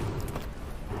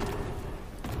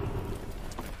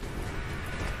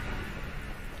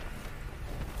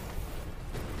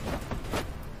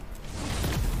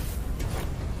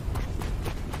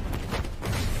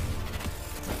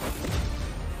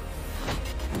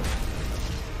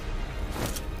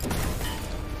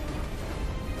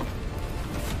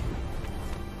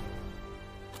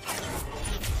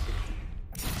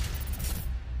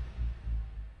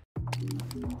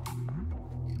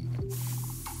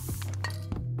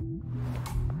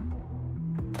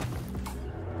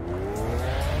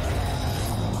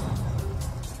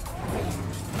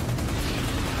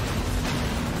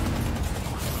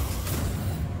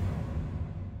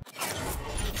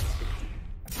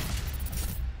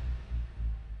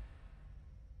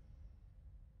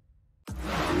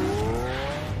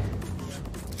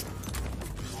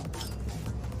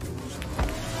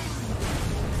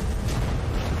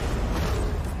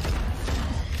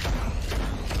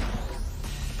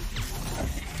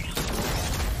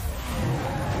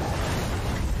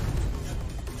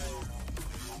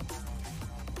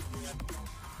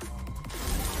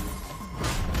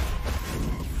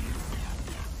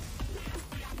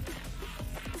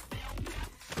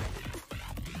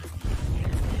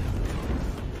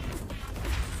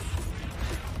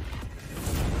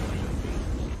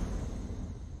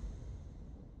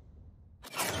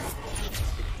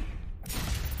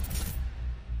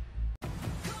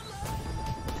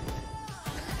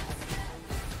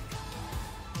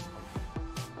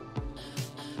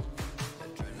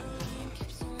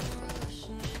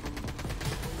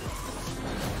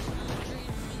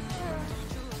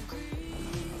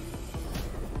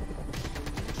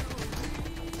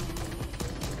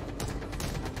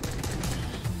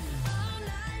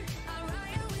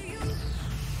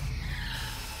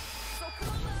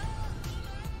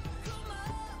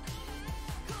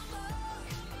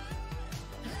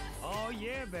 Oh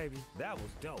yeah, baby, that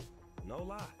was dope. No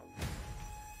lie.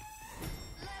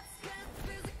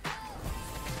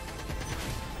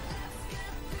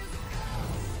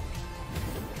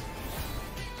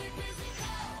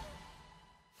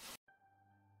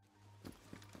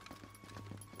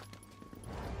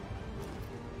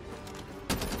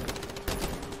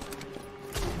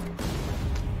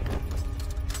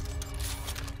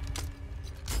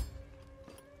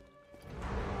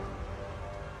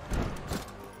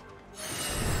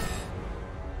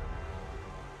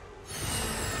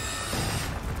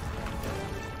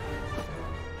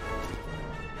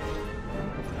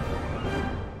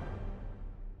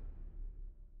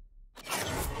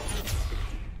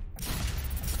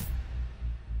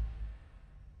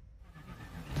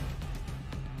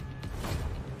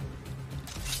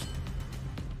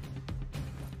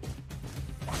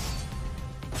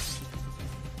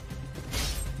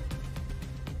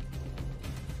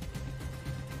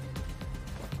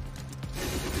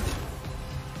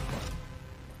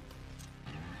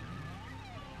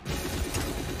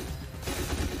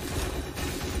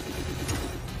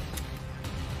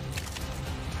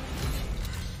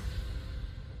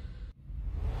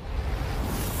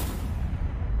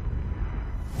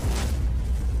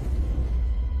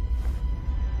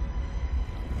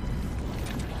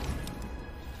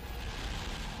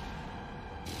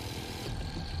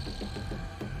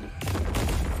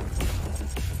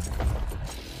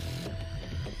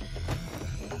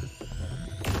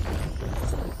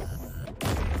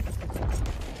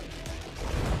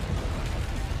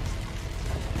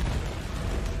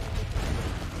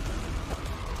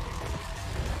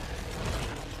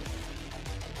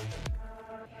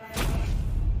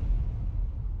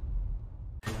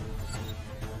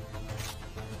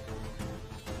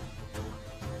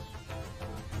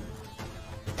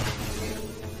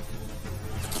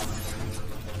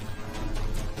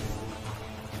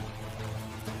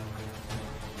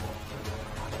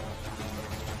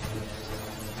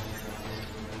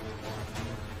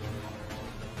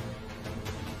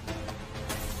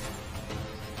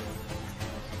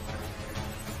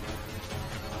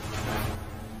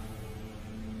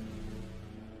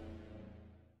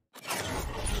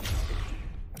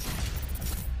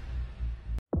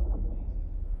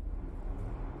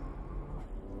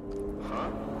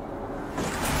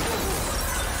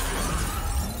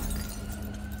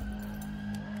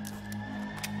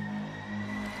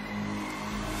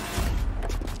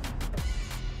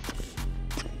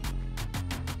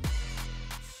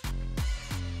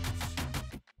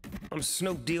 I'm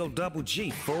Snoop Deal Double G,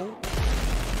 fool.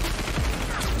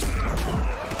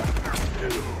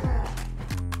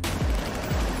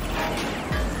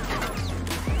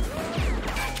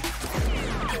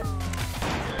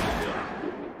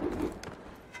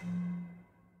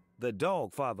 The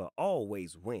dog father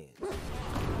always wins.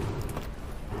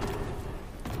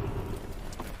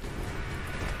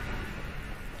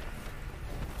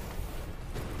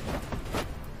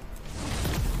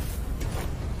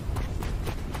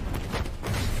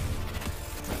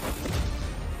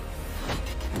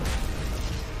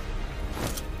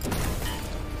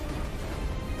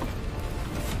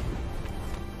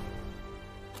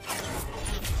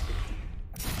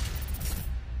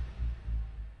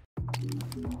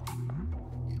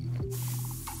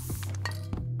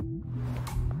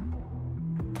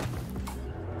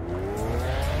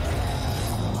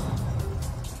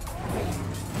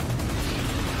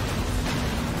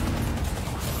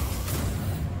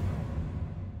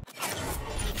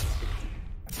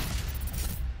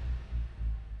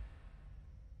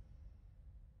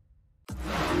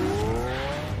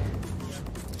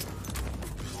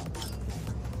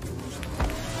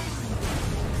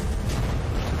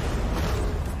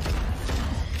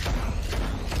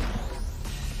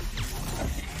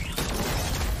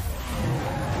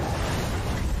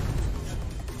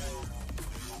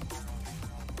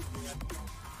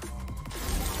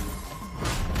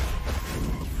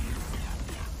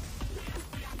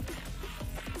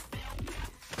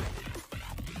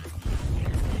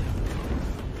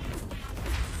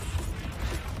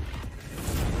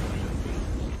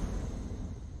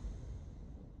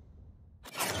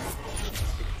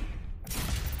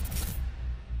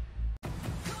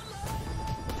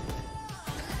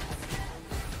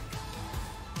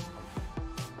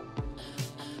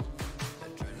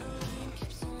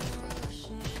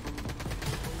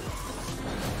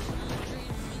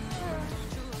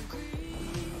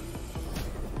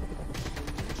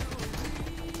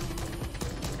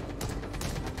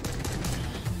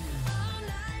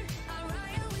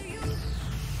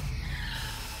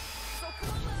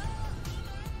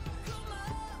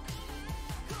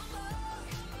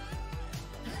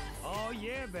 Oh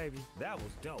yeah, baby. That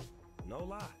was dope. No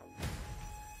lie.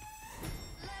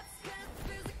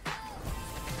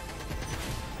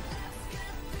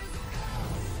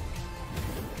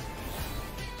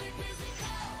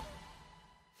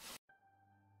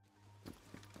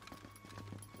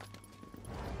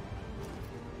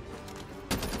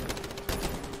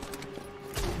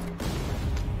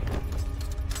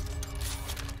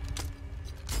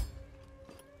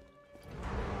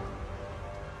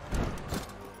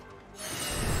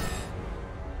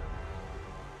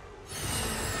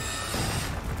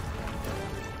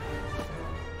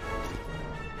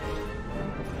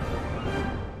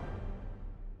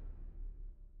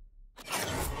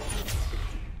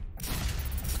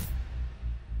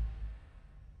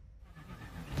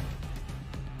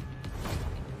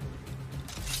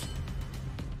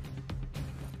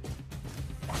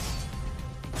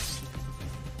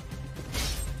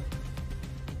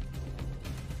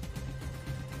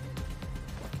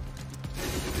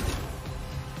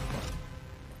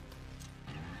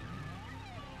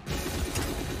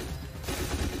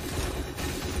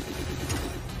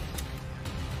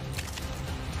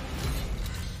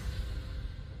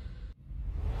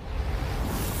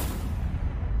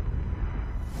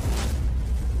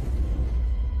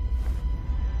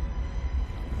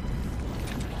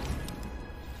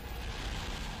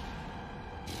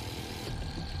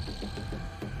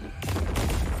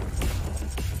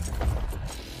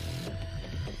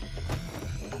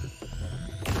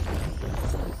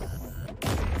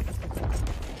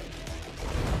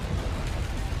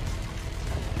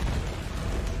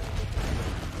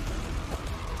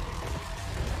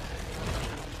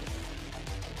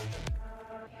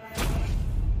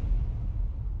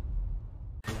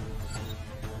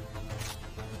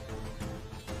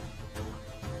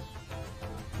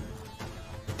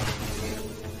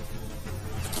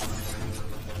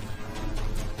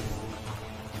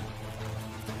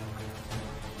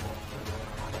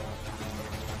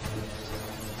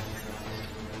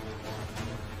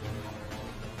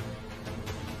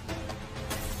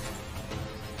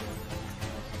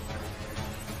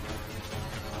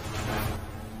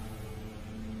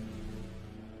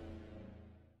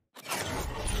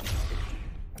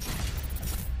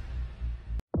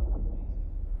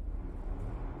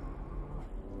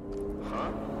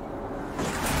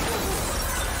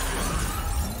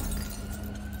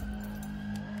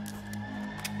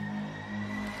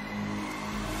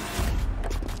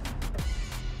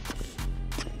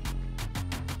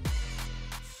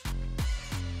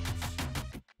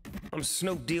 I'm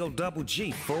Snoop Deal Double G,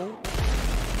 fool.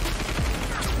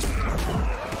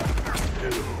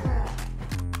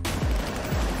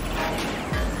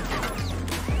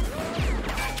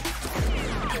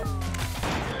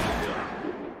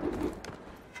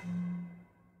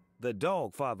 The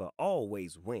dog father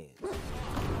always wins.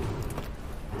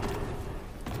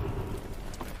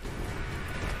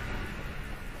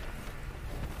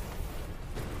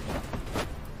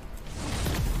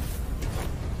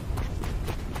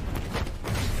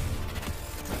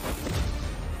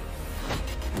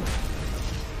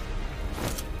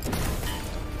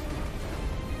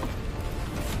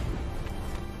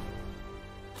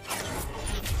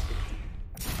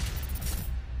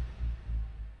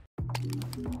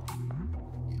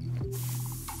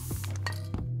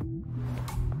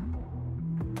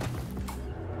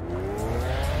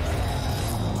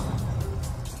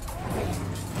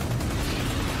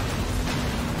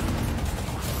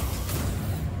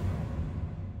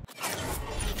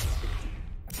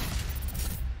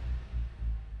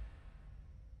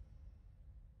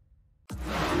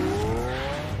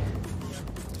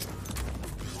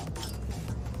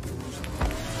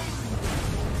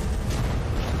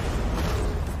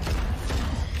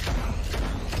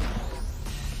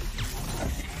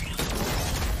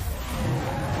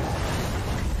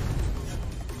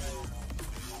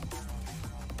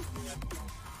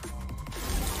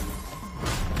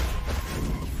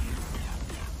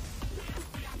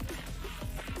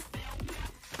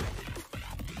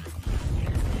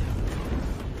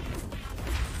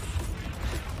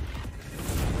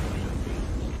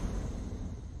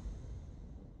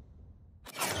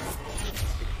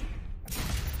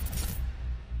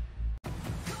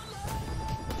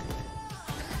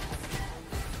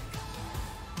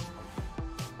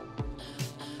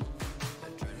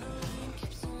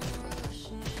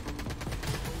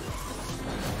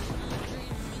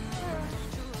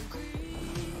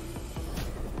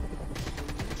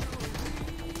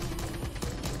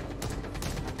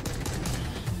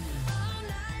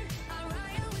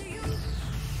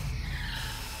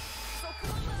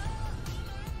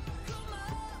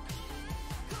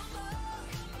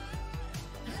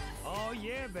 Oh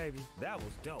yeah, baby, that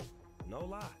was dope. No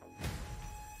lie.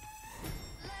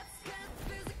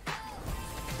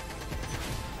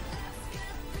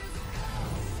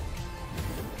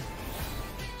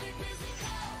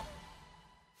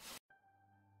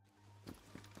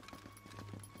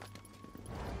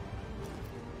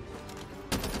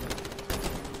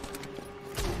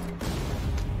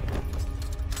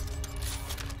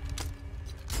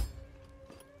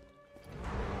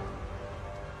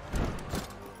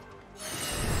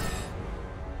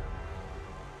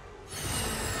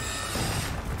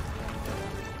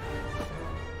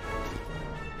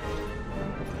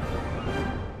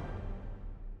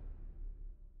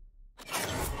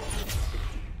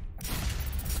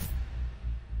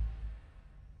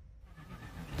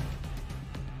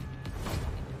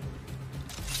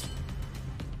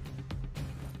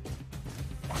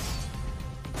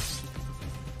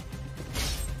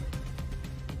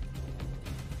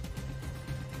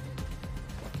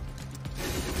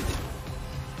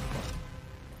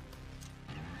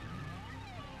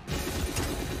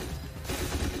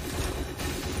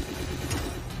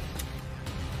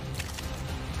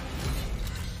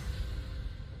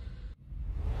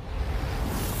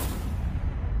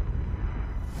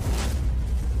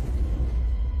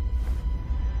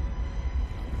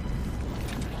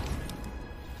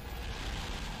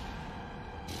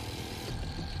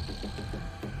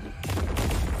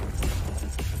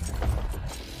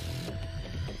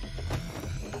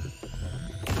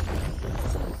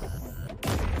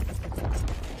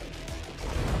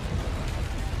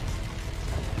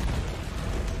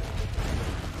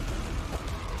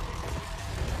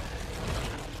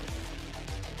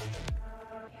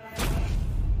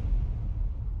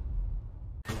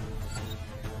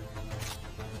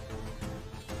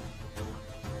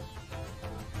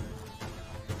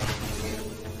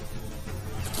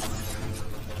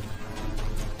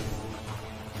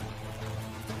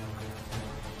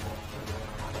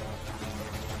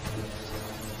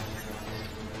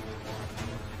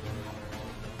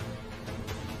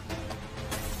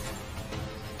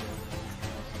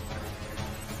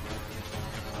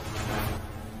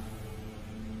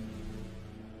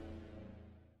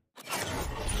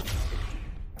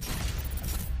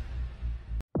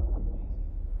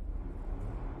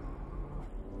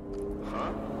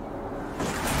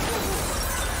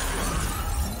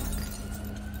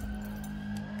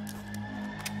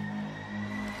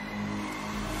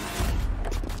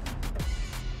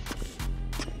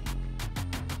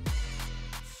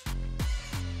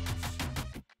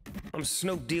 I'm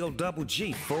Snoop Deal Double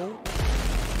G, fool.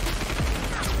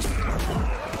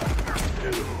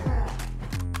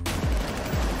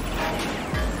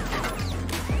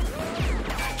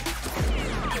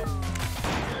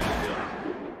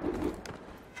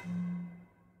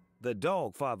 The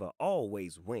dog father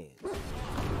always wins.